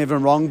correct me if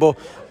I'm wrong, but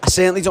I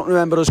certainly don't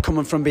remember us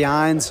coming from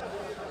behind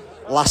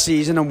last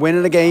season and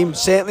winning a game.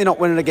 Certainly not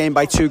winning a game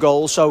by 2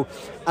 goals. So,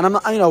 and I'm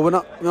not, we're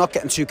not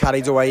getting too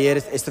carried away here.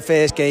 It's the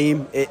first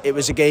game. It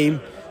was a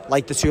game,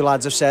 like the 2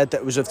 lads have said,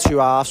 that was of 2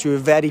 halves. We were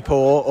very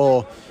poor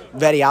or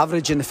very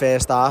average in the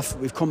first half.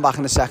 We've come back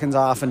in the second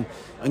half and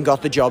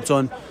got the job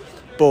done.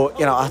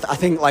 But I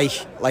think like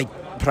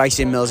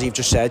Pricey and Mills, you've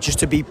just said, just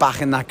to be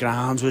back in that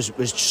ground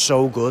was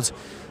so good.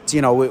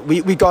 So,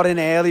 we got in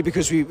early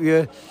because we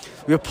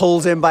were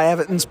pulled in by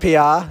Everton's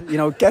PR.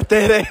 Get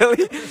there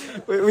early.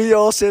 We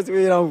all sit.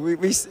 me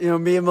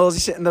and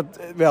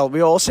Millsy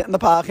we all sit in the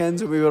park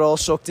end, and we were all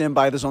sucked in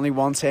by there's only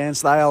one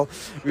turnstile.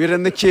 We were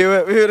in the queue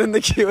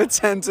at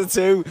 10 to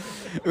 2.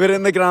 We were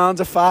in the ground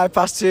at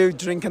 2:05,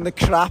 drinking the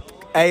crap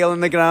ale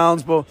in the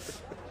grounds, but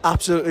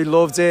absolutely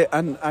loved it,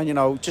 and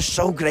just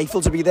so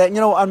grateful to be there.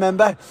 I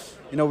remember,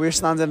 we were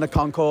standing in the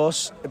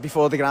concourse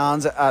before the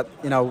grounds at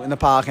in the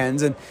park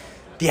end, and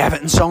the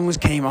Everton songs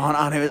came on,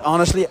 and it was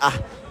honestly, I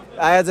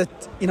had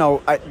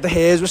the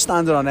hairs were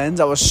standing on end.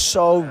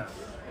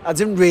 I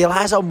didn't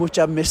realise how much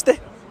I missed it.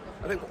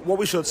 I think what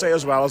we should say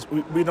as well is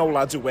we know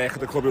lads who work at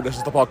the club who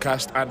listen to the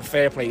podcast, and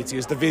fair play to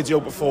you, the video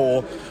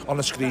before on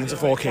the screens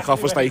before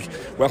kick-off was like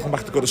welcome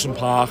back to Goodison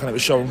Park, and it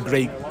was showing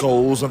great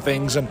goals and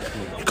things, and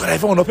it got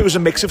everyone up. It was a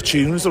mix of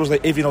tunes. There was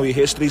like If You Know Your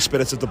History,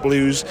 Spirits of the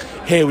Blues,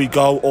 Here We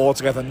Go, All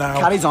Together Now.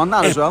 Carries on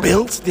that as well. It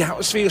built the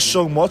atmosphere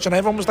so much, and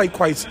everyone was like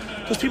quite,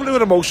 there's people who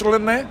were emotional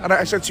in there, and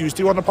I said to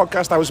you on the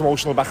podcast I was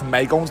emotional back in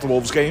May going to the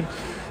Wolves game,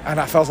 and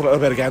I felt a little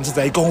bit again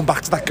today. Going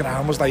back to that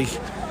ground was like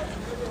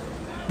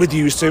we'd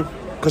used to.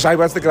 because I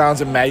went to the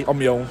grounds in May on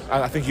my own,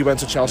 and I think you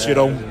went to Chelsea at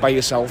home by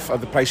yourself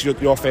at the place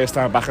your first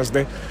time back, isn't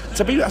it?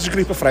 To be as a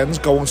group of friends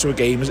going to a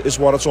game is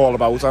what it's all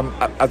about. And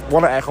I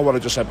want to echo what I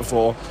just said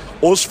before.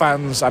 Us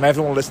fans and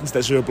everyone listening to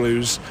this who are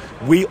Blues,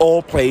 we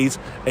all played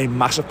a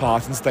massive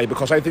part in today,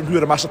 because I think we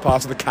were a massive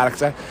part of the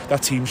character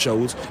that team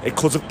showed. It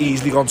could have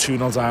easily gone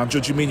 2-0 down.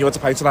 Judge, you mean you went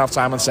to Pint at half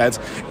time and said,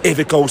 if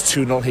it goes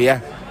 2-0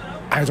 here,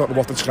 I don't know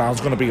what the ground's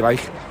going to be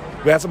like.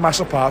 We had a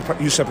massive part.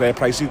 You said there,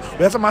 Pricey.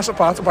 We had a massive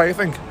part to play, I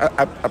think.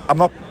 I'm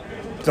not,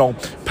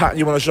 patting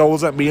you on the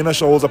shoulder, me on the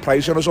shoulder,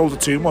 Pricey on the shoulder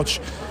too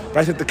much. But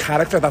I think the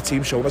character that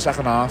team showed in the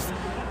second half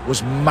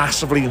was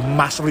massively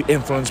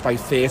influenced by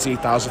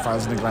 38,000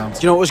 fans in the ground. Do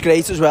you know what was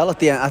great as well at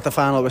the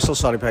final whistle?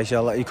 Sorry, Pricey,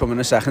 I'll let you come in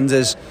a second.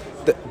 Is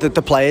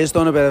the players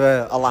done a bit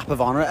of a lap of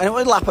honour, and it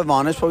was a lap of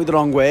honour is probably the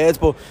wrong word,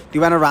 but they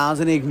went around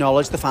and they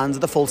acknowledged the fans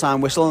at the full-time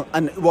whistle.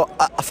 And what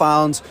I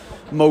found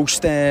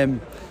most,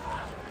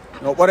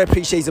 what I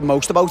appreciated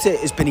most about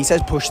it is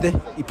Benitez pushed it.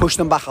 He pushed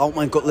them back out and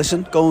went,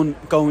 listen, go and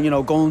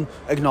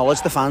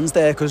acknowledge the fans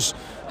there, because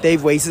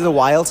they've waited a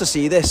while to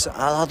see this. I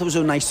thought it was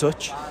a nice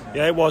touch.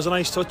 Yeah, it was a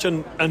nice touch,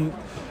 and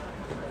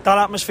that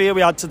atmosphere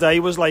we had today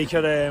was like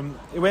it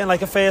went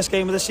like a first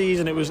game of the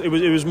season. It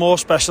was more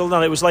special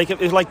than it was like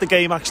the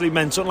game actually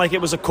meant something. Like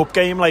it was a cup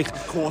game, like a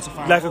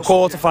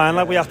quarter final.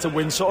 Like we had to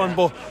win something.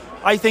 But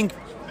I think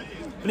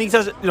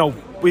Benitez,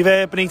 we've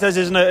heard Benitez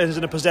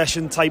isn't a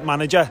possession type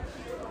manager.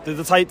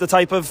 The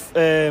type of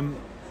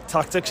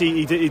tactics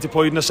he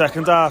deployed in the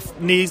second half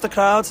needs the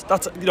crowd.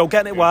 That's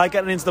getting it wide,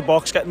 getting into the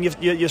box, getting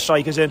your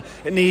strikers in.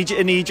 It needs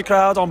your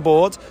crowd on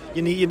board.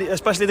 You need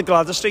especially the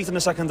Gladys Street in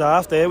the second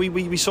half. There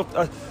we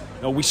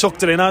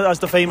sucked it in, as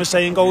the famous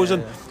saying goes,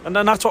 and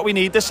that's what we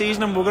need this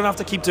season, and we're going to have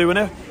to keep doing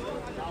it.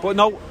 But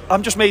no,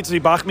 I'm just made to be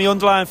back. My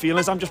underlying feeling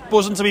is I'm just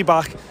buzzing to be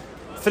back.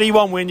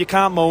 3-1 win, you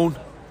can't moan.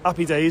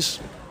 Happy days.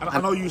 And I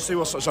know you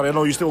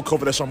still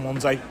cover this on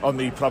Monday on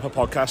the proper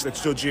podcast.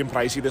 It's Judgy and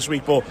Pricey this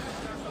week, but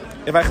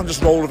if I can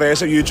just roll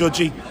reverse at you,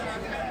 Judgy,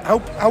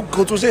 how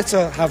good was it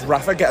to have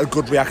Rafa get a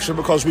good reaction?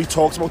 Because we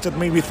talked about it,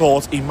 we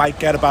thought he might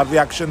get a bad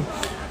reaction,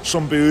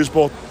 some boos,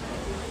 but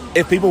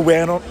if people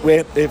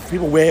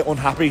were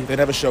unhappy, they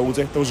never showed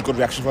it. There was a good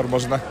reaction for him,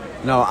 wasn't there?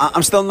 No,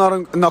 I'm still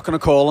not going to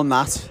call him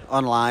that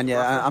online.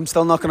 Yeah, I'm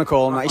still not going to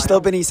call him that. He's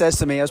still Benitez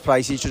to me, as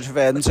Pricey just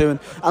referred him to.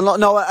 And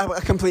no, I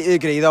completely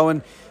agree though.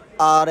 And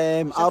our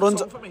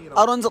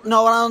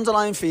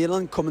underlying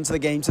feeling coming to the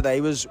game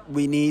today was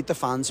we need the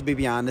fans to be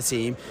behind the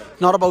team.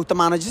 Not about the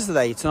managers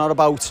today. It's not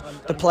about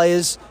the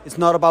players. It's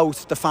not about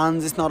the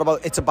fans.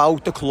 It's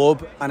about the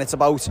club, and it's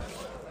about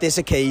this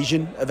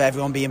occasion of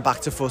everyone being back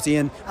to footy,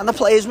 and the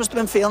players must have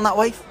been feeling that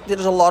way.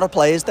 There's a lot of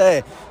players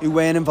there who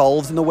weren't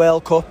involved in the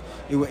World Cup,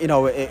 who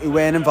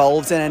weren't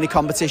involved in any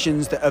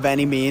competitions of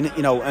any meaning,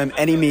 and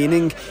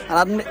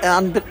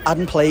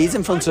hadn't played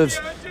in front of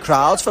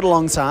crowds for a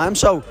long time.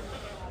 So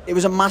it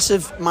was a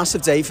massive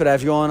day for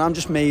everyone. I'm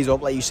just made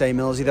up, like you say,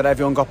 Millsy, that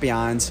everyone got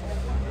behind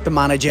the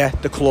manager,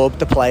 the club,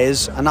 the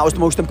players, and that was the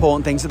most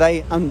important thing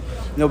today. And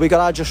we got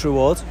our just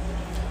reward.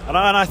 And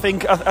I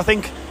think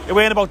it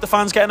wasn't about the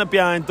fans getting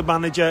behind the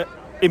manager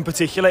in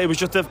particular. It was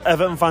just the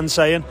Everton fans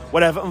saying,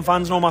 we're Everton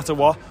fans no matter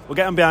what, we're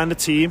getting behind the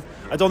team.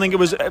 I don't think it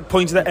was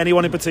pointed at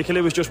anyone in particular.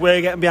 It was just,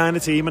 we're getting behind the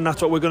team, and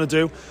that's what we're going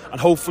to do,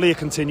 and hopefully it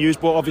continues.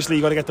 But obviously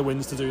you've got to get the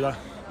wins to do that.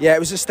 Yeah, it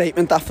was a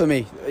statement that for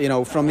me,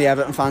 from the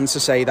Everton fans to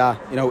say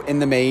that, in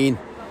the main,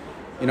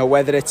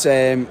 whether it's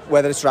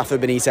Rafa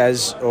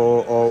Benitez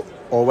or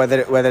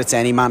whether it's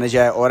any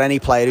manager or any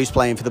player who's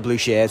playing for the blue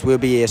shirts, we'll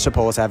be here to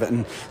support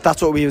Everton.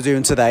 That's what we were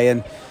doing today,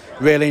 and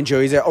really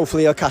enjoyed it.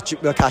 Hopefully we'll catch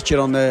it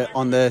on the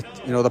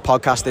the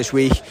podcast this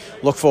week.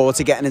 Look forward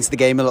to getting into the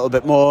game a little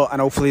bit more,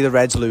 and hopefully the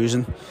Reds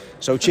losing.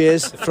 So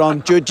cheers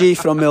from Judgy,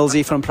 from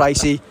Millsy, from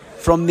Pricey,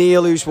 from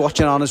Neil, who's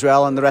watching on as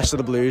well, and the rest of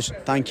the Blues.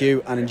 Thank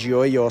you, and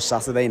enjoy your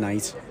Saturday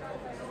night.